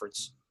Athletic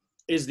Conference,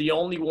 is the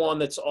only one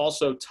that's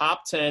also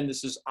top 10.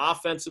 This is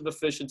offensive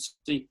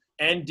efficiency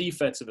and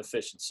defensive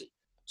efficiency.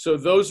 So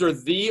those are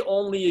the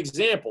only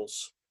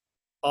examples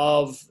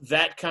of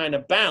that kind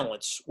of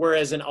balance.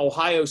 Whereas in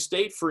Ohio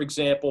State, for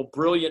example,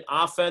 brilliant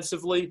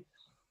offensively,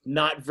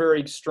 not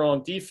very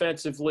strong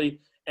defensively.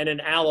 And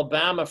in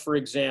Alabama, for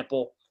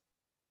example,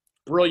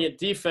 brilliant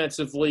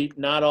defensively,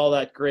 not all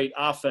that great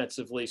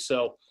offensively.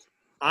 So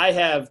I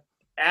have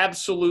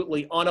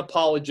absolutely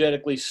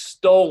unapologetically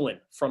stolen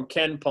from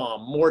Ken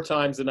Palm more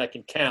times than I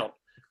can count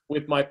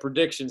with my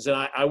predictions. And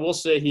I will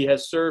say he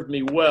has served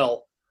me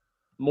well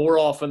more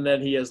often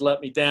than he has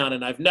let me down.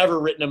 And I've never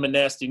written him a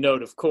nasty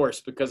note, of course,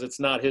 because it's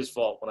not his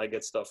fault when I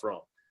get stuff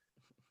wrong.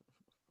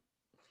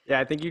 Yeah,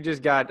 I think you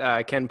just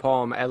got Ken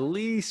Palm at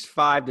least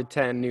 5 to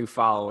 10 new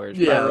followers.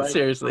 Yeah, right?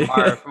 Seriously.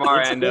 From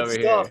our end over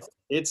stuff. here.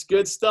 It's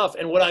good stuff.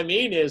 And what I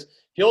mean is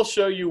he'll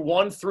show you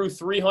 1 through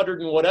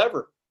 300 and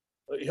whatever.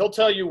 He'll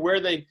tell you where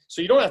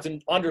so you don't have to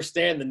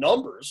understand the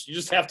numbers. You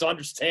just have to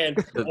understand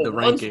the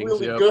rankings.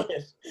 Really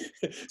good.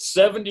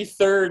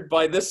 73rd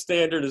by this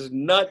standard is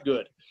not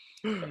good.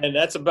 And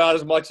that's about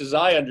as much as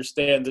I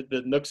understand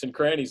the nooks and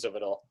crannies of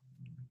it all.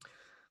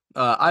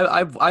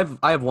 I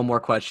have one more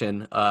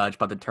question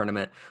about the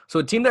tournament. So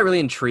a team that really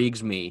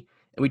intrigues me,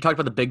 and we talked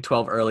about the Big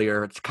 12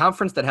 earlier. It's a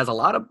conference that has a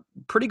lot of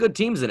pretty good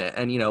teams in it,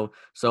 and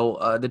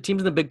so the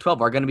teams in the Big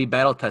 12 are going to be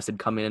battle tested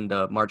coming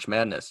into March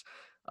Madness.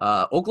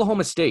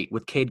 Oklahoma State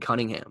with Cade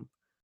Cunningham.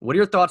 What are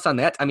your thoughts on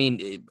that? I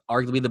mean,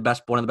 arguably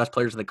one of the best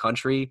players in the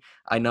country.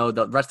 I know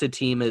the rest of the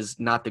team is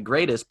not the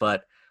greatest,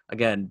 but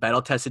again,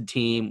 battle tested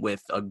team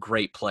with a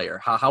great player.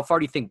 How far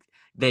do you think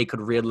they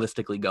could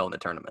realistically go in the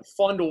tournament?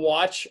 Fun to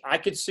watch. I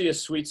could see a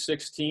Sweet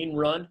 16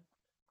 run,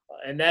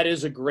 and that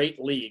is a great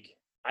league.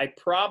 I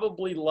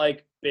probably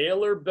like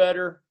Baylor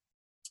better,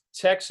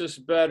 Texas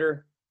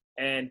better,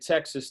 and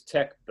Texas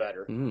Tech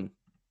better. Mm.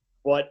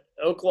 But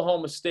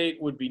Oklahoma State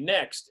would be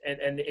next.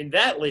 And in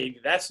that league,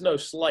 that's no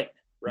slight,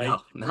 right?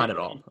 No, not at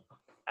all.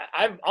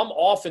 I'm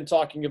often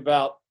talking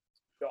about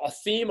a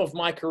theme of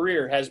my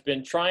career has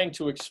been trying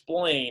to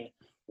explain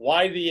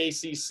why the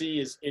ACC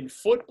is in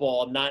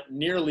football not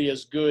nearly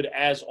as good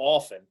as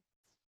often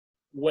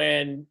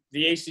when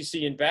the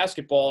ACC in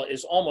basketball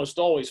is almost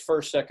always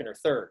first, second, or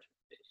third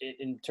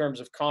in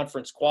terms of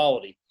conference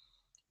quality.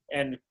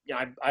 And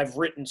I've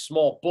written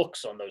small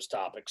books on those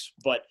topics,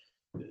 but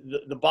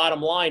the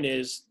bottom line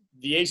is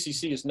the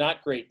ACC is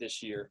not great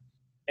this year,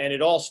 and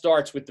it all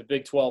starts with the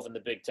Big 12 and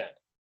the Big 10.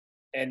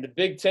 And the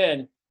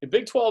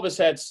Big 12 has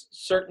had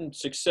certain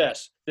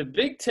success. The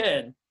Big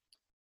 10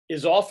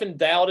 is often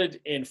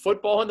doubted in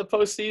football in the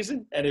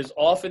postseason and is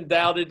often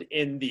doubted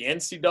in the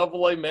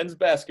NCAA men's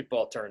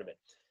basketball tournament.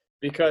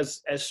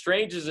 Because as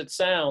strange as it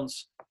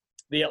sounds,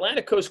 the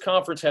Atlantic Coast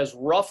Conference has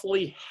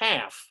roughly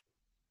half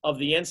of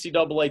the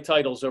NCAA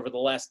titles over the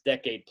last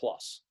decade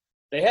plus.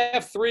 They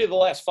have 3 of the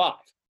last 5.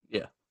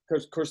 Yeah.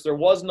 Of course, there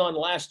was none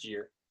last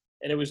year.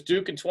 And it was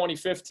Duke in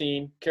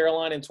 2015,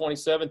 Carolina in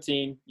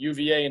 2017,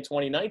 UVA in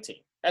 2019.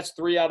 That's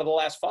 3 out of the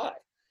last 5.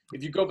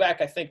 If you go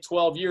back, I think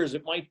 12 years,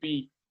 it might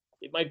be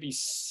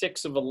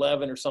 6 of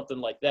 11 or something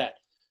like that.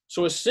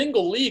 So a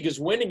single league is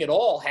winning it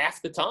all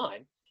half the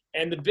time.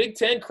 And the Big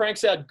Ten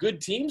cranks out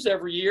good teams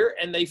every year,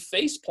 and they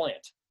face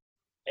plant.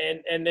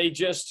 And they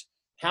just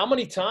 – how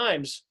many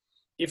times –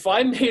 if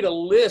I made a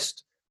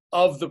list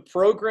of the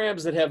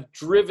programs that have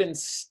driven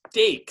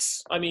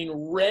stakes, I mean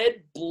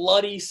red,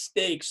 bloody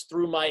stakes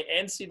through my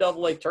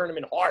NCAA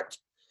tournament heart,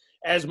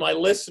 as my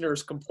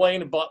listeners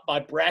complain about my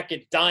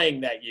bracket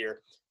dying that year,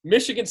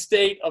 Michigan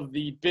State of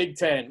the Big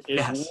Ten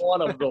is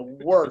one of the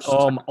worst.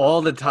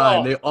 All the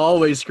time. They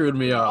always screwed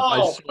me up,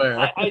 I swear.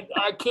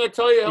 I can't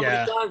tell you how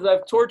many times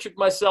I've tortured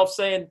myself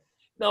saying,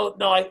 no,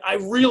 I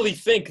really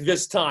think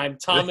this time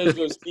Tom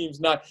Izzo's team's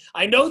not.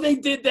 I know they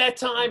did that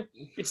time.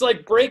 It's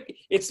like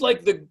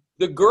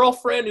the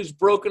girlfriend who's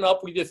broken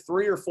up with you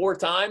 3 or 4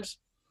 times,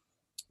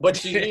 but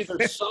she's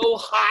either so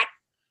hot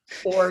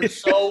or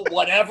so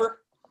whatever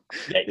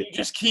that you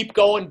just keep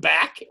going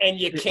back and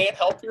you can't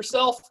help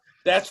yourself.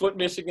 That's what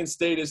Michigan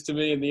State is to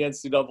me in the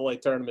NCAA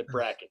tournament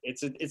bracket.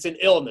 It's an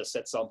illness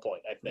at some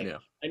point, I think. Yeah.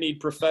 I need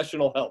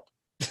professional help.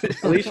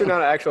 At least you're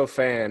not an actual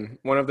fan.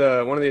 One of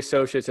the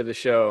associates of the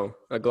show,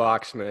 a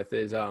Glocksmith,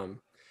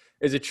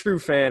 is a true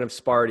fan of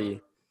Sparty,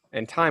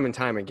 and time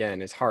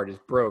again, his heart is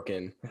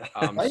broken.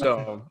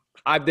 So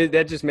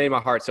that just made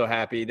my heart so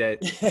happy that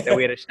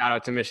we had a shout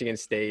out to Michigan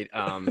State.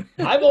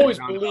 I've always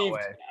believed.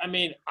 I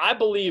mean, I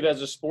believe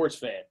as a sports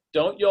fan.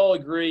 Don't y'all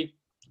agree?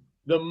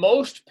 The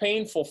most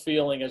painful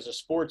feeling as a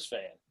sports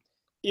fan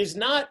is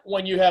not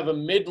when you have a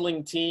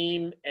middling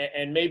team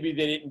and maybe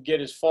they didn't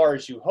get as far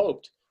as you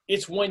hoped.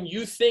 It's when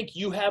you think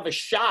you have a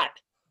shot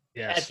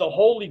at the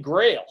Holy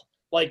Grail.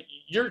 Like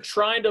you're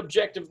trying to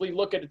objectively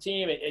look at a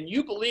team and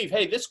you believe,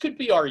 hey, this could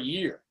be our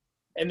year.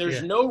 And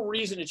there's no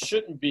reason it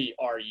shouldn't be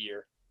our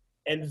year.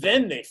 And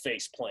then they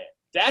face plant.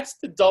 That's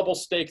the double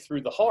stake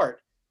through the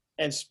heart.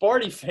 And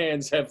Sparty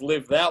fans have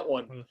lived that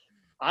one.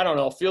 I don't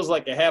know, feels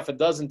like a half a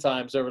dozen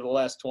times over the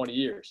last 20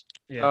 years.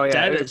 Yeah. Oh,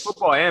 yeah. It's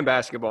football and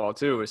basketball,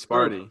 too, with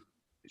Sparty.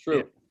 True.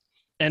 Yeah.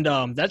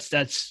 And that's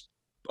the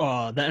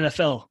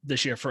NFL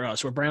this year for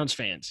us. We're Browns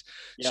fans.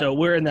 Yeah. So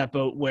we're in that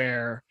boat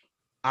where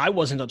I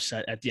wasn't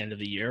upset at the end of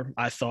the year.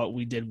 I thought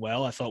we did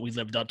well. I thought we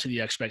lived up to the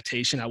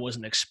expectation. I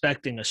wasn't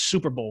expecting a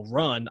Super Bowl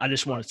run. I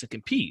just wanted to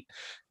compete,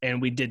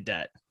 and we did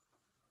that.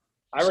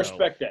 I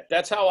respect that.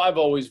 That's how I've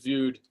always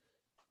viewed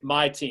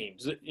my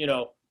teams. You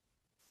know,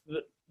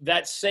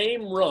 that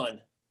same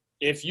run,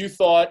 if you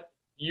thought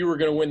you were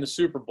going to win the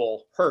Super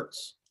Bowl,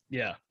 hurts.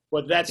 Yeah.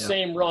 But that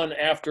same run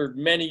after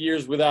many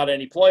years without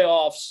any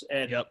playoffs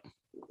and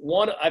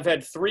I've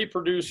had 3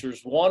 producers.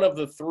 One of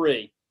the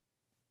 3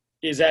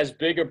 is as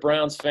big a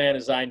Browns fan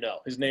as I know.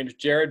 His name is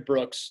Jared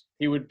Brooks.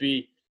 He would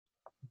be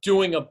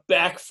doing a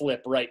backflip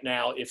right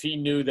now if he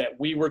knew that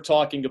we were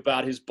talking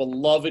about his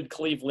beloved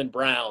Cleveland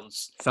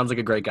Browns. Sounds like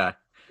a great guy.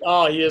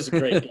 Oh, he is a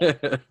great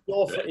guy.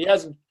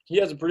 He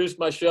hasn't produced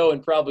my show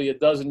in probably a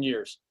dozen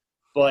years,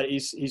 but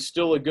he's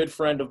still a good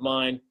friend of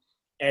mine,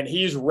 and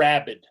he's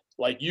rabid.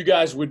 Like, you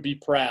guys would be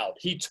proud.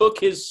 He took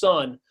his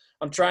son.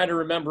 I'm trying to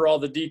remember all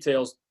the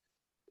details.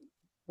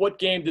 What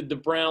game did the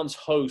Browns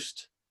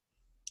host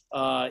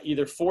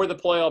either for the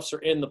playoffs or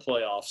in the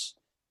playoffs?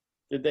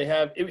 Did they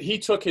have – he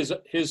took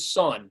his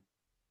son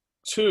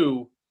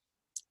to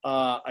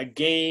a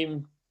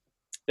game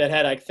that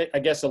had, I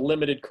guess, a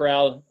limited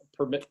crowd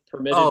permitted.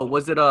 Oh,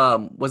 was it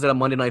a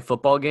Monday Night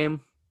Football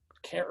game?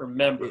 Can't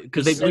remember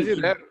because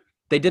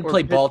they did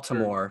play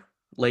Baltimore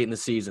late in the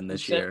season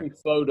this year. Sent me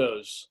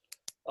photos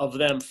of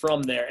them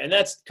from there, and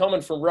that's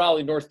coming from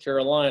Raleigh, North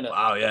Carolina.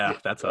 Wow, yeah,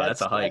 that's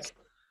a hike.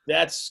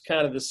 That's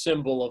kind of the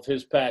symbol of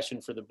his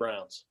passion for the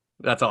Browns.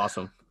 That's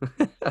awesome.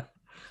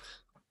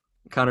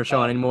 Connor,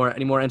 Sean, any more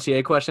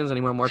NCAA questions?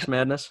 Any more March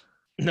Madness?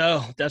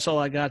 No, that's all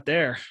I got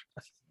there.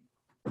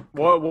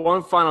 Well,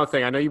 one final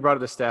thing. I know you brought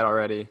up the stat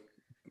already,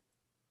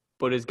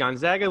 but is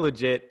Gonzaga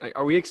legit?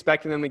 Are we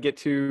expecting them to get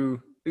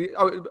to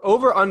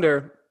over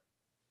under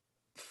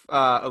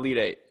Elite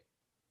Eight?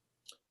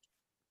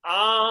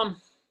 I'll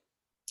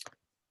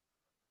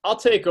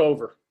take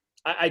over.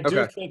 I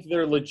do think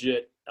they're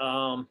legit.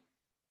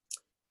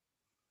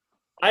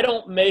 I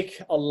don't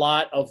make a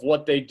lot of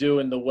what they do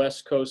in the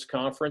West Coast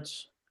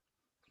Conference.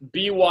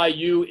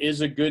 BYU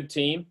is a good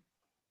team,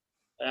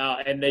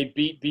 and they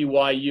beat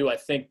BYU, I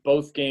think,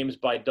 both games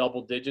by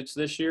double digits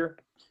this year.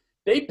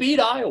 They beat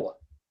Iowa.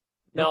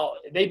 Now,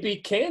 they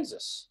beat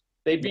Kansas.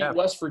 They beat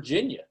West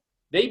Virginia.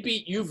 They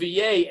beat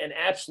UVA and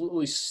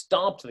absolutely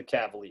stomped the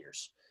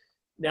Cavaliers.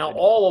 Now,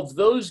 all of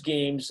those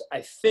games,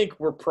 I think,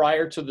 were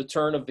prior to the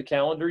turn of the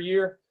calendar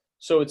year.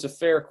 So it's a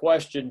fair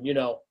question, you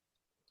know,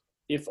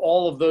 if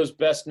all of those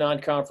best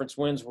non-conference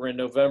wins were in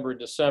November and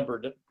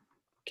December,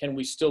 can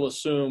we still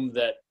assume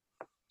that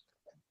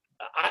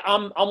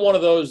I'm one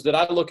of those that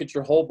I look at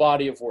your whole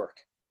body of work,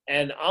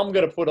 and I'm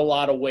going to put a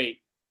lot of weight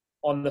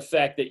on the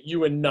fact that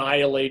you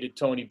annihilated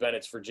Tony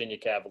Bennett's Virginia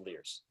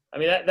Cavaliers. I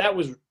mean, that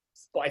was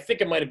 – I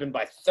think it might have been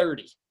by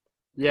 30.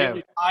 Yeah.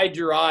 It eyed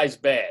your eyes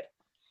bad.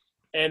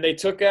 And they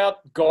took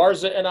out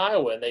Garza and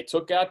Iowa, and they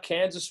took out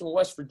Kansas and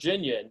West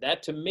Virginia. And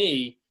that, to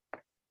me,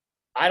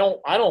 I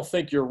don't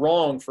think you're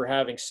wrong for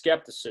having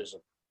skepticism,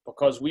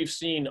 because we've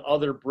seen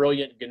other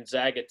brilliant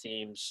Gonzaga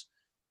teams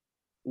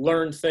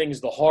learn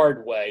things the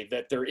hard way,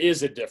 that there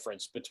is a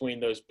difference between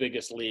those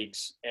biggest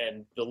leagues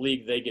and the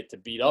league they get to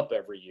beat up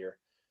every year.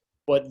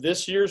 But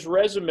this year's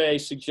resume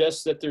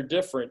suggests that they're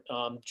different.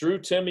 Drew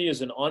Timme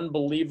is an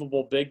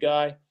unbelievable big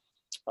guy.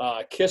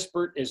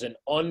 Kispert is an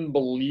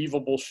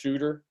unbelievable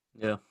shooter.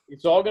 Yeah.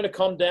 It's all going to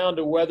come down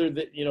to whether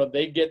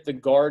they get the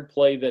guard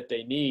play that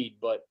they need.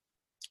 But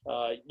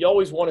you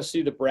always want to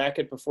see the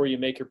bracket before you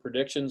make your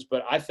predictions.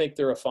 But I think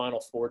they're a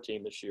Final Four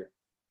team this year.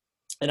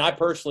 And I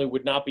personally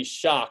would not be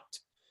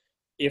shocked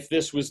if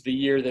this was the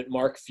year that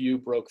Mark Few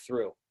broke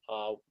through.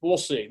 We'll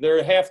see. There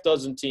are a half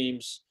dozen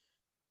teams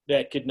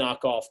that could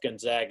knock off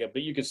Gonzaga,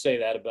 but you could say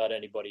that about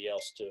anybody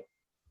else too.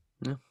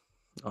 Yeah.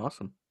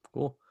 Awesome.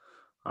 Cool.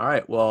 All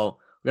right. Well,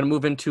 we're going to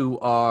move into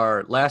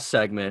our last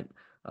segment,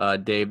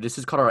 Dave. This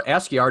is called our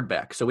Ask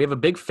Yardback. So we have a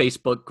big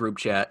Facebook group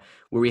chat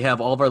where we have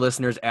all of our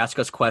listeners ask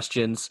us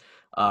questions,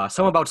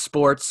 some about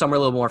sports, some are a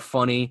little more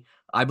funny.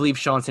 I believe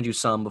Sean sent you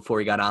some before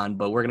he got on,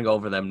 but we're going to go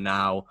over them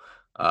now.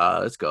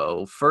 Let's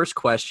go. First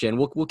question.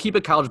 We'll keep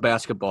it college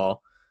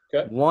basketball.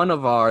 Okay. One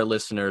of our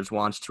listeners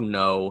wants to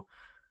know,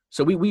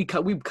 so we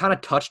kind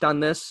of touched on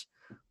this,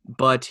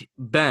 but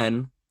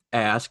Ben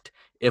asked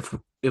if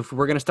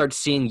we're going to start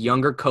seeing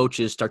younger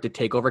coaches start to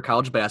take over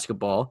college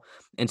basketball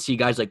and see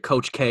guys like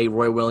Coach K,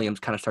 Roy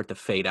Williams kind of start to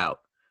fade out.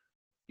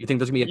 You think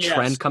there's going to be a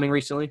trend coming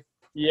recently?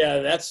 Yeah,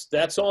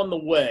 that's on the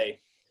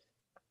way.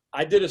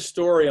 I did a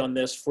story on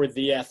this for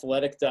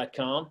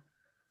theathletic.com,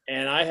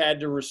 and I had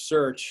to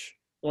research.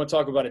 I want to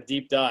talk about a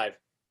deep dive.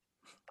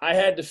 I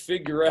had to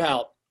figure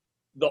out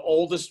the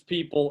oldest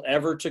people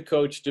ever to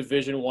coach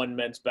Division I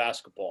men's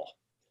basketball.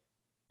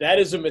 That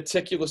is a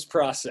meticulous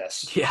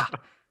process. Yeah.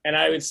 And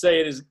I would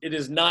say it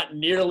is not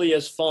nearly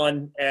as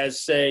fun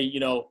as, say,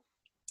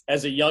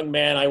 as a young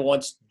man, I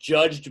once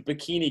judged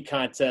bikini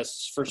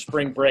contests for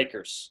spring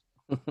breakers.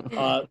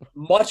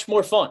 Much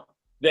more fun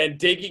than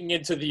digging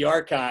into the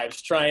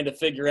archives trying to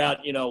figure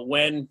out,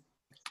 when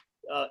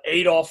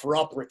Adolph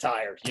Rupp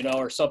retired,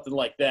 or something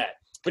like that.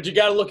 But you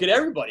got to look at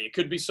everybody. It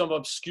could be some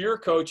obscure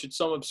coach at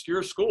some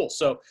obscure school.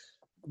 So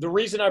the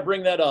reason I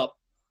bring that up,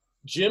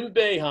 Jim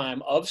Boeheim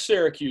of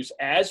Syracuse,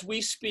 as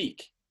we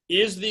speak,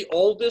 is the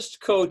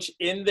oldest coach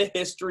in the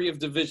history of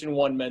Division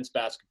I men's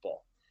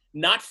basketball.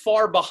 Not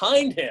far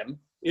behind him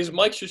is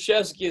Mike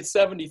Krzyzewski at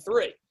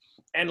 73,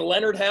 and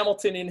Leonard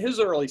Hamilton in his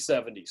early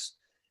 70s,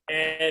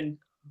 and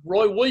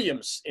Roy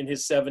Williams in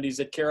his 70s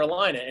at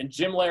Carolina, and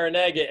Jim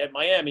Larinaga at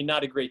Miami.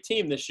 Not a great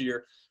team this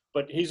year,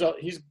 but he's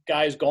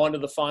guy's gone to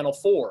the Final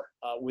Four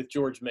with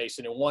George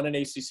Mason and won an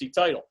ACC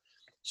title.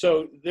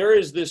 So there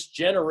is this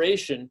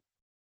generation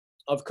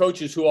of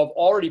coaches who have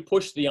already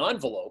pushed the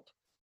envelope.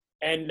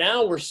 And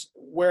now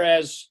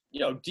whereas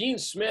Dean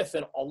Smith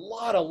and a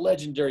lot of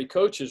legendary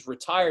coaches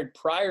retired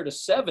prior to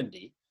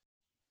 70,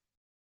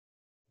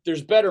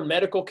 there's better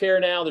medical care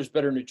now, there's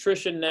better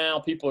nutrition now,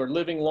 people are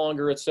living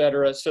longer, et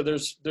cetera. So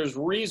there's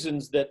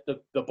reasons that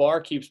the bar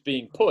keeps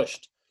being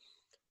pushed.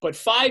 But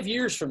 5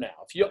 years from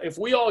now, if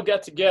we all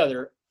get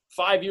together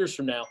 5 years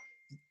from now,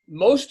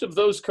 most of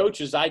those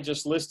coaches I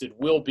just listed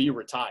will be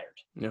retired.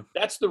 Yeah.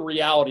 That's the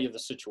reality of the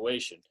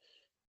situation.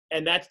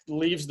 And that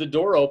leaves the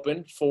door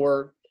open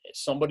for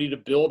somebody to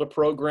build a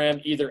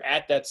program either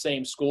at that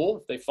same school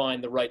if they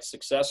find the right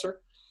successor,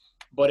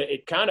 but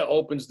it kind of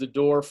opens the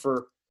door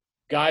for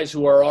guys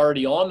who are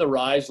already on the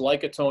rise,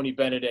 like a Tony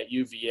Bennett at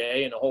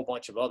UVA and a whole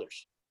bunch of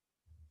others.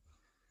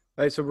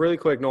 All right, so really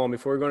quick, Nolan,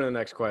 before we go to the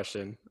next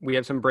question, we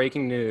have some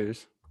breaking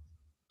news.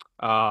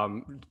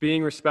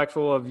 Being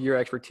respectful of your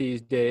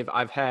expertise, Dave,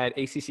 I've had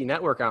ACC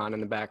Network on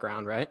in the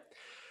background, right?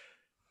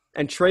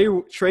 And Trey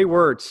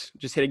Wirtz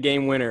just hit a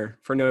game winner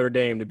for Notre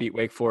Dame to beat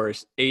Wake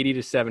Forest,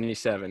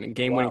 80-77, and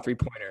game-winning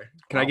three-pointer.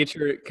 Can I get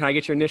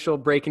your initial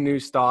breaking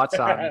news thoughts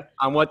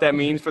on what that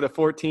means for the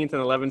 14th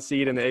and 11th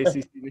seed in the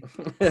ACC?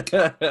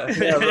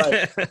 Yeah,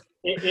 right.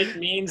 It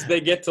means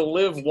they get to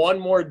live one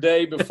more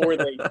day before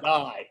they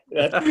die.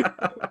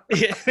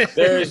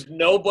 There is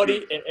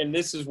nobody, and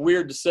this is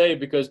weird to say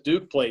because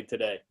Duke played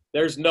today.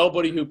 There's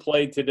nobody who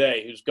played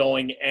today who's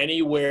going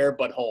anywhere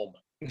but home.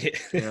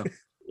 Yeah.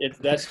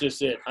 That's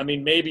just it. I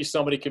mean, maybe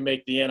somebody can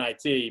make the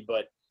NIT,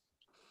 but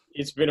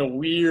it's been a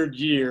weird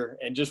year.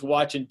 And just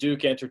watching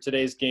Duke enter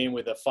today's game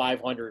with a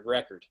 500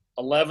 record,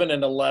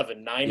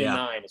 11-11,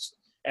 9-9,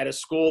 at a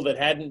school that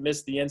hadn't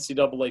missed the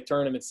NCAA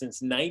tournament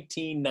since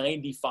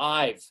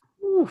 1995,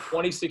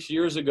 26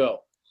 years ago.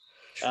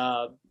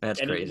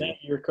 That's crazy. That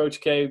year, Coach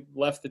K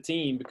left the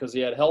team because he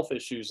had health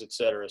issues, et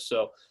cetera.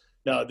 So,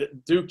 no,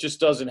 Duke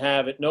just doesn't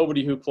have it.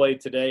 Nobody who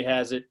played today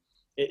has it.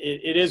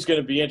 It is going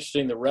to be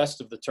interesting the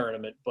rest of the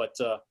tournament, but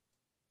the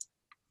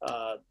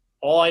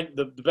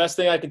best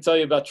thing I can tell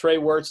you about Trey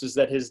Wirtz is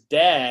that his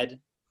dad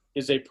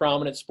is a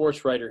prominent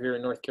sports writer here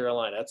in North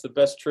Carolina. That's the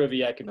best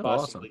trivia I can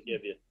possibly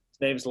give you.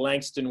 His name's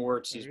Langston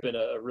Wirtz. He's been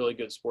a really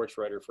good sports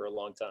writer for a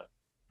long time.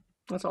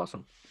 That's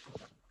awesome.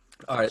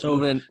 All right, So,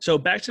 moving. so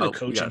back to the Oh, you got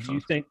coaching. it, Do you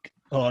Sean. think?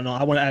 Oh no,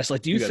 I want to ask.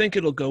 Like, do you You got it. think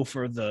it'll go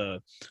for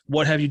the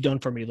 "What have you done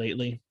for me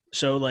lately"?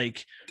 So,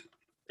 like,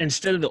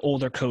 instead of the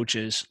older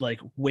coaches, like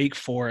Wake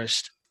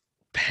Forest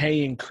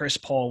paying Chris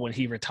Paul when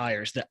he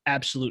retires the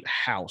absolute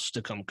house to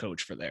come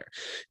coach for there.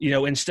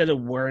 Instead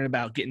of worrying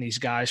about getting these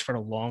guys for the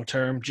long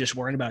term, just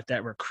worrying about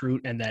that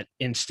recruit and that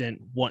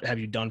instant, what have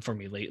you done for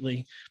me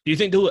lately? Do you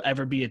think there will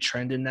ever be a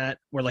trend in that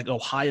where like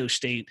Ohio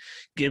State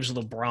gives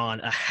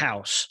LeBron a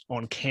house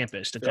on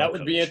campus to come That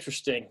would be coach?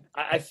 interesting.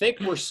 I think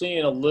we're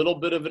seeing a little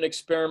bit of an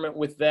experiment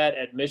with that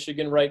at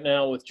Michigan right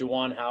now with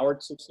Juwan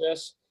Howard's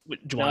success. With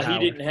Now, Juwan he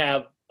Howard. didn't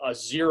have a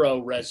zero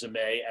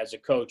resume as a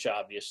coach,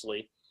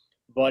 obviously.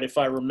 But if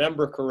I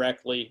remember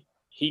correctly,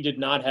 he did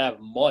not have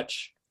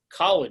much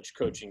college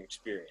coaching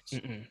experience.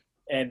 Mm-mm.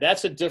 And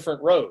that's a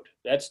different road.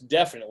 That's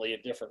definitely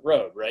a different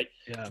road, right?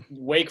 Yeah.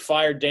 Wake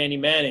fired Danny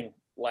Manning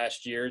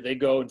last year. They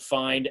go and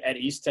find at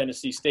East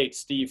Tennessee State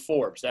Steve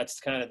Forbes. That's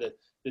kind of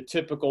the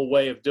typical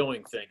way of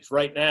doing things.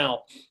 Right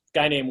now, a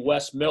guy named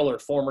Wes Miller,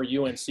 former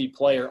UNC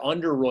player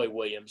under Roy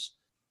Williams,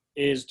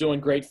 is doing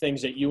great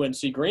things at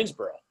UNC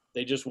Greensboro.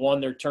 They just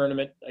won their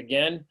tournament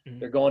again. Mm-hmm.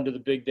 They're going to the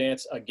big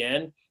dance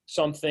again.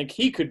 Some think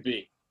he could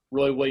be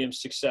Roy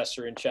Williams'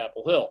 successor in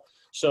Chapel Hill.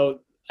 So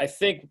I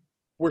think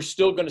we're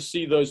still going to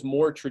see those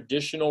more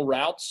traditional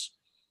routes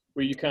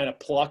where you kind of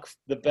pluck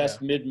the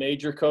best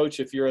mid-major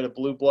coach if you're at a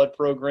blue blood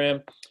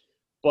program.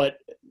 But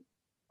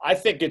I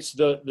think it's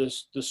the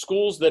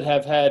schools that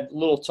have had a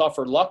little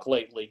tougher luck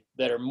lately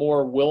that are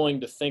more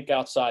willing to think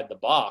outside the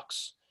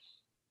box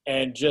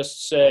and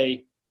just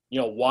say,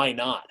 why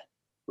not,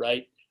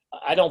 right?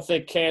 I don't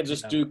think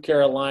Kansas, Duke,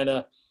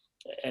 Carolina,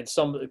 and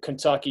some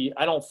Kentucky,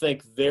 I don't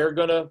think they're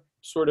going to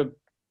sort of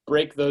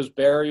break those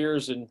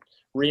barriers and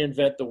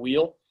reinvent the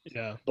wheel.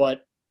 Yeah.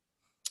 But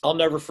I'll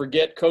never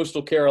forget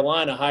Coastal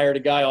Carolina hired a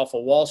guy off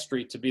of Wall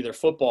Street to be their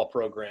football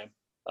program,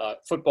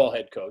 football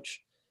head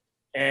coach.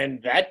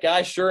 And that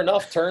guy, sure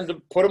enough,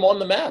 put him on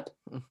the map.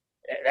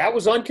 That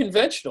was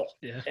unconventional.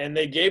 Yeah. And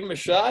they gave him a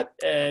shot,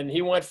 and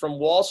he went from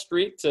Wall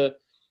Street to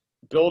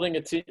building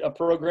a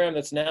program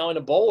that's now in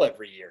a bowl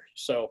every year.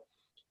 So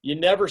you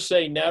never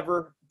say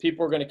never.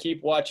 People are going to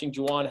keep watching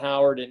Juwan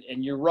Howard,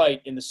 and you're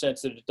right in the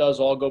sense that it does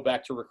all go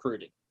back to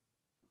recruiting.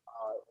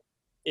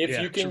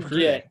 If you can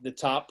get the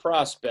top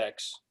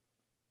prospects,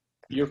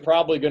 you're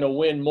probably going to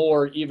win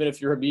more, even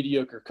if you're a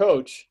mediocre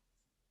coach,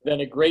 than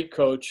a great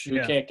coach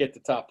who can't get the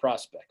top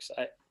prospects.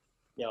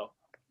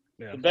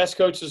 The best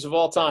coaches of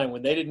all time,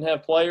 when they didn't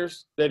have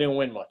players, they didn't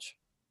win much.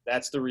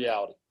 That's the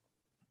reality.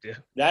 Yeah.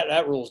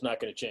 That rule's not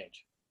going to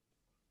change.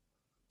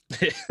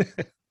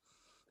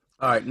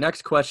 All right,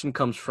 next question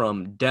comes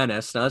from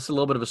Dennis. Now, that's a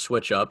little bit of a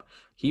switch up.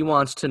 He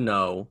wants to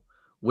know,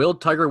 will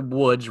Tiger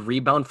Woods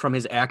rebound from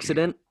his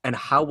accident, and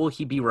how will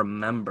he be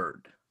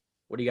remembered?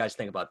 What do you guys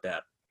think about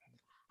that?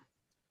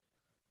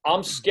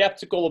 I'm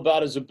skeptical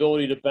about his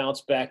ability to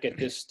bounce back at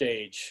this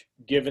stage,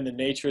 given the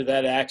nature of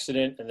that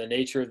accident and the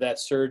nature of that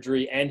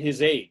surgery and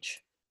his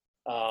age.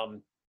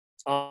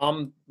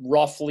 I'm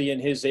roughly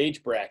in his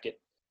age bracket.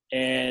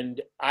 And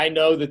I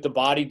know that the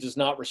body does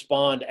not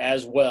respond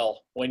as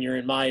well when you're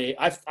in my age.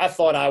 I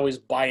thought I was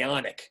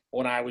bionic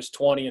when I was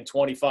 20 and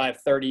 25,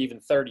 30, even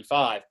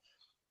 35.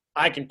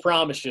 I can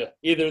promise you,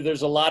 either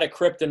there's a lot of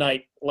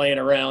kryptonite laying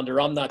around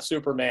or I'm not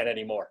Superman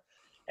anymore.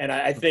 And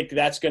I think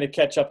that's going to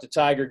catch up to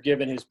Tiger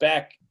given his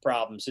back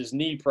problems, his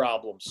knee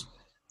problems,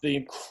 the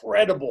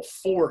incredible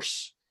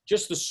force,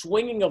 just the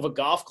swinging of a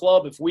golf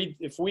club.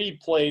 If we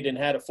played and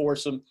had a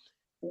foursome,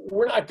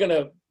 we're not going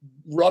to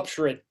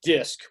rupture a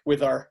disc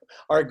with our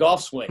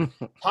golf swing.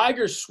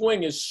 Tiger's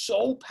swing is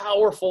so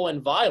powerful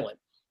and violent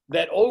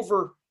that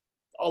over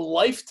a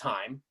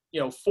lifetime,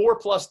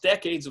 4+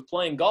 decades of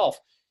playing golf,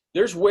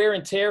 there's wear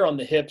and tear on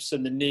the hips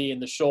and the knee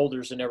and the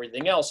shoulders and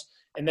everything else.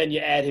 And then you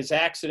add his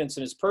accidents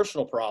and his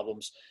personal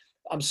problems.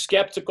 I'm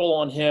skeptical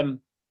on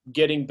him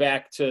getting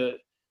back to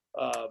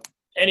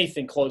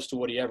anything close to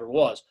what he ever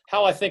was.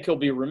 How I think he'll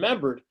be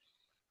remembered,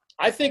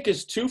 I think,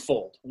 is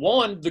twofold.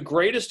 One, the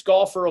greatest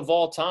golfer of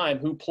all time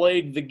who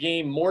played the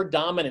game more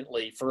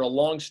dominantly for a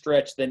long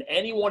stretch than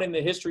anyone in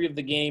the history of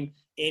the game,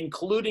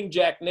 including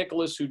Jack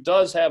Nicklaus, who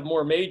does have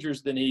more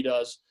majors than he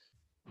does.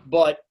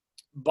 But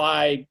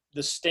by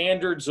the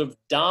standards of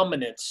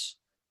dominance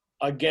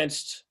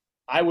against,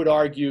 I would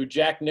argue,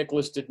 Jack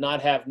Nicklaus did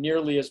not have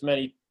nearly as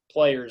many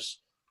players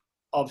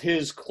of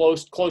his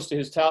close to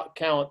his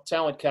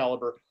talent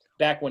caliber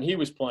back when he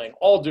was playing.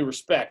 All due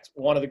respect,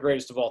 one of the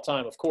greatest of all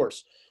time, of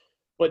course.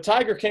 But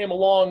Tiger came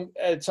along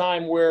at a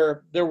time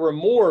where there were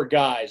more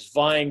guys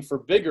vying for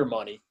bigger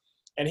money,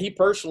 and he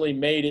personally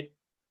made it.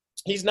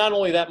 He's not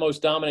only that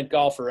most dominant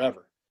golfer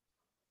ever,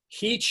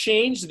 he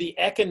changed the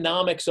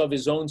economics of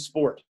his own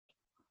sport.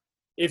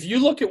 If you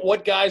look at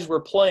what guys were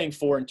playing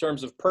for in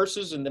terms of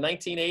purses in the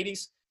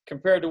 1980s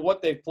compared to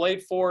what they've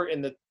played for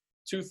in the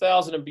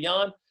 2000 and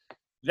beyond,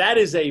 that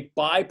is a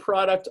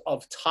byproduct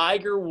of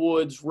Tiger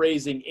Woods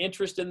raising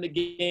interest in the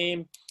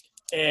game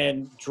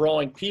and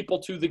drawing people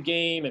to the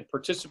game and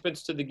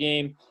participants to the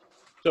game.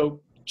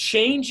 So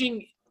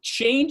changing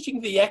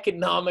changing the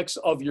economics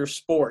of your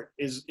sport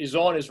is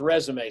on his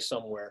resume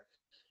somewhere.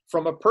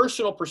 From a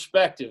personal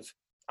perspective,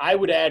 I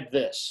would add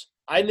this.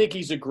 I think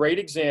he's a great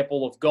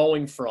example of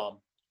going from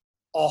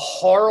a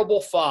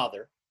horrible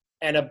father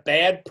and a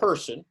bad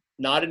person,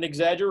 not an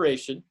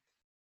exaggeration,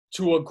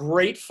 to a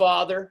great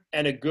father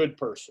and a good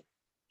person.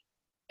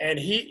 And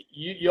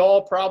you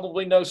all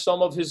probably know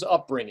some of his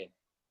upbringing.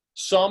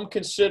 Some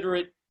consider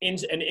it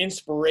an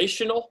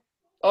inspirational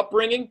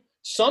upbringing.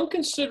 Some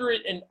consider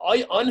it an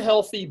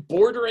unhealthy,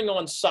 bordering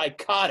on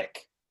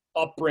psychotic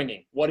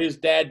upbringing, what his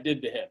dad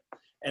did to him.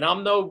 And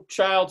I'm no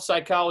child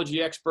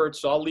psychology expert,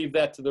 so I'll leave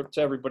that to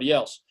everybody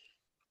else.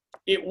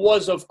 It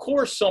was, of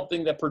course,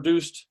 something that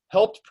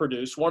helped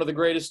produce one of the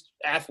greatest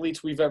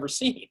athletes we've ever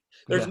seen.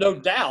 There's no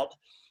doubt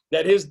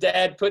that his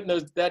dad putting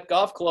that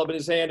golf club in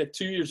his hand at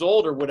 2 years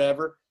old or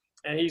whatever,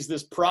 and he's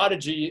this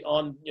prodigy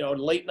on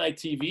late night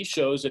TV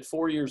shows at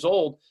 4 years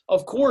old.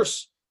 Of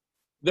course,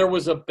 there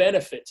was a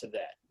benefit to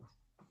that.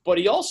 But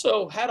he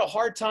also had a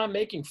hard time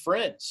making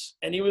friends,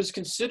 and he was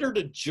considered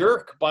a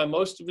jerk by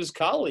most of his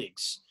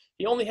colleagues.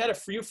 He only had a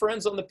few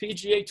friends on the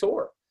PGA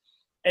Tour.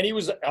 And he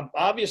was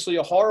obviously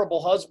a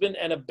horrible husband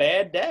and a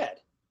bad dad.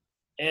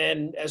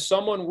 And as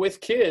someone with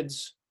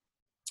kids,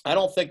 I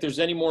don't think there's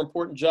any more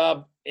important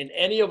job in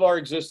any of our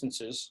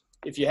existences,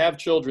 if you have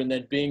children,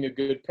 than being a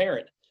good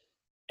parent.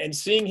 And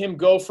seeing him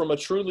go from a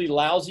truly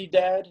lousy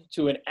dad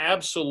to an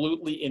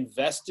absolutely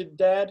invested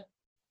dad,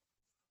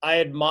 I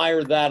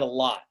admire that a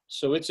lot.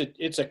 So it's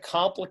a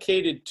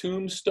complicated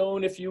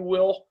tombstone, if you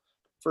will,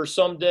 for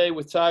someday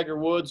with Tiger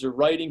Woods, or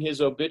writing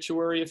his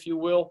obituary, if you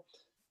will.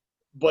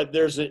 But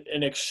there's an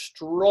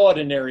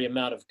extraordinary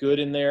amount of good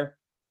in there.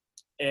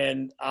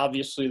 And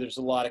obviously there's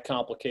a lot of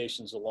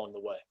complications along the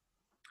way.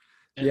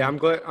 Yeah, I'm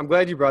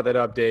glad you brought that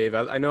up, Dave.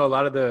 I know a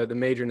lot of the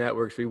major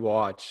networks we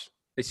watch,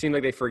 they seem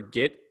like they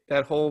forget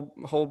that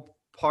whole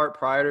part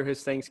prior to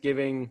his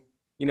Thanksgiving,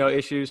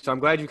 issues. So I'm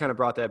glad you kind of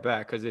brought that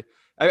back, because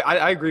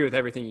I agree with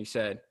everything you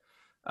said.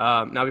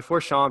 Now,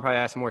 before Sean probably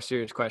asks a more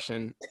serious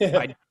question,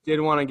 I did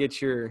want to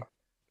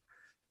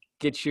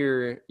get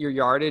your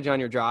yardage on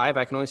your drive.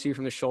 I can only see you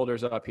from the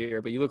shoulders up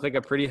here, but you look like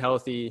a pretty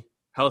healthy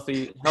man.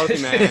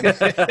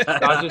 So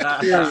I was just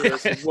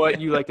curious what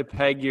you like to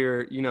peg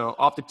your,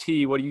 off the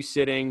tee. What are you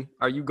sitting?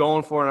 Are you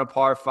going for on a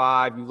par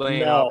 5? You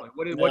laying up?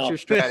 Like, what's your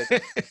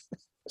strategy?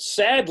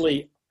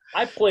 Sadly,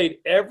 I played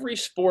every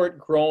sport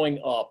growing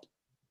up,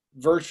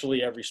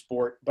 virtually every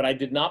sport, but I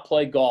did not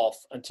play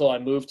golf until I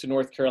moved to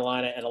North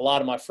Carolina, and a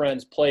lot of my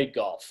friends played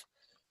golf.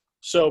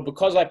 So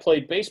because I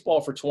played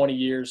baseball for 20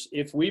 years,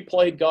 if we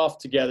played golf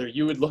together,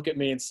 you would look at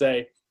me and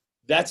say,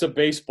 that's a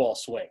baseball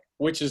swing,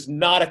 which is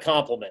not a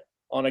compliment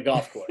on a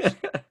golf course.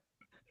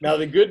 Now,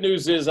 the good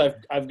news is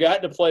I've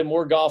gotten to play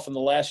more golf in the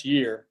last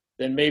year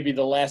than maybe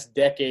the last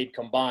decade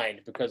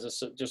combined, because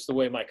it's just the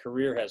way my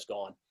career has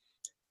gone.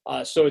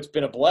 So it's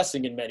been a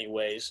blessing in many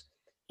ways.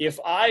 If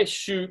I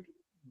shoot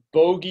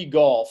bogey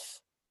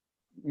golf,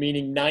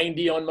 meaning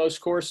 90 on most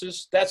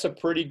courses, that's a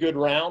pretty good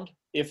round.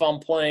 If I'm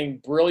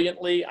playing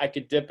brilliantly, I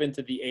could dip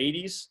into the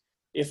 80s.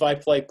 If I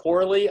play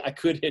poorly, I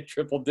could hit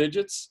triple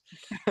digits.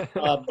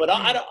 But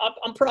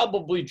I'm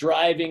probably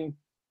driving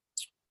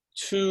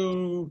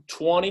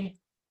 220.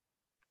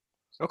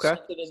 Okay.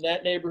 Something in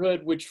that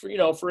neighborhood, which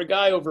for a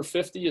guy over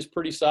 50 is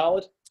pretty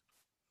solid.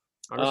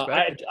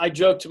 I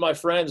joked to my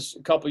friends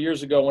a couple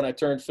years ago when I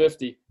turned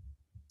 50.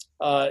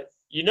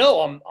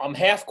 I'm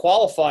half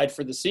qualified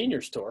for the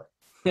seniors tour.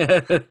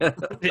 Of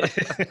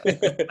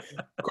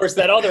course,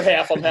 that other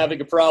half I'm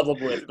having a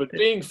problem with. But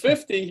being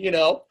 50,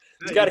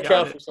 it's got to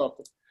count for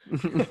something.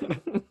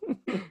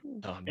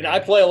 And I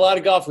play a lot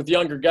of golf with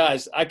younger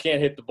guys. I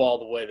can't hit the ball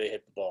the way they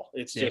hit the ball.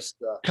 It's just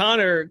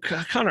Connor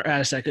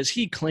asked that because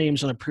he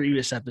claims on a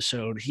previous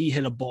episode he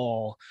hit a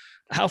ball.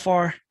 How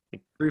far?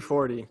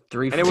 340.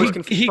 And it was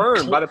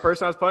confirmed by the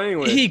person I was playing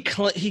with. He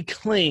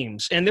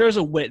claims, and there's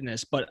a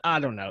witness, but I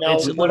don't know. Now,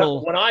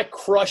 when I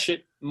crush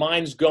it,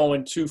 mine's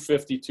going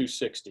 250,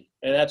 260,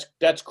 and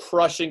that's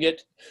crushing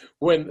it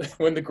when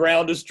the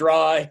ground is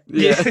dry.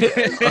 Yeah, and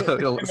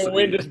the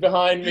wind is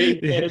behind me,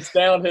 and it's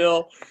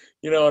downhill,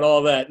 and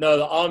all that.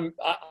 No,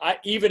 I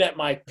even at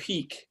my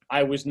peak,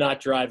 I was not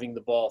driving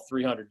the ball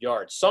 300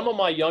 yards. Some of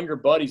my younger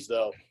buddies,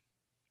 though,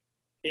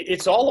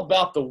 it's all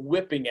about the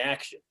whipping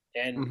action,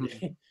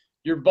 and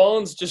your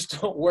bones just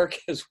don't work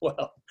as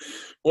well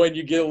when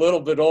you get a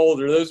little bit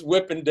older. Those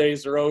whipping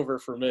days are over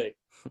for me.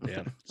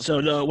 Yeah.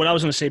 So what I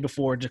was going to say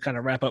before, to kind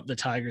of wrap up the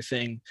Tiger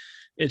thing,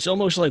 it's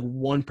almost like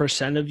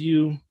 1% of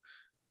you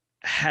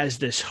has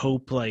this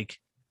hope, like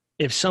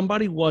if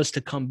somebody was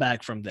to come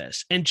back from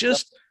this and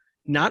just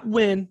not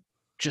win,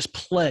 just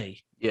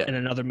play in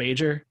another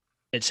major,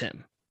 it's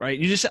him. Right?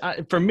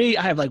 For me,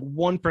 I have like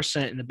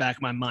 1% in the back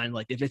of my mind.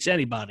 Like if it's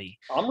anybody,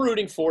 I'm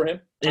rooting for him.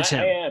 It's him.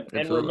 I am.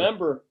 And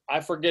remember, I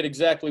forget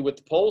exactly what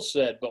the poll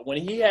said, but when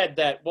he had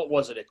that, what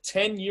was it, a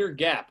 10-year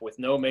gap with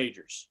no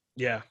majors.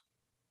 Yeah.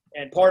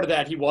 And part of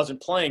that, he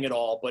wasn't playing at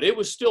all, but it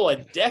was still a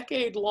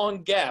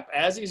decade-long gap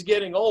as he's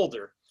getting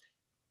older.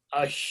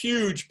 A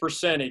huge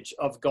percentage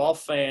of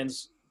golf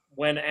fans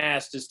when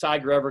asked, is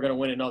Tiger ever going to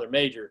win another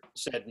major,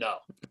 said no.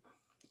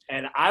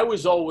 And I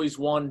was always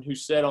one who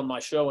said on my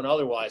show and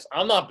otherwise,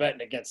 I'm not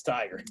betting against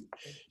Tiger.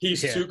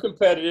 He's too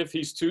competitive.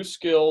 He's too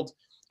skilled.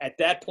 At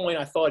that point,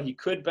 I thought he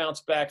could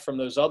bounce back from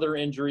those other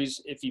injuries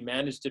if he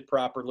managed it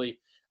properly.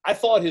 I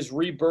thought his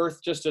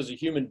rebirth just as a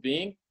human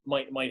being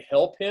might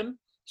help him.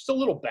 Just a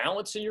little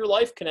balance in your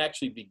life can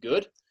actually be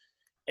good.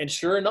 And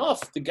sure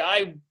enough, the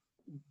guy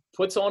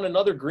puts on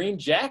another green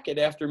jacket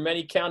after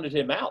many counted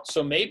him out.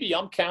 So maybe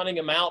I'm counting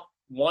him out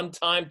one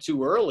time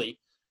too early.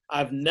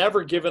 I've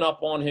never given up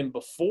on him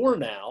before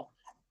now.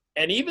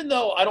 And even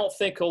though I don't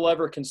think he'll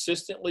ever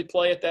consistently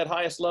play at that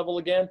highest level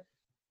again,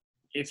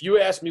 if you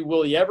ask me,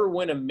 will he ever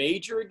win a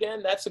major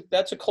again?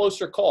 That's a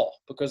closer call,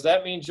 because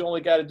that means you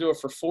only got to do it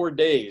for 4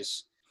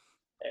 days.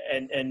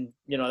 And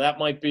you know, that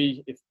might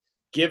be, if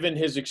given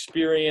his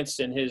experience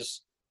and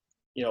his,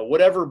 you know,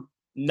 whatever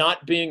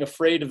not being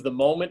afraid of the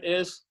moment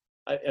is.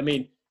 I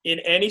mean, in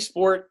any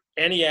sport,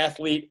 any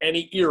athlete,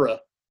 any era,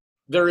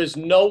 there is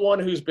no one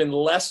who's been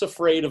less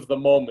afraid of the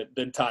moment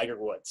than Tiger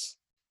Woods.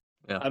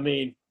 Yeah. I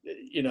mean,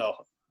 you know,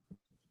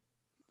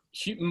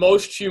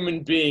 most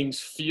human beings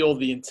feel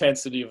the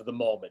intensity of the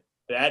moment.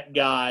 That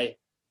guy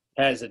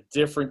has a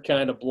different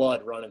kind of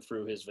blood running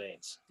through his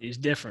veins. He's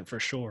different for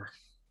sure.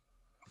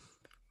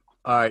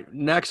 All right,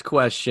 next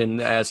question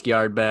to ask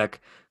Yardback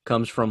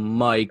comes from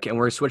Mike, and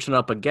we're switching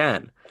up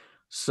again.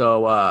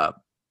 So,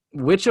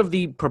 which of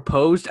the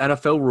proposed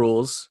NFL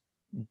rules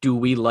do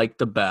we like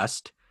the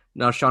best?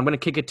 Now, Sean, I'm going to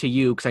kick it to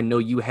you because I know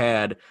you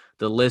had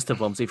the list of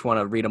them. So if you want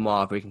to read them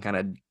off, we can kind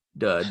of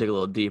dig a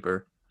little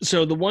deeper.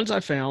 So the ones I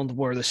found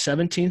were the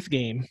 17th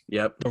game,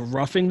 Yep. the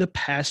roughing the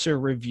passer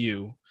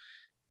review,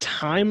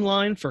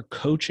 timeline for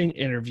coaching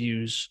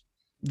interviews,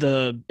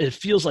 it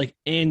feels like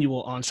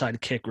annual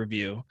onside kick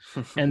review,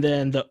 and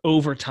then the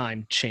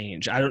overtime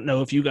change. I don't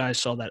know if you guys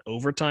saw that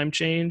overtime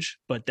change,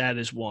 but that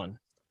is one.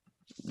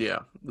 Yeah.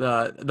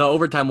 The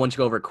overtime one, to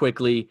go over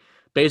quickly.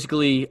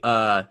 Basically,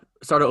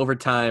 start of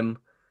overtime,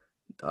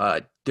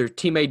 their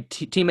team A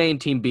and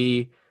team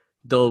B,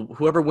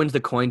 whoever wins the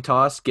coin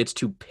toss gets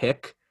to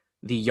pick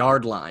the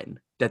yard line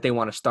that they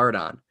want to start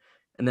on.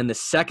 And then the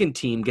second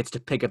team gets to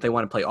pick if they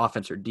want to play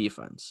offense or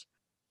defense.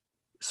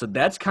 So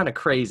that's kind of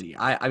crazy.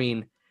 I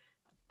mean,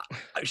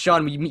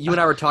 Sean, you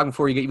and I were talking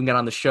before you even got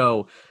on the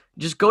show.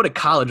 Just go to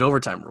college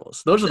overtime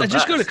rules. Those are the best.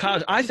 Just go to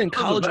college. I think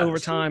college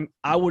overtime,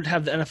 I would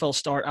have the NFL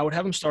start. I would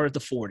have them start at the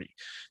 40,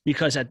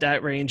 because at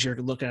that range, you're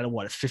looking at a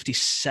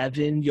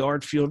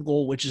 57-yard field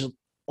goal, which is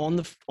on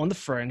the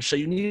fringe. So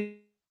you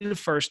need a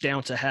first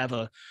down to have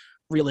a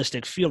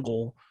realistic field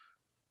goal.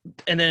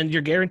 And then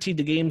you're guaranteed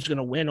the game's going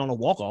to win on a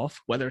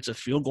walk-off, whether it's a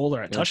field goal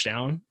or a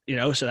touchdown, you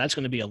know, so that's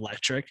going to be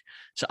electric.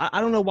 So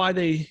I don't know why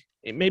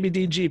maybe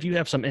DG, if you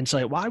have some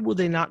insight, why would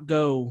they not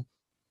go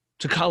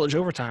to college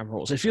overtime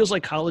rules? It feels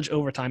like college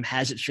overtime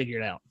has it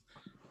figured out.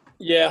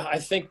 Yeah, I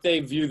think they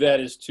view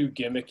that as too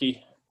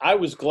gimmicky. I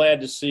was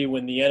glad to see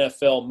when the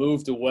NFL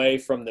moved away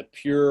from the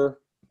pure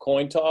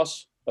coin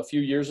toss a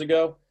few years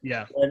ago.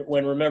 Yeah.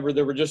 When remember,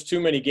 there were just too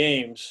many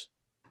games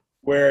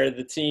where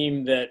the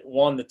team that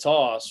won the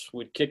toss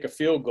would kick a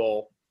field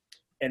goal,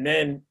 and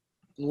then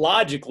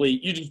logically,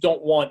 you just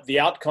don't want the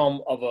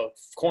outcome of a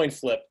coin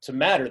flip to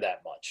matter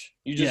that much.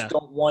 You just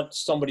don't want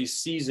somebody's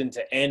season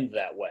to end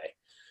that way.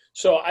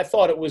 So I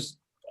thought it was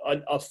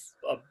a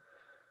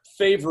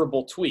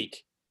favorable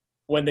tweak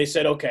when they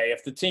said, okay,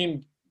 if the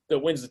team that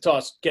wins the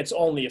toss gets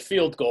only a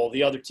field goal,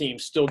 the other team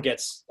still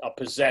gets a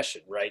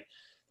possession, right?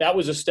 That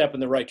was a step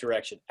in the right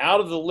direction. Out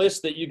of the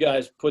list that you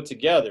guys put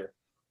together,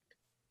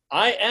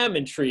 I am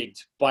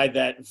intrigued by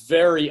that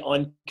very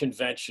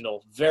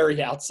unconventional,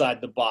 very outside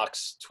the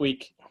box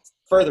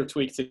further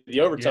tweak to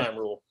the overtime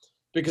rule,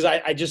 because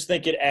I just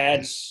think it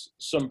adds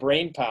some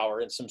brain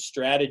power and some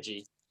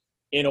strategy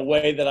in a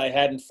way that I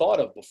hadn't thought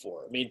of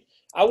before. I mean,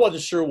 I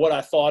wasn't sure what I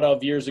thought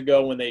of years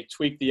ago when they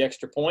tweaked the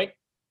extra point.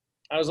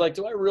 I was like,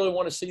 do I really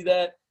want to see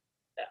that?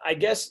 I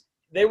guess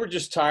they were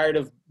just tired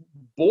of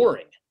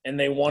boring, and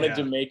they wanted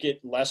to make it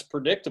less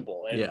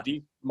predictable. And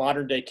these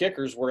modern-day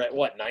kickers were at,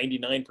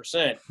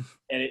 99%,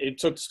 and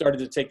it started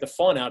to take the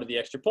fun out of the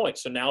extra point.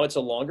 So now it's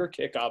a longer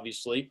kick,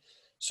 obviously.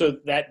 So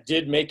that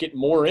did make it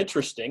more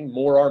interesting,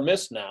 more are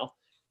missed now.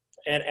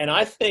 And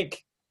I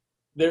think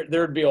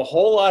there'd be a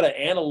whole lot of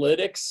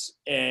analytics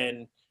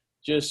and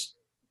just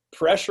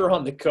pressure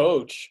on the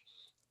coach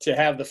to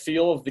have the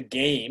feel of the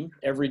game.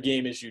 Every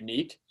game is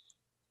unique.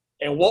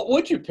 And what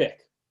would you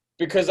pick?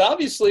 Because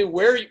obviously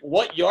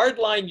what yard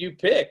line you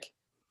pick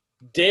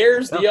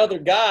dares the other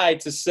guy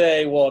to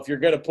say, well, if you're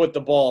going to put the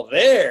ball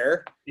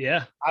there,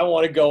 I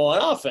want to go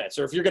on offense.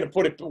 Or if you're going to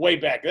put it way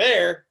back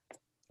there,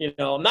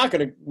 I'm not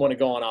going to want to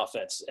go on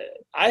offense.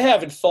 I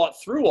haven't thought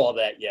through all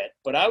that yet,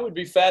 but I would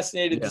be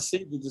fascinated to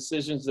see the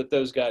decisions that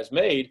those guys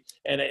made.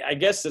 And I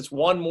guess it's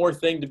one more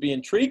thing to be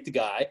intrigued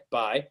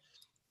by.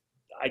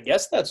 I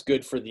guess that's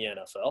good for the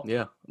NFL.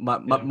 Yeah.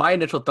 My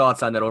initial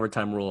thoughts on that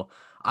overtime rule,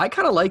 I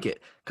kind of like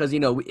it because,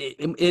 it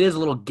is a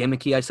little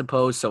gimmicky, I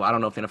suppose. So I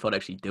don't know if the NFL would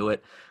actually do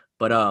it.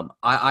 But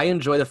I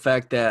enjoy the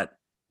fact that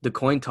the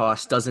coin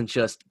toss doesn't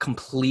just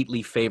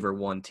completely favor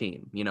one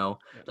team, you know?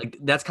 Like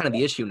that's kind of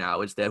the issue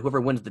now is that whoever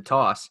wins the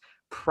toss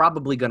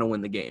probably going to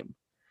win the game.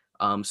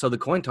 So the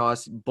coin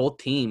toss, both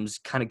teams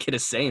kind of get a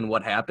say in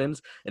what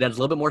happens. It adds a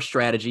little bit more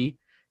strategy,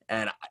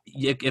 and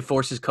it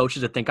forces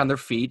coaches to think on their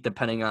feet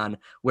depending on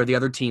where the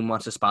other team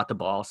wants to spot the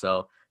ball.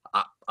 So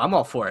I'm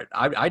all for it.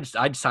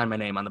 I'd sign my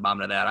name on the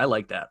bottom of that. I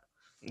like that.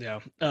 Yeah.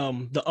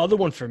 The other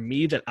one for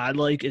me that I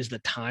like is the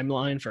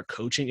timeline for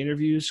coaching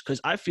interviews,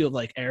 because I feel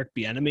like Eric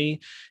Bieniemy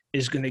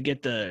is going to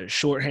get the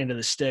short hand of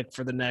the stick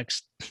for the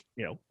next,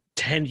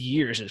 10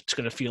 years. It's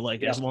going to feel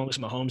like as long as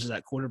Mahomes is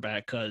at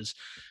quarterback, because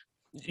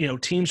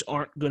teams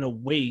aren't going to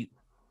wait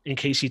in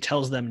case he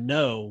tells them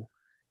no,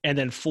 and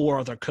then 4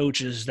 other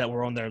coaches that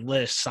were on their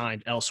list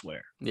signed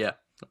elsewhere. Yeah,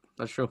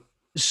 that's true.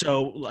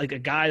 So, like a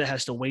guy that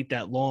has to wait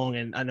that long,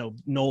 and I know,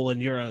 Nolan,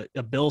 you're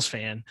a Bills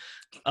fan.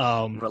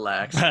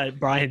 Relax.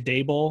 Brian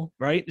Daboll,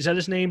 right? Is that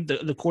his name?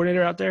 The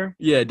coordinator out there?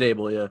 Yeah,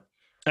 Daboll, yeah.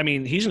 I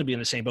mean, he's going to be in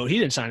the same boat. He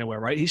didn't sign anywhere,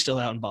 right? He's still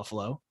out in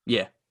Buffalo.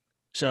 Yeah.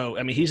 So,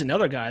 I mean, he's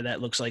another guy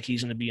that looks like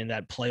he's going to be in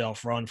that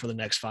playoff run for the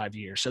next 5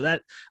 years. So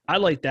that I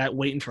like that,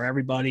 waiting for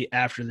everybody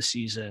after the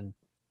season,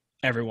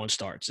 everyone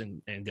starts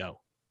and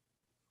go.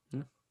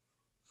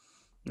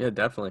 Yeah,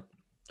 definitely.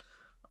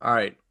 All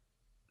right.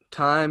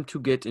 Time to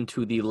get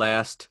into the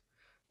last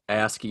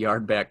Ask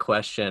Yardback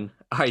question.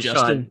 All right,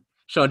 Justin.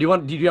 Sean, do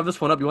you have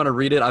this one up? You want to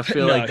read it? I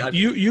feel like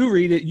you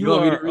read it.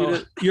 Want me to read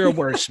it? You're a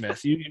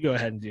wordsmith. You go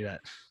ahead and do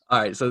that.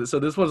 All right, so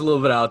this one's a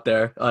little bit out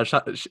there.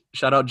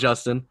 Shout out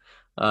Justin.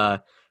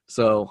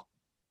 So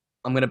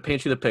I'm gonna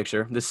paint you the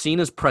picture. The scene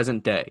is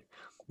present day.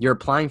 You're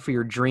applying for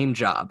your dream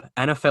job,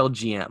 NFL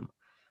GM.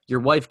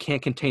 Your wife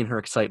can't contain her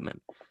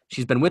excitement.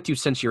 She's been with you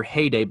since your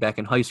heyday back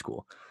in high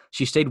school.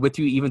 She stayed with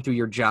you even through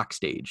your jock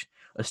stage,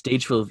 a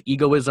stage full of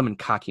egoism and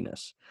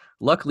cockiness.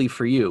 Luckily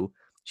for you,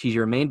 she's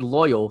remained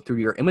loyal through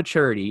your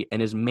immaturity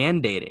and is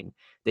mandating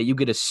that you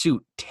get a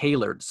suit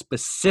tailored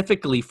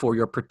specifically for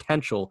your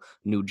potential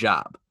new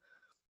job.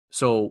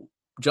 So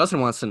Justin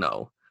wants to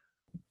know,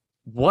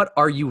 what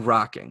are you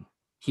rocking?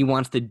 He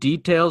wants the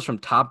details from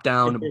top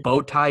down,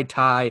 bow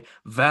tie,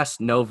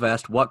 vest, no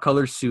vest, what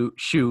color suit,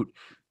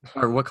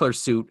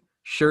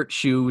 shirt,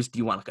 shoes. Do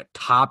you want like a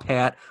top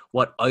hat?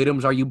 What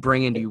items are you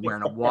bringing? Do you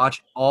wearing a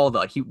watch? All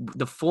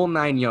the full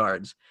 9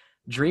 yards.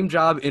 Dream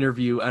job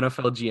interview,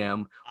 NFL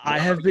GM. I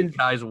have been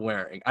guys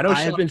wearing.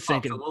 I have been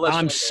thinking.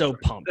 I'm so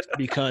pumped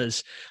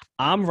because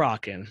I'm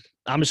rocking.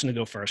 I'm just gonna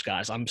go first,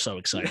 guys. I'm so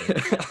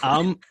excited.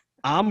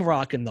 I'm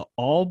rocking the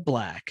all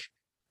black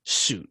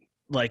suit,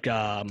 like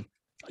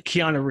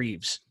Keanu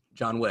Reeves.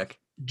 John Wick.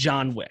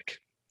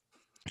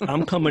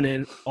 I'm coming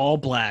in all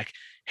black,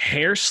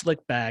 hair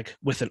slicked back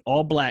with an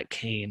all black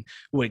cane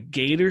with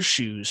gator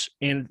shoes,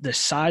 and the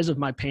size of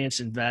my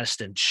pants and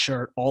vest and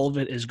shirt, all of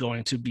it is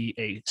going to be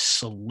a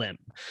slim.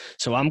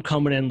 So I'm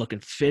coming in looking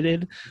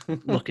fitted,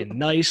 looking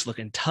nice,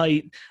 looking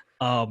tight.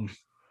 I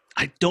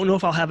don't know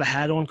if I'll have a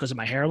hat on because of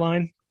my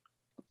hairline.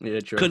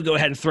 Yeah, true. Could go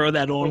ahead and throw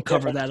that on,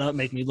 cover that up,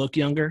 make me look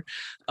younger.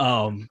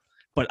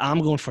 But I'm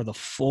going for the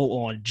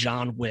full-on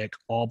John Wick,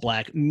 all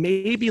black,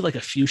 maybe like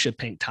a fuchsia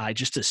pink tie,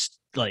 just to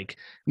like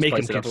make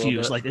him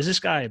confused. Like,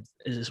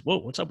 whoa,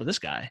 what's up with this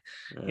guy?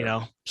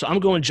 Yeah. So I'm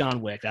going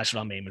John Wick. That's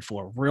what I'm aiming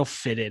for. Real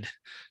fitted,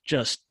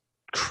 just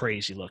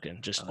crazy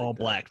looking, just all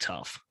black,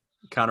 tough.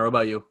 Connor, what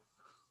about you?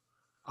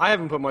 I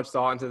haven't put much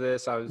thought into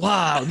this.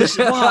 Wow, this is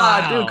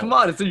wow. Dude, come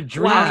on, it's a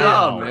dream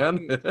job,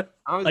 man.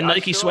 A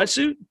Nike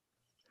sweatsuit?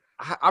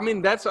 I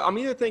mean, I'm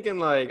either thinking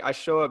like I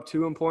show up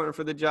too important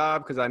for the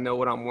job because I know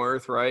what I'm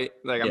worth, right?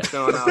 Like I'm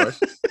showing up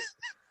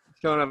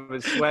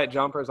in sweat,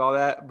 jumpers, all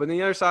that. But the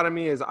other side of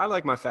me is I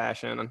like my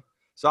fashion.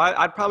 So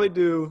I'd probably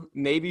do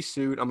navy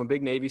suit. I'm a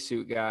big navy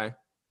suit guy.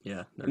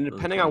 Yeah. And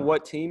depending on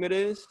what team it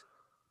is,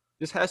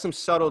 just has some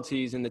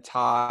subtleties in the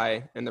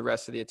tie and the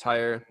rest of the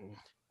attire.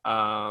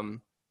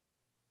 And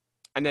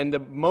then the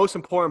most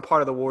important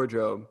part of the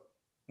wardrobe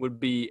would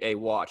be a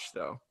watch,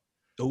 though.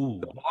 Ooh.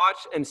 The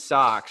watch and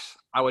socks,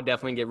 I would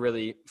definitely get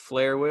really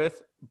flair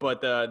with,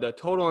 but the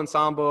total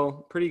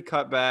ensemble, pretty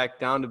cut back,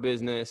 down to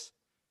business.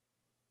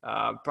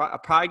 I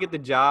probably get the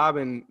job,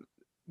 and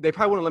they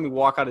probably wouldn't let me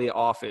walk out of the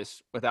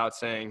office without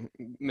saying,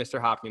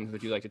 "Mr. Hopkins,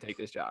 would you like to take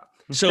this job?"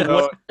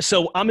 So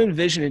I'm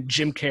envisioning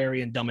Jim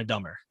Carrey and Dumb and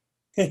Dumber.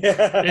 Is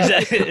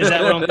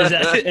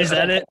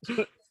that it?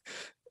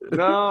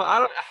 No, I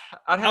don't.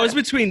 I was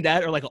between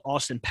that or like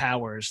Austin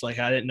Powers. Like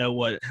I didn't know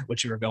what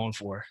you were going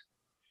for.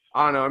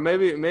 I don't know.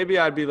 Maybe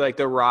I'd be like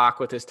The Rock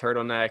with his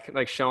turtleneck,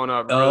 like showing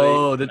up. Really.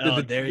 Oh, the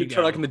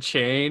turtleneck and the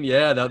chain.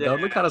 Yeah, that would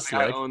look kind of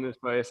slick. I own this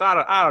place.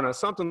 I don't know,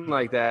 something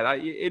like that.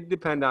 It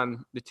depend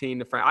on the team,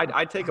 the friend.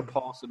 I'd take a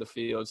pulse of the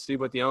field, see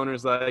what the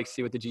owners like,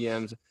 see what the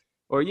GMs,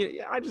 or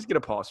I just get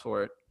a pulse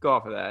for it. Go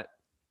off of that.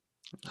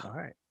 All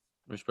right,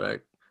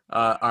 respect.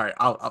 All right,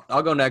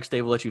 I'll go next.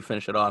 Dave, we'll let you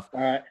finish it off.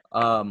 All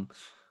right.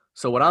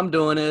 So what I'm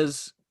doing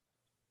is,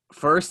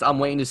 first I'm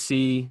waiting to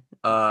see.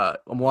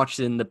 I'm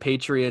watching the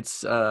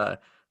Patriots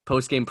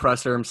post-game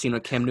presser. I'm seeing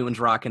what Cam Newton's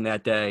rocking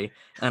that day,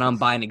 and I'm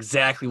buying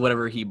exactly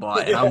whatever he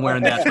bought, and I'm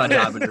wearing that to my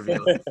job interview.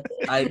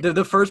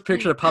 The first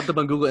picture that popped up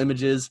on Google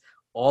Images,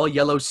 all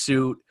yellow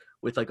suit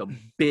with like a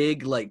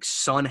big like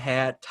sun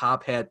hat,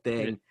 top hat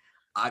thing.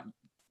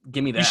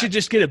 Give me that. You should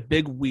just get a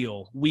big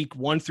wheel, week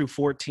 1 through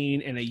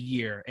 14 in a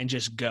year, and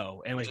just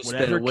go. And like Just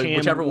whatever spin it, Cam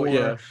whichever wore one,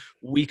 yeah.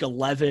 week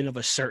 11 of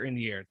a certain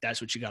year,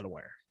 that's what you got to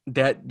wear.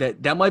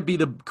 That might be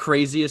the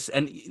craziest,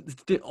 and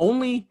the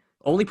only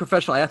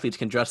professional athletes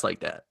can dress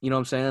like that. You know what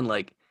I'm saying?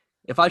 Like,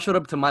 if I showed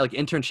up to my like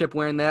internship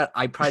wearing that,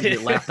 I'd probably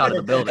get laughed out of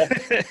the building.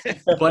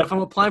 But if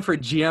I'm applying for a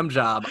GM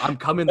job, I'm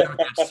coming there with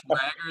that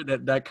swagger,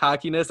 that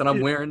cockiness, and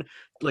I'm wearing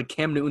like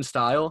Cam Newton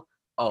style.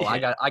 Oh, I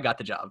got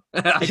the job.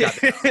 I got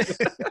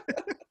the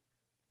job.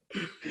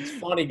 It's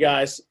funny,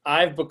 guys.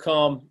 I've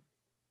become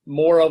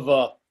more of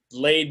a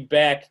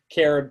laid-back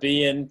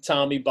Caribbean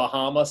Tommy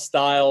Bahama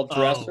style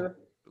dresser.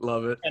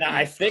 Love it. And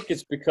I think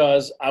it's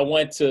because I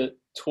went to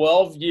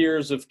 12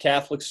 years of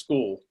Catholic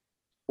school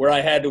where I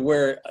had to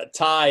wear a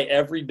tie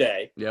every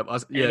day. Yep.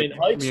 And in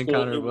high me and school,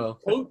 Connor it well. was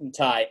coat and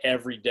tie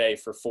every day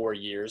for 4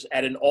 years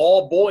at an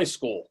all-boys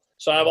school.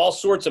 So I have all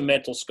sorts of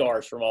mental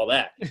scars from all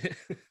that.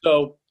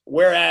 So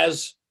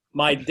whereas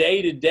my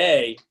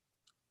day-to-day,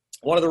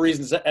 one of the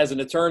reasons as an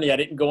attorney I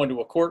didn't go into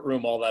a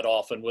courtroom all that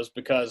often was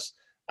because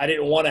I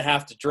didn't want to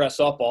have to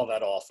dress up all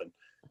that often.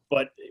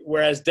 But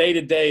whereas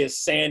day-to-day is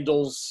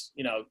sandals,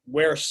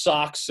 wear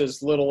socks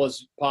as little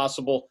as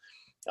possible.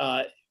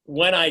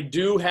 When I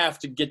do have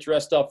to get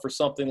dressed up for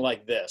something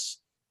like this,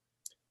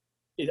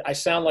 I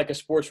sound like a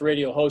sports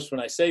radio host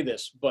when I say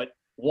this, but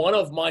one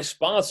of my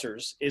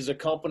sponsors is a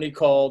company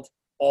called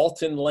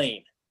Alton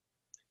Lane.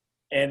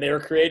 And they were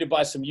created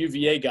by some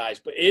UVA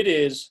guys. But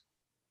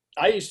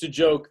I used to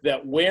joke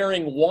that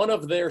wearing one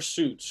of their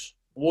suits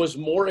was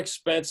more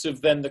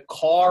expensive than the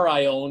car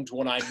I owned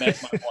when I met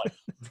my wife.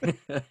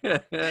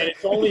 And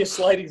it's only a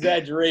slight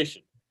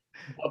exaggeration.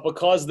 But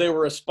because they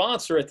were a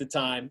sponsor at the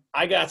time,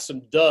 I got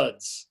some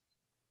duds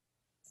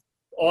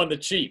on the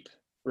cheap,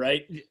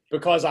 right?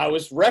 Because I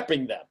was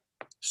repping them.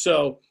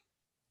 So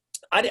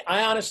I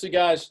honestly,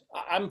 guys,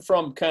 I'm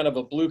from kind of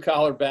a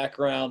blue-collar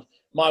background.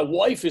 My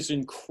wife is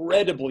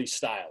incredibly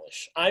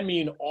stylish. I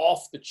mean,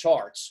 off the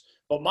charts.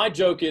 But my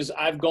joke is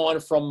I've gone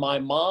from my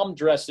mom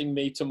dressing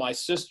me to my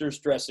sisters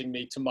dressing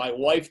me to my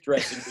wife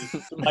dressing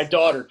me to my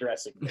daughter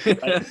dressing me.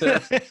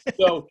 Right?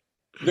 So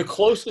the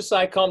closest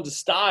I come to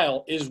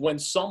style is when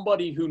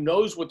somebody who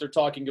knows what they're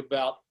talking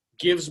about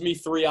gives me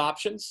 3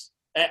 options.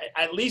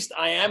 At least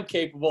I am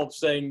capable of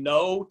saying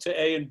no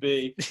to A and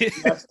B,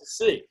 yes to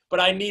C. But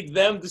I need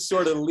them to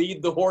sort of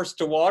lead the horse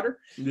to water.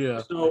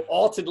 Yeah. So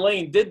Alton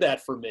Lane did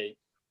that for me.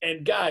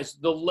 And guys,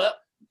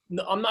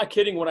 I'm not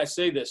kidding when I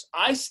say this.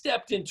 I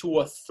stepped into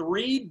a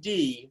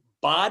 3D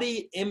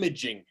body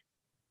imaging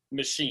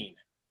machine,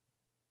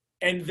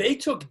 and they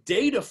took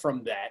data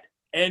from that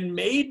and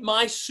made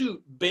my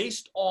suit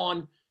based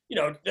on,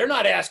 they're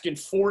not asking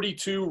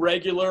 42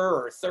 regular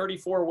or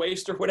 34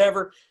 waist or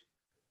whatever.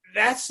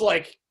 That's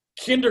like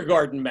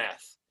kindergarten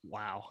math.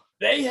 Wow.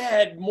 They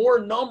had more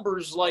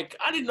numbers. Like,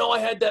 I didn't know I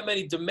had that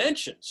many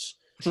dimensions,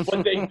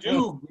 but they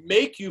do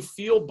make you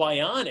feel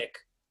bionic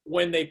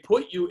when they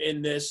put you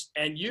in this,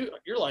 and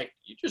you're like,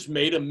 you just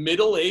made a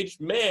middle-aged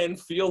man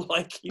feel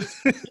like he's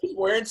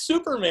wearing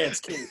Superman's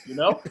cape,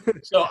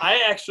 So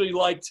I actually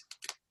liked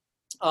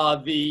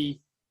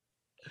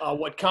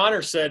what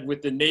Connor said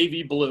with the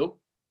navy blue.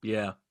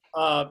 Yeah.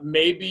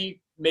 Maybe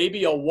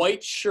a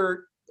white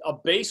shirt, a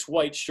base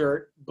white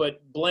shirt, but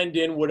blend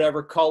in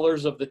whatever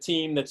colors of the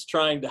team that's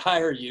trying to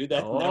hire you.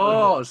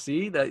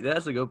 See,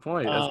 that's a good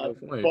point. That's a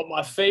good point. But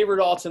my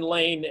favorite Alton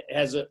Lane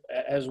has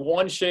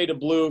one shade of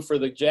blue for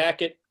the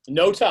jacket,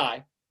 no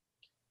tie,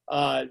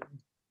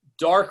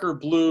 darker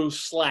blue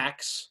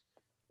slacks,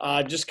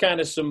 just kind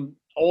of some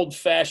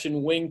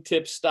old-fashioned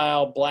wingtip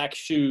style black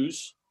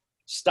shoes,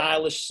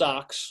 stylish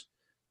socks.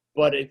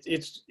 But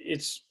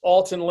it's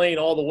Alton Lane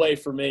all the way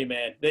for me,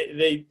 man.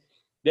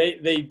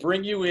 They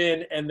bring you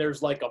in, and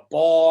there's like a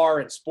bar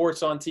and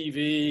sports on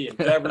TV and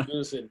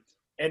beverages,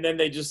 and then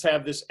they just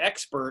have this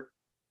expert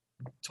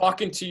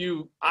talking to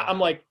you. I'm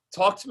like,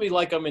 talk to me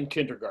like I'm in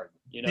kindergarten,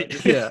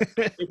 Yeah.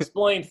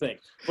 Explain things.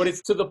 But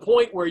it's to the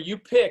point where you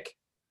pick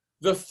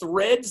the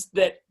threads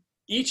that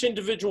each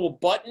individual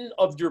button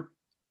of your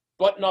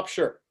button-up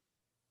shirt.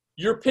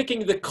 You're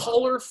picking the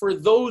color for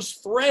those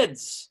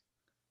threads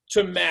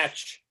to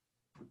match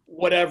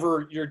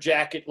whatever your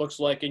jacket looks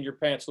like and your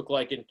pants look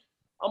like. And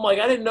I'm like,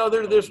 I didn't know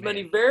there's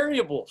many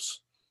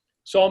variables.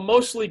 So I'll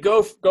mostly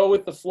go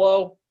with the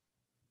flow.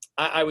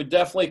 I would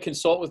definitely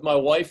consult with my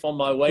wife on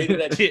my way to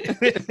that.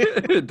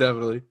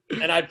 Definitely.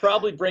 And I'd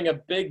probably bring a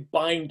big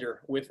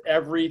binder with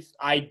every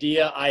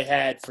idea I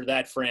had for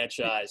that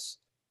franchise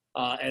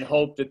and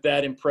hope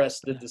that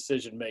impressed the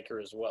decision maker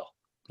as well.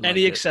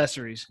 Any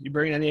accessories? You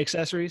bring any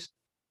accessories?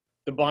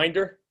 The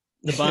binder?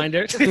 The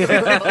binder?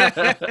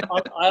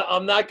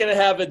 I'm not going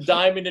to have a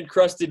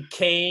diamond-encrusted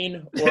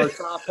cane or a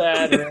top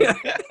hat.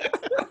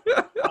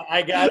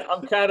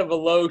 I'm kind of a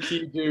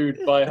low-key dude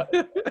by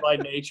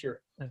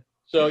nature.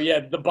 So, yeah,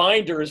 the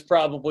binder is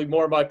probably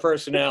more my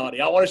personality.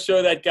 I want to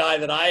show that guy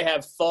that I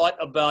have thought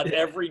about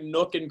every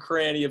nook and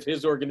cranny of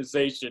his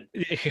organization.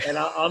 And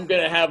I'm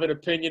going to have an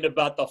opinion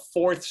about the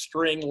fourth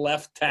string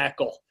left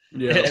tackle.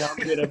 Yeah. And I'm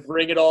going to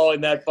bring it all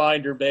in that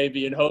binder,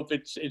 baby, and hope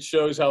it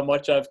shows how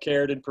much I've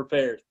cared and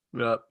prepared.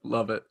 Yeah.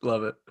 Love it.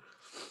 Love it.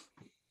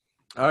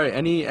 All right.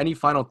 Any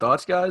final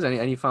thoughts, guys?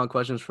 Any final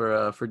questions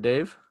for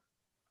Dave?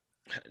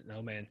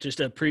 No, man.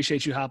 Just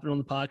appreciate you hopping on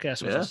the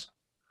podcast with us.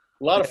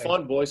 A lot of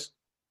fun, boys.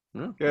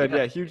 Good.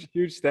 Yeah.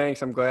 Huge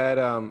thanks. I'm glad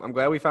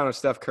we found out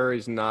Steph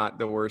Curry's not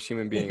the worst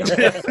human being.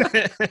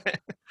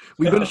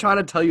 We've been trying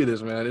to tell you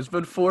this, man. It's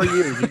been 4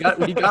 years. You got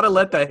to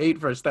let the hate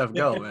for Steph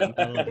go, man.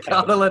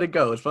 Gotta let it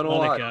go. It's been a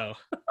while.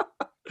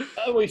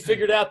 Go. We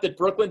figured out that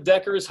Brooklyn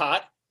Decker is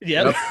hot.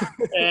 Yep.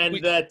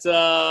 And that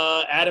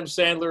Adam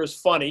Sandler is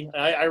funny.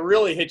 I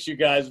really hit you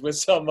guys with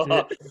some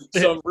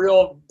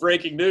real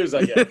breaking news,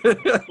 I guess.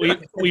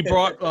 We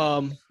brought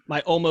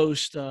my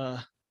almost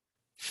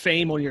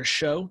fame on your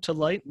show to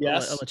light.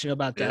 Yes. I'll let you know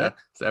about that.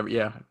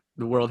 Yeah.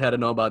 The world had to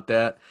know about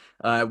that.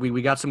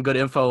 We got some good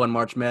info on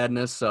March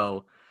Madness,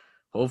 so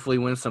hopefully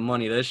win some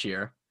money this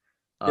year.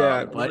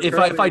 Yeah, but if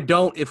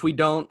we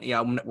don't,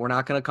 we're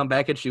not gonna come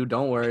back at you.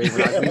 Don't worry, we're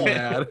not gonna be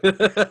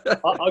mad.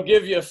 I'll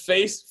give you a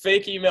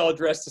fake email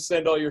address to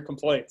send all your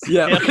complaints.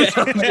 Yeah,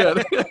 sounds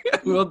good.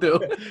 We'll do.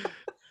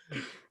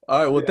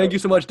 All right. Well, thank you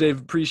so much, Dave.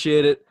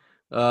 Appreciate it.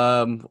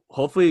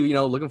 Hopefully,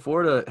 looking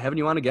forward to having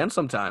you on again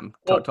sometime.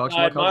 Talk some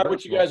I admire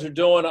what you guys are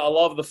doing. I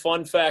love the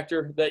fun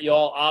factor that you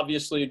all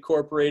obviously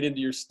incorporate into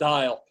your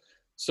style.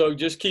 So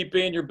just keep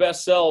being your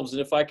best selves.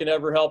 And if I can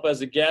ever help as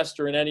a guest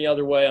or in any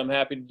other way, I'm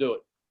happy to do it.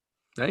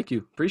 Thank you.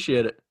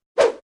 Appreciate it.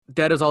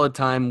 That is all the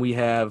time we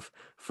have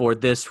for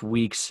this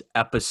week's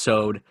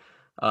episode.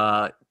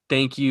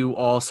 Thank you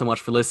all so much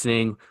for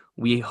listening.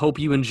 We hope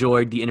you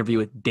enjoyed the interview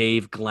with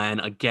Dave Glenn.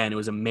 Again, it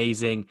was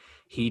amazing.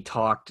 He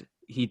talked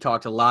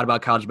a lot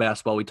about college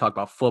basketball. We talked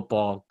about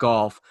football,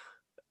 golf,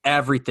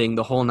 everything,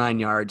 the whole 9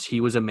 yards. He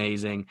was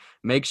amazing.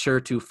 Make sure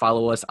to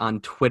follow us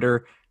on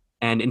Twitter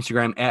and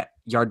Instagram at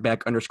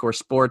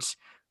yardback_sports.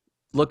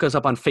 Look us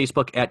up on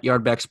Facebook at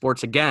Yardback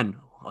Sports. Again,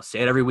 I'll say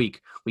it every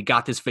week. We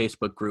got this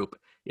Facebook group.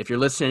 If you're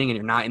listening and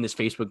you're not in this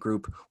Facebook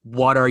group,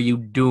 what are you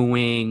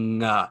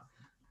doing?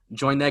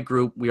 Join that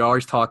group. We're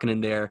always talking in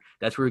there.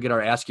 That's where we get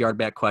our Ask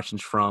Yardback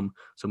questions from.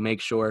 So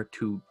make sure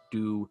to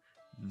do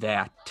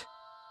that.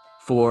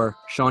 For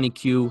Shawnee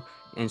Q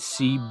and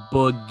C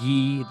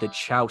Boogie, the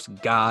Chouse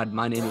God,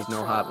 my name is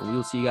No Hop, and we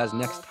will see you guys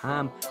next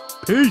time.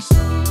 Peace.